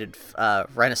animated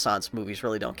Renaissance movies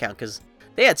really don't count because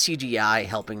they had CGI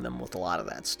helping them with a lot of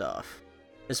that stuff.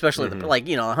 Especially like,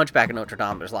 you know, Hunchback of Notre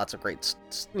Dame. There's lots of great,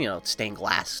 you know, stained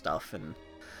glass stuff and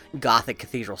Gothic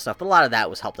cathedral stuff, but a lot of that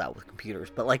was helped out with computers.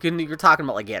 But like you're talking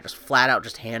about like, yeah, just flat out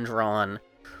just hand drawn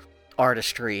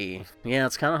artistry. Yeah,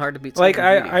 it's kind of hard to beat. Like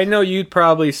I know you'd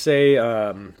probably say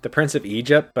The Prince of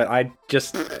Egypt, but I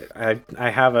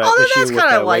have an issue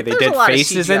with the way they did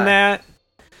faces in that.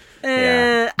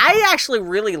 Yeah. I actually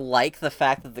really like the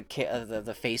fact that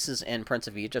the faces in Prince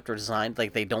of Egypt are designed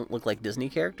like they don't look like Disney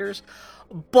characters,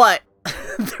 but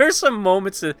there's some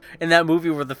moments in that movie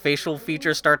where the facial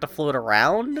features start to float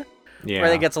around. Yeah.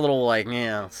 Where it gets a little like,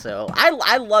 yeah. So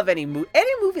I love any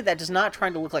movie that is not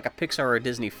trying to look like a Pixar or a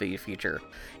Disney feature,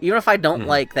 even if I don't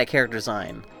like that character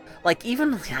design. Like,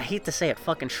 even, I hate to say it,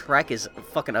 fucking Shrek is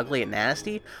fucking ugly and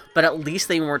nasty, but at least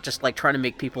they weren't just like trying to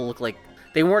make people look like.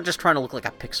 They weren't just trying to look like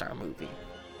a Pixar movie.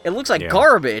 It looks like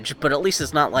garbage, but at least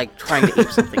it's not like trying to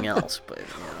ape something else. But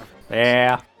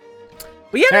yeah.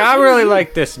 But yeah, I really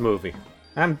like this movie.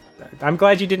 I'm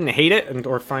glad you didn't hate it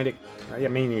or find it. I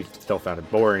mean, you still found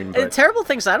it boring. But... The terrible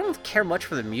thing is I don't care much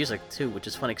for the music too, which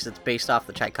is funny because it's based off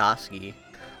the Tchaikovsky.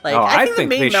 Like, I think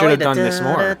they should have done this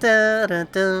more.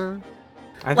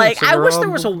 I wish there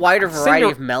was a wider variety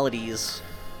of melodies.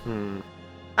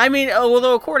 I mean,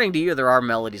 although according to you, there are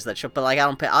melodies that show, but like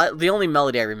the only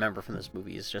melody I remember from this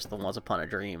movie is just the Once Upon a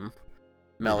Dream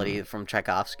melody from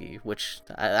Tchaikovsky, which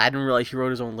I didn't realize he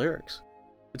wrote his own lyrics.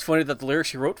 It's funny that the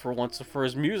lyrics he wrote for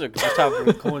his music just happen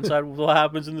to coincide with what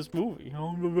happens in this movie.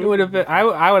 It would have been.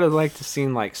 I would have liked to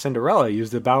seen like Cinderella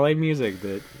use the ballet music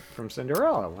from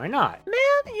Cinderella. Why not?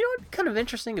 Man, you know it'd be kind of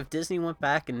interesting if Disney went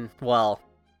back and I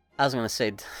was gonna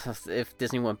say if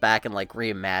Disney went back and like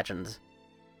reimagined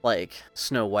like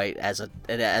Snow White as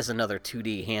another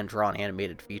 2D hand-drawn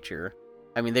animated feature.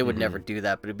 I mean, they would never do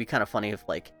that, but it'd be kind of funny if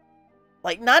like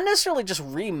not necessarily just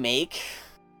remake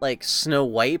like Snow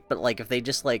White, but like if they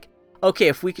just like, okay,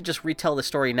 if we could just retell the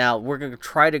story now, we're gonna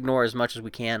try to ignore as much as we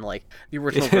can like the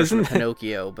original version of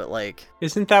Pinocchio, but like,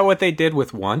 isn't that what they did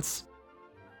with Once?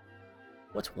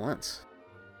 What's Once?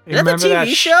 Is that the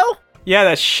TV show? Yeah,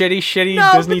 that shitty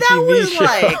Disney TV show.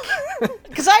 Like,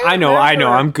 because I know,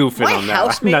 I'm goofing on that. My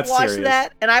housemate watched serious.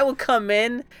 That, and I would come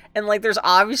in, and like, there's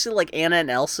obviously like Anna and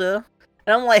Elsa,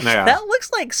 and I'm like, that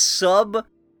looks like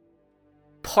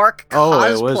park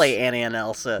cosplay Anna and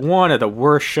Elsa. One of the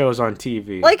worst shows on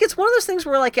TV. Like, it's one of those things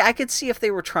where like I could see if they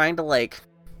were trying to like.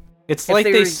 It's like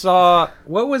they saw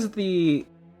what was the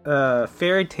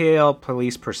fairy tale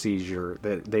police procedure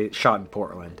that they shot in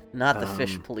Portland. Not the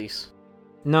Fish Police.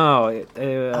 No.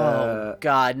 Oh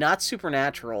God, not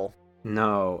Supernatural.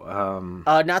 No.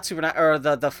 Not Supernatural, or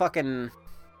the fucking.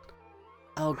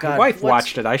 Oh God. My wife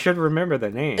watched it. I should remember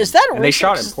the name. Is that? And they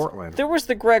shot it in Portland. There was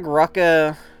the Greg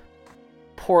Rucka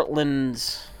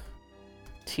Portland's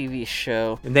TV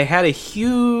show. And they had a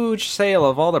huge sale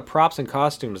of all the props and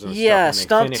costumes and stuff. Yeah,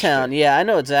 Stumptown. Yeah, I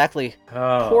know exactly.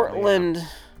 Oh, Portland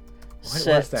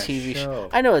set TV show.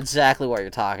 I know exactly what you're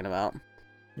talking about.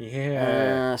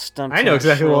 Yeah. Stumptown. I know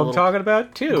exactly what I'm talking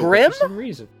about too. Grimm? For some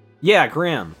reason. Yeah,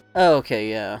 Grimm. Oh, okay,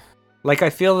 yeah. Like, I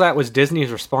feel that was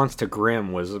Disney's response to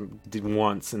Grimm was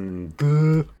Once and...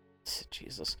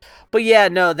 Jesus. But yeah,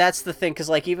 no, that's the thing, because,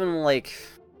 like, even, like...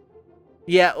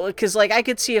 Yeah, because, like, I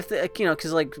could see if,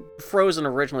 because, like, Frozen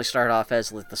originally started off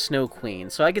as, like, the Snow Queen,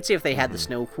 so I could see if they had the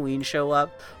Snow Queen show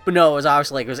up. But no, it was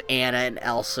obviously, like, it was Anna and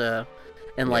Elsa,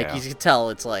 and, like, you could tell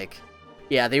it's, like...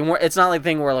 Yeah, they weren't. It's not like a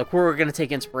thing where like we're gonna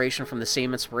take inspiration from the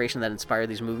same inspiration that inspired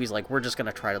these movies. Like we're just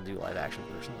gonna try to do live action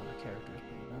versions of the characters.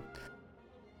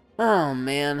 Oh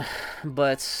man,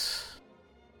 but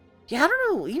yeah, I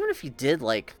don't know. Even if you did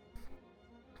like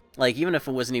even if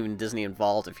it wasn't even Disney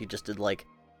involved, if you just did like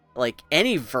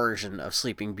any version of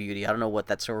Sleeping Beauty, I don't know what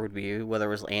that story would be, whether it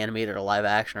was animated or live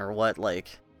action or what.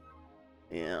 Like,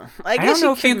 yeah, I guess don't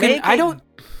know if you can.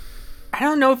 I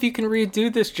don't know if you can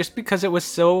redo this just because it was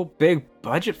so big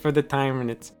budget for the time, and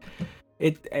it's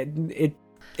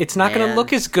not going to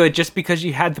look as good just because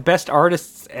you had the best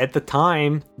artists at the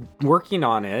time working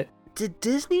on it. Did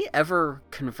Disney ever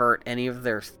convert any of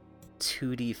their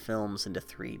 2D films into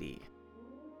 3D?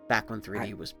 Back when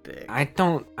 3D was big. I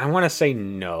want to say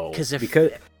no. Because if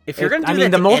you're going to do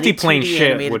the to multiplane any 2D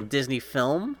shit animated would Disney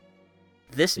film,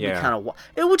 this would Yeah. be kind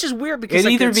of which is weird because It'd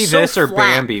like, either it's be so this or flat.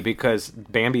 Bambi, because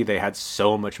Bambi they had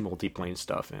so much multiplane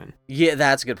stuff in. Yeah,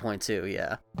 that's a good point too.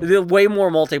 Yeah, way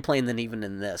more multiplane than even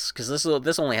in this, because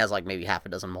this only has like maybe half a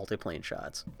dozen multiplane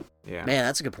shots. Yeah. Man,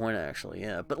 that's a good point actually.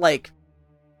 Yeah, but like,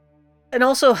 and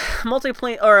also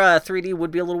multiplane or 3D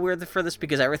would be a little weird for this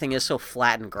because everything is so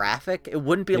flat and graphic. It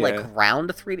wouldn't be like Yeah. round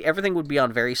 3D. Everything would be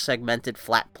on very segmented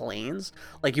flat planes.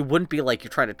 Like you wouldn't be like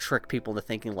you're trying to trick people into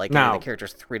thinking like No. the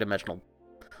characters three-dimensional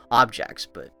objects.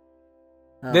 But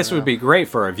I don't This know. would be great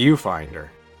for a viewfinder.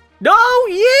 No,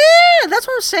 yeah, that's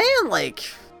what I'm saying. Like,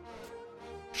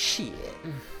 shit.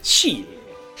 Shit.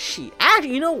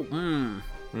 Actually,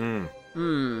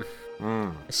 Mm.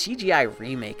 a CGI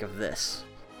remake of this,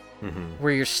 Mhm.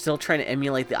 where you're still trying to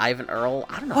emulate the Ivan Earl.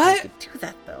 I don't know What? if you could do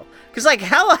that though, because like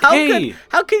how Hey.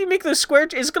 can you make those square?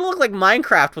 It's gonna look like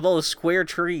Minecraft with all those square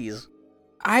trees.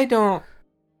 I don't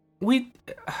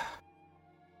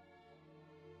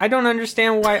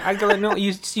understand why. I don't know.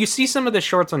 You see some of the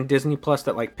shorts on Disney Plus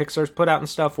that like Pixar's put out and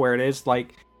stuff where it is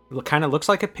like it kind of looks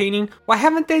like a painting. Why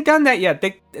haven't they done that yet?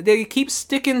 They keep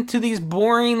sticking to these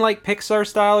boring like Pixar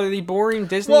style or the boring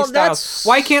Disney Well, styles. that's-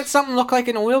 Why can't something look like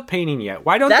an oil painting yet?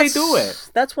 Why don't they do it?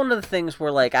 That's one of the things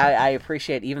where like I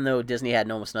appreciate, even though Disney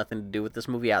had almost nothing to do with this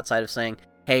movie outside of saying,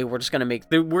 hey, we're gonna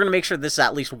make sure this is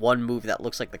at least one movie that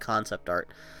looks like the concept art.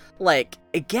 Like,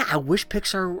 again, I wish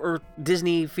Pixar or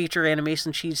Disney feature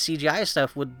animation CGI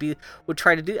stuff would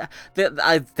try to do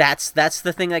that. That's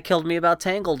the thing that killed me about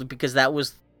Tangled, because that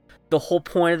was the whole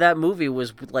point of that movie,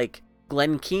 was like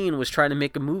Glenn Keane was trying to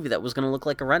make a movie that was going to look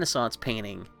like a Renaissance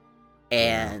painting.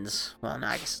 And, well, no,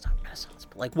 I guess it's not Renaissance,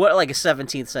 but like a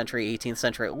 17th century, 18th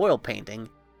century oil painting.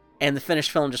 And the finished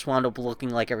film just wound up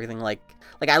looking like everything like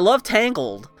I love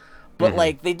Tangled, but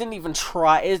like they didn't even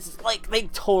try. It's like they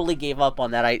totally gave up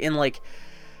on that. And like,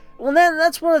 well, then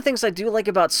that's one of the things I do like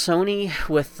about Sony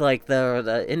with like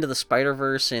the Into the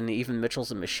Spider-Verse and even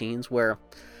Mitchells and Machines, where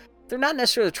they're not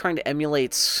necessarily trying to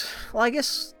emulate, well, I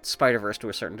guess Spider-Verse to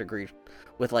a certain degree,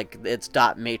 with like its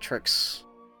dot matrix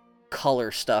color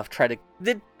stuff.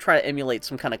 Did try to emulate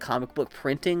some kind of comic book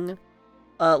printing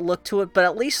look to it, but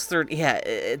at least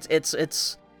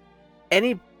it's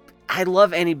any. I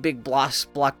love any big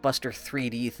blockbuster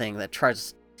 3D thing that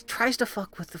tries to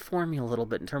fuck with the formula a little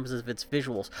bit in terms of its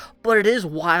visuals. But it is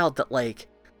wild that like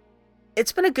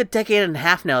it's been a good decade and a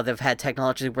half now they've had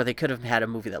technology where they could have had a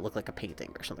movie that looked like a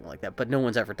painting or something like that, but no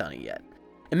one's ever done it yet.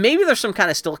 And maybe there's some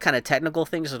still technical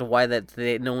things as to why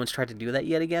no one's tried to do that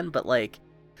yet again, but like,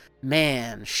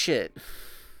 man, shit.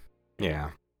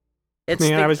 Yeah. It's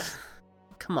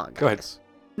come on, guys. Go ahead.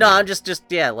 No, I'm just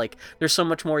like there's so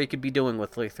much more you could be doing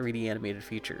with like 3D animated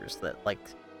features that like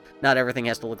not everything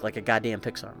has to look like a goddamn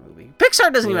Pixar movie.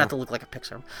 Pixar doesn't even have to look like a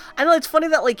Pixar. I know it's funny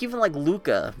that like even like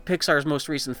Luca, Pixar's most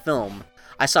recent film,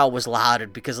 I saw was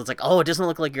lauded because it's like, oh, it doesn't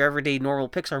look like your everyday normal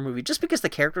Pixar movie just because the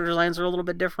character designs are a little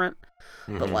bit different.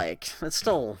 But like it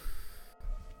still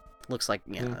looks like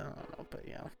I don't know, but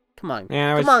come on.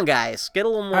 Come on, guys. Get a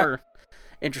little more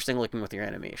interesting looking with your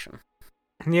animation.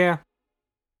 Yeah.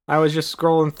 I was just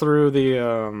scrolling through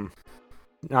the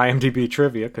IMDb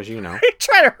trivia because You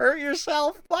trying to hurt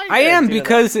yourself? Why I am,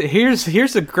 because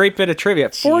here's a great bit of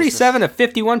trivia. 47 of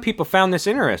 51 people found this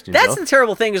interesting. That's Bill. the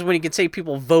terrible thing, is when you can say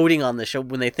people voting on the show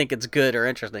when they think it's good or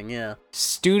interesting. Yeah.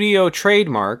 Studio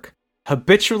trademark,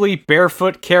 habitually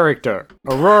barefoot character.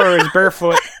 Aurora is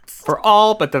barefoot for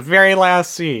all but the very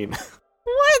last scene.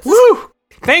 What? Woo!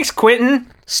 Thanks,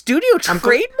 Quentin. Studio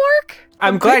trademark?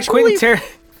 I'm glad Habitually-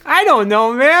 I don't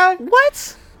know, man.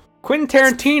 What? Quentin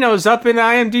Tarantino's up in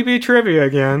IMDb trivia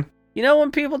again. You know,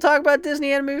 when people talk about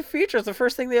Disney animated features, the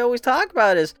first thing they always talk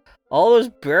about is all those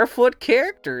barefoot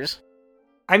characters.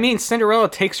 I mean, Cinderella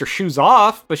takes her shoes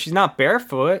off, but she's not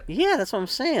barefoot. Yeah, that's what I'm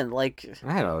saying. Like,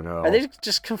 I don't know. are they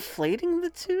just conflating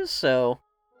the two? So,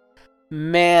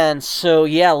 man,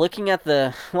 yeah, looking at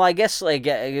I guess, like,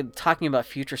 talking about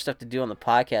future stuff to do on the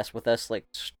podcast with us, like,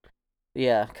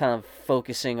 yeah, kind of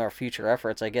focusing our future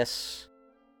efforts, I guess.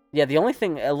 Yeah, the only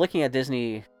thing, looking at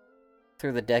Disney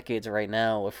through the decades right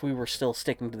now, if we were still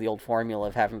sticking to the old formula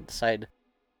of having to decide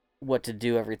what to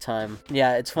do every time.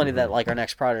 Yeah, it's funny that, like, our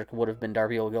next project would have been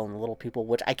Darby O'Gill and the Little People,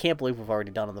 which I can't believe we've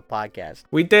already done on the podcast.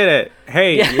 We did it.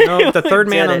 Hey, Yeah, the we third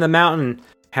man did on it. the mountain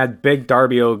had big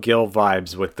Darby O'Gill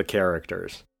vibes with the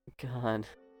characters. God.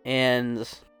 And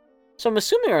so I'm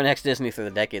assuming our next Disney through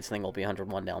the decades thing will be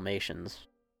 101 Dalmatians.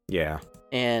 Yeah.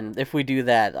 And if we do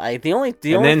that, the And only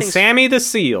then thing Sammy the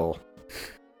Seal.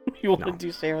 you want to No.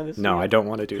 do Sam this No, year? I don't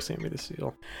want to do Sammy the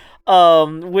Seal.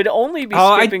 Would only be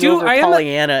Oh, I skipping do- over I am a-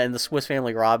 Pollyanna and the Swiss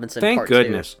Family Robinson Thank part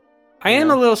goodness. I am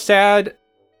Yeah. a little sad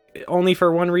only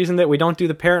for one reason that we don't do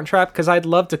the Parent Trap, because I'd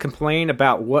love to complain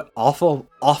about what awful,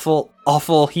 awful,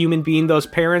 awful human being those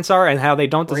parents are and how they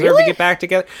don't deserve to get back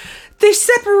together. They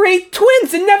separate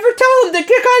twins and never tell them to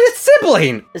get a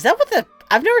sibling. Is that what the...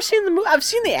 I've never seen the movie. I've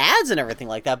seen the ads and everything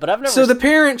like that, but I've never... So the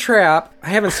Parent Trap, I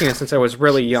haven't seen it since I was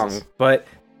really young, but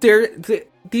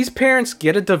these parents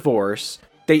get a divorce.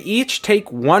 They each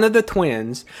take one of the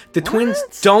twins. The twins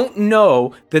don't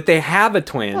know that they have a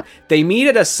twin. They meet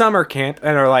at a summer camp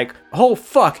and are like, oh,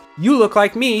 fuck, you look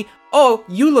like me. Oh,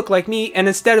 you look like me. And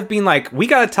instead of being like, we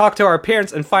gotta talk to our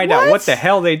parents and find out what the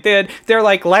hell they did, they're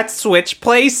like, let's switch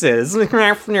places.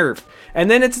 And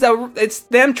then it's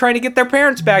them trying to get their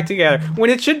parents back together, when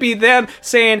it should be them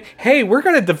saying, hey, we're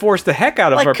going to divorce the heck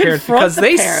out of our parents because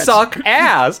they suck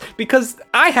ass, because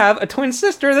I have a twin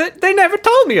sister that they never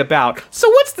told me about. So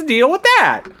what's the deal with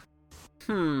that?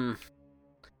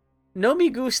 No me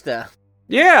gusta.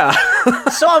 Yeah.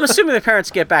 So I'm assuming the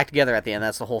parents get back together at the end.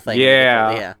 That's the whole thing.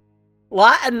 Yeah.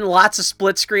 Lots of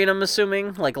split screen, I'm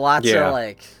assuming. Like, lots of,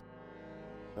 like...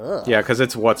 Ugh. Yeah, because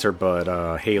it's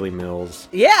what's-her-butt, Haley Mills.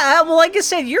 Yeah, well, like I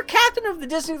said, you're captain of the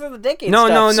Disney Through the Decades No,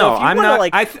 stuff, no, so if you I'm wanna, not.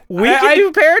 Like, we can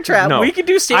do Parent Trap. No. We can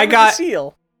do Save the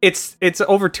Seal. It's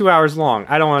over 2 hours long.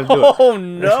 I don't want to do it. Oh,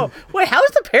 no. Wait, how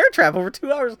is the Parent Trap over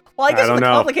 2 hours? Well, I guess with a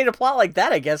complicated plot like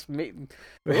that, I guess...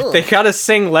 They gotta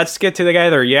sing Let's Get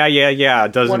Together, yeah, a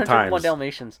dozen 101 times.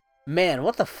 Dalmatians. Man,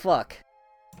 what the fuck?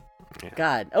 Yeah.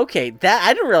 God, okay, that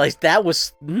I didn't realize that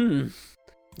was...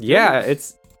 Yeah,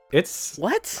 it's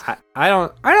what? I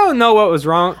don't know what was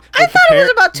wrong. I thought it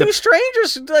was about two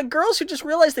strangers, like girls who just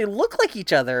realized they look like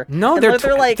each other. No, they're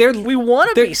like we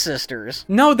want to be sisters.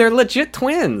 No, they're legit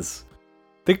twins.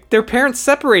 Their parents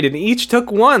separated and each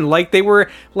took one, like they were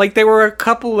a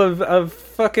couple of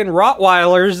fucking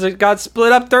Rottweilers that got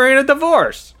split up during a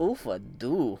divorce.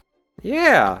 Oof-a-doo.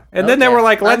 Yeah, and then they were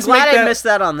like, "Let's I'm glad I missed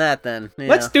that on that." Then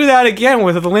let's do that again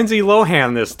with Lindsay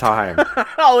Lohan this time.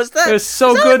 Oh, is that? It was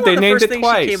so good they named it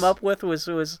twice. She came up with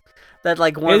was that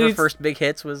like one of her first big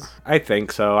hits was. I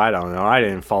think so. I don't know. I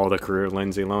didn't follow the career of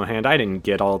Lindsay Lohan. I didn't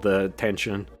get all the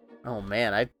attention. Oh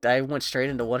man, I went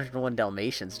straight into 101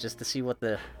 Dalmatians just to see what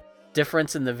the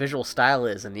difference in the visual style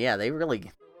is, and yeah,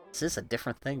 this is a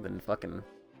different thing than fucking.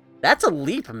 That's a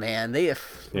leap, man.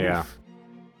 Yeah.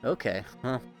 Okay.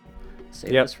 Huh.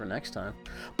 Save this for next time.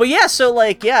 But yeah, so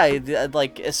like, now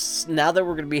that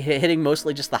we're going to be hitting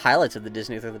mostly just the highlights of the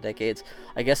Disney Through the Decades,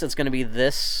 I guess it's going to be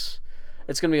this.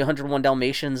 It's going to be 101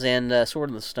 Dalmatians and Sword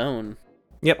in the Stone.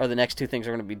 Yep. Are the next two things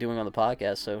we're going to be doing on the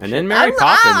podcast. So then Mary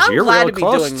Poppins. You're real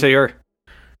close to your.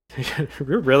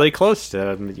 You're really close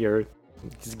to your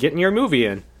getting your movie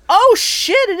in. Oh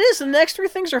shit! It is. The next three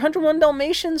things are 101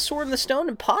 Dalmatians, Sword in the Stone,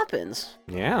 and Poppins.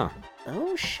 Yeah.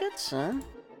 Oh shit, son.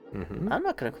 Mm-hmm. I'm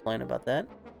not going to complain about that.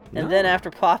 And then after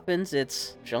Poppins,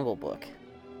 it's Jungle Book.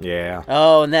 Yeah.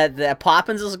 Oh, and that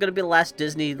Poppins is going to be the last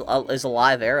Disney is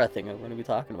Alive era thing I'm going to be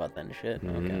talking about then. Shit.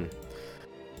 Okay.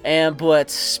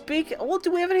 But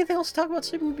do we have anything else to talk about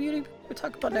Sleeping Beauty? We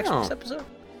talk about next week's episode.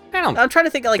 I'm trying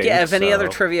to think if any other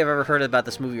trivia I've ever heard about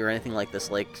this movie or anything like this.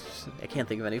 Like, I can't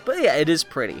think of any. But yeah, it is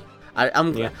pretty. I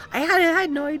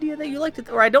had no idea that you liked it,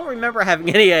 or I don't remember having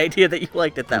any idea that you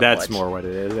liked it that much. That's more what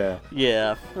it is, yeah.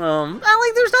 Yeah.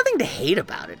 There's nothing to hate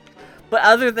about it, but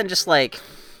other than just like,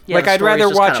 I'd rather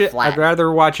watch it. I'd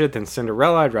rather watch it than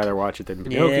Cinderella. I'd rather watch it than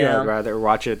Pinocchio. Yeah. I'd rather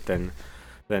watch it than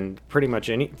pretty much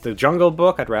the Jungle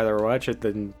Book. I'd rather watch it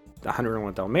than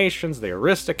 101 Dalmatians, the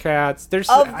Aristocats.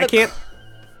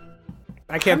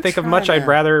 I can't think of much I'd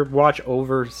rather watch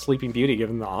over Sleeping Beauty,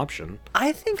 given the option.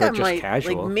 I think I might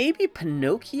like maybe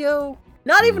Pinocchio.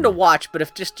 Not even to watch, but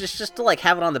if just to like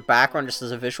have it on the background just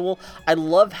as a visual. I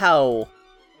love how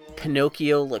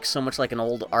Pinocchio looks so much like an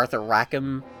old Arthur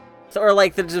Rackham, or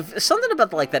like there's something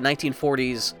about like that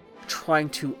 1940s trying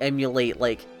to emulate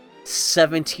like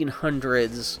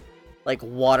 1700s like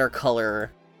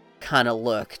watercolor kind of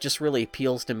look just really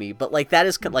appeals to me. But like that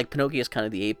is like Pinocchio is kind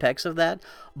of the apex of that.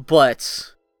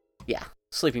 But yeah,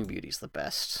 Sleeping Beauty's the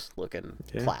best looking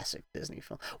classic Disney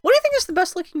film. What do you think is the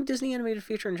best looking Disney animated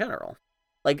feature in general?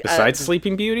 Like besides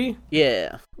Sleeping Beauty?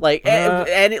 Yeah, like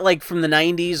and like from the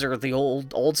 90s or the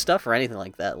old stuff or anything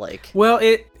like that. Like, well,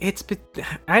 it's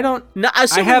I don't. No,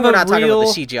 I have we're not talking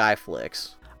about the CGI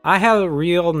flicks. I have a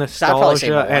real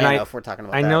nostalgia, and if we're talking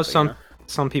about I know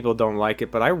some people don't like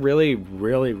it, but I really,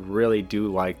 really, really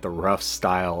do like the rough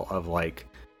style of like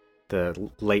the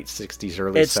late 60s,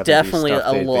 early 70s. It's definitely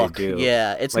stuff a look. They do.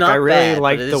 Yeah, it's like, not I really bad,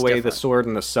 like but the way different. the Sword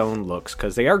and the Stone looks,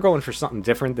 because they are going for something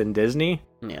different than Disney.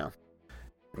 Yeah.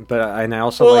 But and I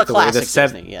also like the way the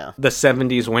Disney, yeah. the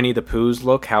 70s Winnie the Pooh's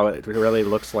look, how it really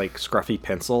looks like scruffy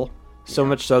pencil. So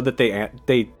much so that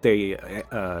they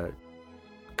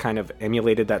kind of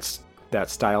emulated that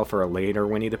style for a later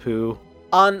Winnie the Pooh.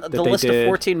 On the list of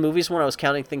 14 movies, when I was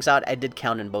counting things out, I did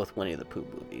count in both Winnie the Pooh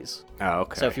movies. Oh,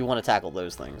 okay. So if you want to tackle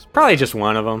those things. Probably just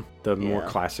one of them, the more Yeah.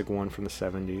 classic one from the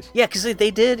 70s. Yeah, because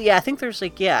they did, I think there's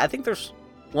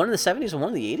one in the 70s and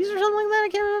one in the 80s or something like that, I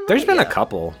can't remember. There's been Yeah. a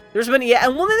couple. There's been,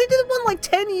 and one they did one like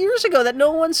 10 years ago that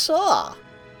no one saw.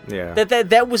 Yeah.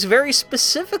 That was very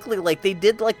specifically, like, they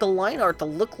did, like, the line art to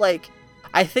look like,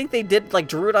 I think they did, like,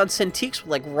 drew it on Cintiqs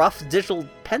with, like, rough digital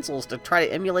pencils to try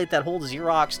to emulate that whole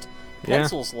Xeroxed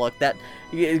pencils look. That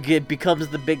it becomes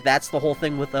that's the whole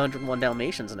thing with the 101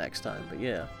 Dalmatians next time, but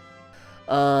yeah.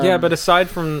 Yeah, but aside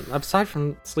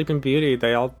from Sleeping Beauty,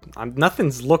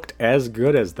 nothing's looked as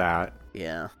good as that.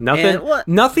 Yeah.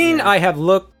 Nothing I have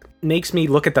looked makes me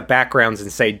look at the backgrounds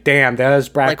and say, "Damn, those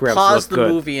backgrounds like, pause look the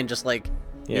good." movie and just like,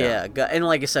 and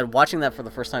like I said, watching that for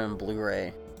the first time in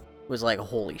Blu-ray was like,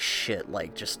 holy shit!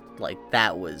 Like, just like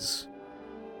that was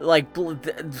like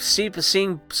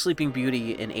seeing Sleeping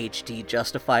Beauty in HD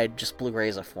justified just Blu-ray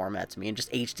as a format to me, and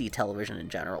just HD television in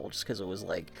general, just because it was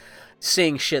like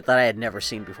seeing shit that I had never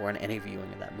seen before in any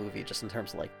viewing of that movie, just in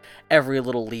terms of like every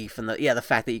little leaf and the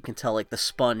fact that you can tell like the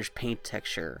sponge paint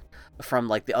texture from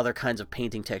like the other kinds of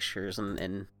painting textures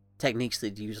and techniques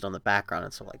they'd used on the background,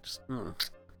 and so like just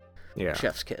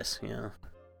chef's kiss,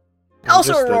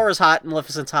 Also, Aurora's hot,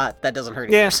 Maleficent's hot. That doesn't hurt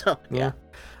either. Yeah, so, yeah.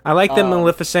 I like that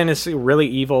Maleficent is really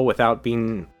evil without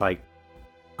being like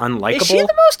unlikable. Is she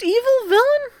the most evil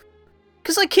villain?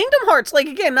 Because like Kingdom Hearts, like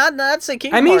again, not say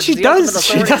Kingdom Hearts. She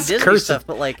does curse stuff,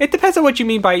 but like it depends on what you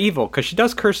mean by evil. Because she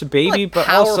does curse a baby, like, but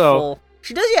powerful. also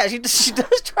she does. Yeah, she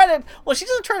does try to. Well, she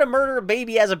doesn't try to murder a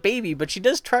baby as a baby, but she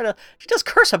does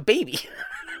curse a baby.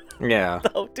 Yeah.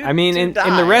 Dude, I mean, in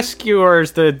the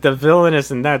Rescuers, the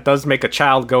villainous in that does make a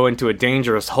child go into a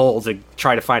dangerous hole to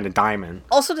try to find a diamond.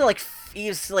 Also, to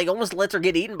he's like almost lets her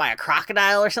get eaten by a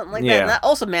crocodile or something like that. Yeah. And that.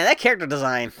 Also, man, that character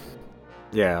design.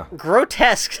 Yeah.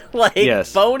 Grotesque,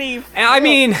 bony. I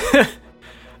mean,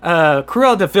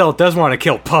 Cruella de Vil does want to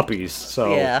kill puppies,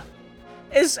 so yeah.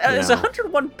 Is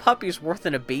 101 puppies worth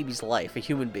in a baby's life, a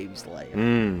human baby's life?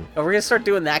 Mm. Are we gonna start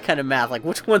doing that kind of math? Like,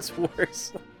 which one's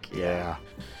worse? Yeah.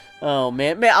 Oh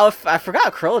man, I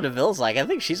forgot Cruella de Vil's like. I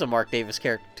think she's a Mark Davis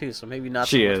character too, so maybe not.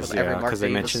 She so much is, with every Mark because they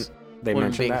Davis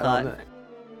mentioned that hot. on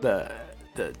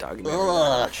the documentary.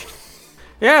 Ugh.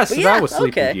 Yeah, so Yeah, that was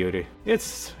Sleeping okay. Beauty.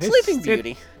 It's Sleeping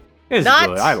Beauty. It's Not-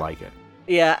 good. I like it.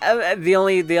 Yeah, the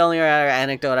only other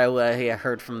anecdote I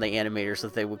heard from the animators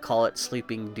that they would call it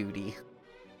Sleeping Duty.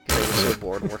 They were so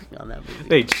bored working on that movie.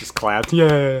 They just clapped.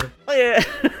 Yeah. Oh, yeah.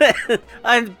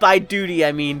 And by duty,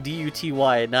 I mean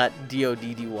D-U-T-Y, not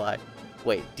D-O-D-D-Y.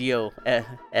 Wait,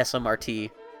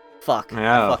 D-O-S-M-R-T. Fuck,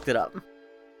 I Oh. fucked it up.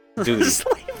 Duty.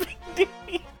 Sleeping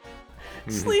Duty.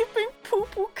 Sleeping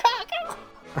poo-poo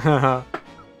caca.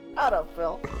 Shut up,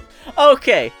 Phil.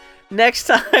 Okay, next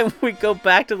time we go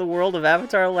back to the world of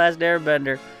Avatar: The Last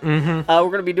Airbender, we're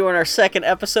going to be doing our second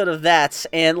episode of that.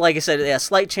 And like I said,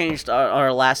 slight change to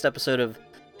our last episode of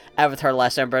Avatar: The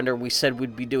Last Airbender. We said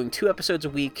we'd be doing 2 episodes a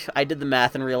week. I did the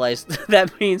math and realized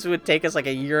that means it would take us like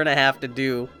a year and a half to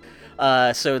do.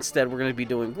 So instead, we're going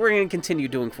to continue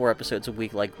doing 4 episodes a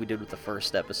week like we did with the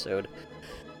first episode.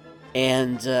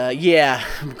 And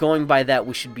going by that,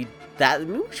 we should be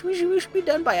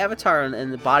done by Avatar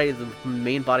and the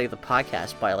main body of the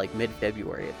podcast by like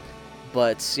mid-February.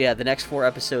 But yeah, the next 4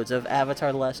 episodes of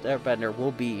Avatar: The Last Airbender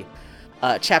will be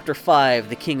Chapter 5,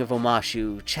 The King of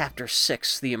Omashu, Chapter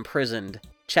 6, The Imprisoned,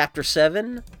 Chapter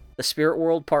 7, The Spirit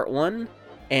World Part 1,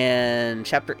 and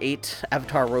Chapter 8,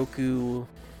 Avatar Roku.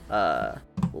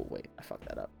 Wait, I fucked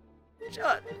that up.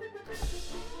 Shut.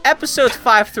 Episodes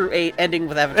 5 through 8, ending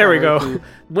with Avatar There we Roku, go.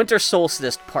 Winter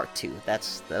Solstice Part 2.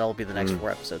 That'll be the next 4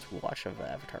 episodes we'll watch of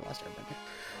Avatar: The Last Airbender.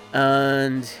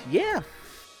 And yeah,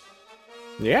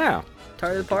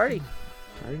 Target of the party.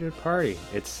 Party.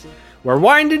 We're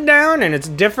winding down and it's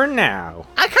different now.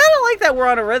 I kind of like that we're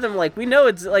on a rhythm. Like, we know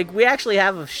it's like we actually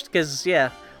have because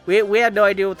we had no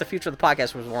idea what the future of the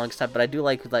podcast was the longest time, but I do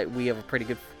like we have a pretty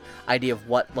good idea of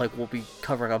what like we'll be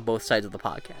covering on both sides of the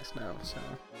podcast now. So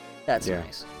that's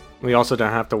nice. We also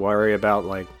don't have to worry about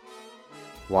like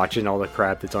watching all the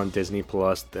crap that's on Disney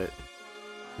Plus that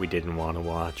we didn't want to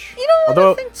watch. You know,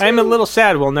 although I am a little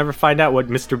sad we'll never find out what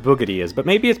Mr. Boogedy is, but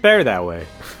maybe it's better that way.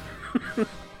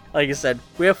 Like I said,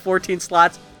 we have 14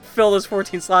 slots. Fill those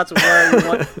 14 slots with whatever you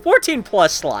want. 14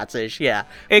 plus slots-ish, yeah.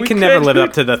 It can never live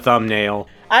up to the thumbnail.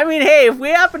 I mean, hey, if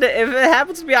it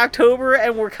happens to be October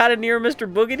and we're kind of near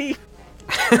Mr. Boogedy,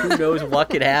 who knows what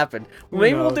could happen?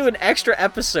 Maybe we'll do an extra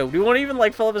episode. We won't even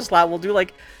like fill up a slot. We'll do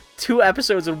like 2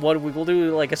 episodes in 1 week. We'll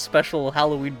do like a special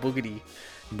Halloween boogity.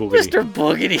 Boogity. Mr.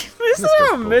 Boogity. Is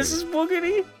there a Mrs.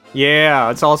 Boogity? Yeah,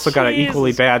 it's also got an equally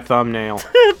Jesus. bad thumbnail.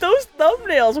 Those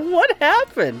thumbnails, what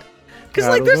happened? Because, I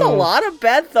like, don't there's a know. lot of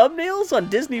bad thumbnails on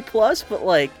Disney Plus, but,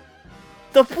 like,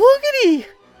 the Boogity!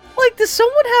 Like, does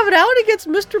someone have it out against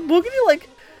Mr. Boogity? Like,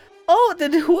 oh,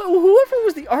 then whoever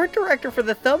was the art director for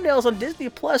the thumbnails on Disney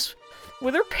Plus,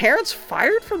 were their parents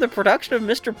fired from the production of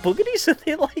Mr. Boogity? So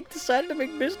they, like, decided to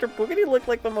make Mr. Boogity look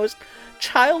like the most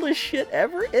childish shit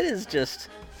ever? It is just...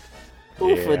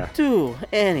 Oofa-doo.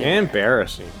 Anyway.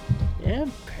 Embarrassing. Yeah,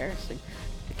 embarrassing.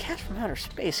 The Cat from Outer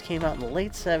Space came out in the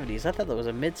late 70s. I thought that was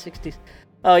a mid-60s.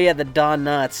 Oh yeah, the Don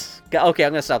Knotts. Okay,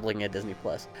 I'm gonna stop looking at Disney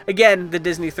Plus. Again, the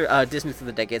Disney Through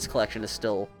the Decades collection is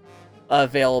still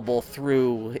available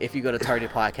through if you go to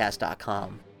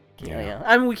targetpodcast.com. Yeah.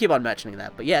 I mean, we keep on mentioning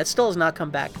that, but yeah, it still has not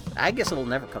come back. I guess it'll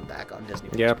never come back on Disney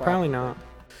Plus. Yeah, probably not.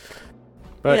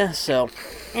 But yeah, so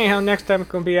anyhow, next time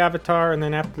it's gonna be Avatar, and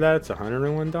then after that it's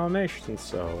 101 Dalmatians.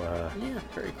 So yeah,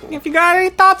 very cool. if you got any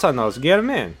thoughts on those, get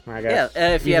them in. I guess.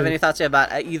 Yeah, if you have any thoughts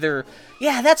about either,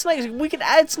 yeah, that's nice. We could.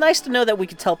 It's nice to know that we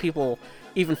could tell people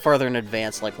even further in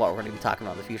advance, like what we're going to be talking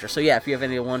about in the future. So yeah, if you have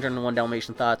any 101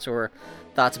 Dalmatian thoughts or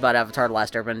thoughts about Avatar: The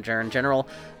Last Airbender in general,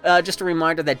 just a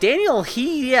reminder that Daniel,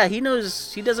 he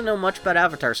doesn't know much about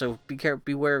Avatar, so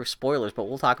beware of spoilers. But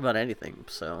we'll talk about anything.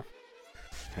 So.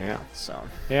 Yeah. So.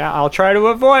 Yeah, I'll try to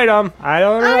avoid them. I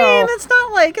don't know. I mean, it's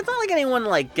not like anyone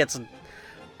like gets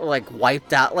like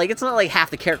wiped out. Like it's not like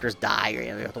half the characters die, or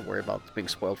you have to worry about being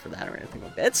spoiled for that or anything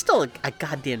like that. It's still a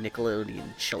goddamn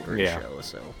Nickelodeon children's show,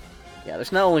 so yeah.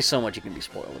 There's not only so much you can be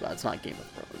spoiled about. It's not Game of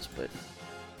Thrones, but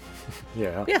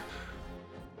Yeah. yeah.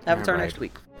 Avatar Alright. next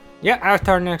week. Yeah,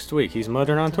 Avatar next week. He's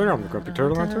Mothering on Twitter. I'm the Grumpy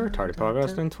Turtle on Twitter. Tardy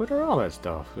Podcast on Twitter. All that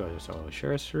stuff. So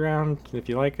share us around if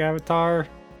you like Avatar.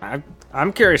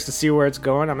 I'm curious to see where it's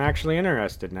going. I'm actually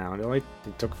interested now. It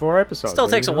took 4 episodes. Still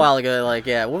takes a didn't it? while to go. Like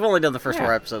yeah, we've only done the first 4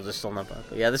 Yeah. episodes. There's still not bad.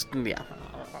 But yeah,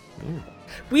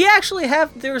 we actually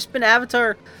have. There's been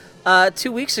Avatar.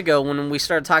 2 weeks ago when we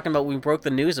started talking about, we broke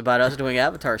the news about us doing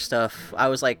Avatar stuff. I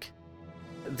was like,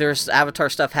 there's Avatar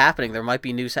stuff happening. There might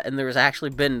be news, and there's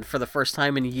actually been, for the first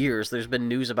time in years, there's been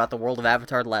news about the world of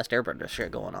Avatar: The Last Airbender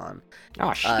shit going on.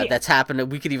 Oh shit. That's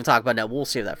happened. We could even talk about that. We'll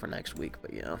save that for next week.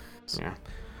 But you know, Yeah.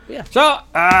 Yeah. So,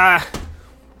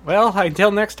 well,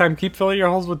 until next time, keep filling your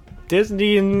holes with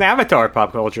Disney and Avatar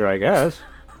pop culture, I guess.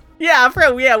 Yeah, I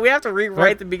forgot. Yeah, we have to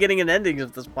rewrite the beginning and endings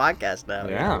of this podcast now.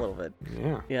 Yeah. A little bit.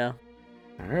 Yeah. Yeah.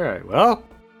 All right. Well,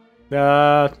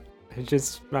 it's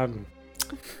just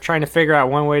trying to figure out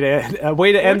a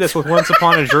way to end this with Once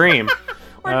Upon a Dream.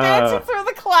 We're dancing through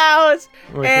the clouds,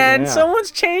 and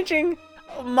someone's changing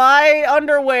my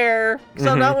underwear.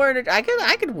 So I'm not wearing it. I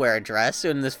could wear a dress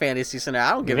in this fantasy scenario.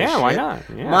 I don't give a shit. Yeah, why not?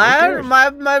 Yeah,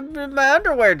 my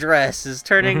underwear dress is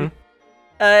turning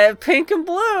pink and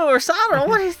blue or something. I don't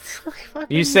know what is.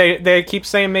 You say they keep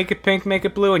saying make it pink, make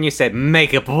it blue, and you said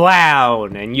make it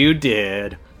brown, and you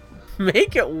did.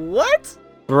 Make it what?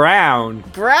 Brown.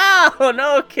 Brown.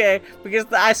 Okay, because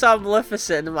I saw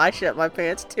Maleficent and I shit my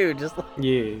pants too. Just like.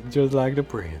 Yeah, just like the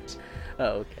prince.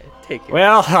 Oh, okay. Take it.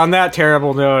 Well, on that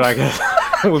terrible note, I guess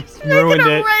we ruined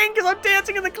it. Rain because I'm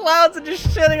dancing in the clouds and just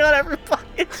shitting on everybody.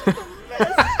 It's a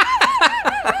mess.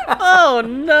 Oh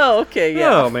no. Okay.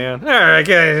 Yeah. Oh man. All right,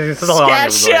 guys.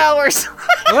 Scat showers.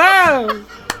 Wow.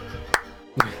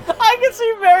 I can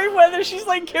see Meriwether. She's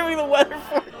like giving the weather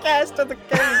forecast of the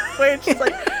kingdom. She's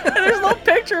like, and there's a little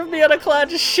picture of me on a cloud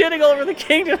just shitting all over the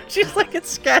kingdom. She's like, it's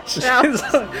scat showers.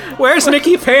 Where's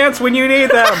Mickey Pants when you need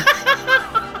them?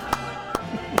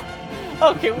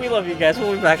 Okay, we love you guys.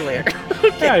 We'll be back later.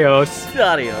 Okay. Adios.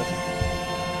 Adios.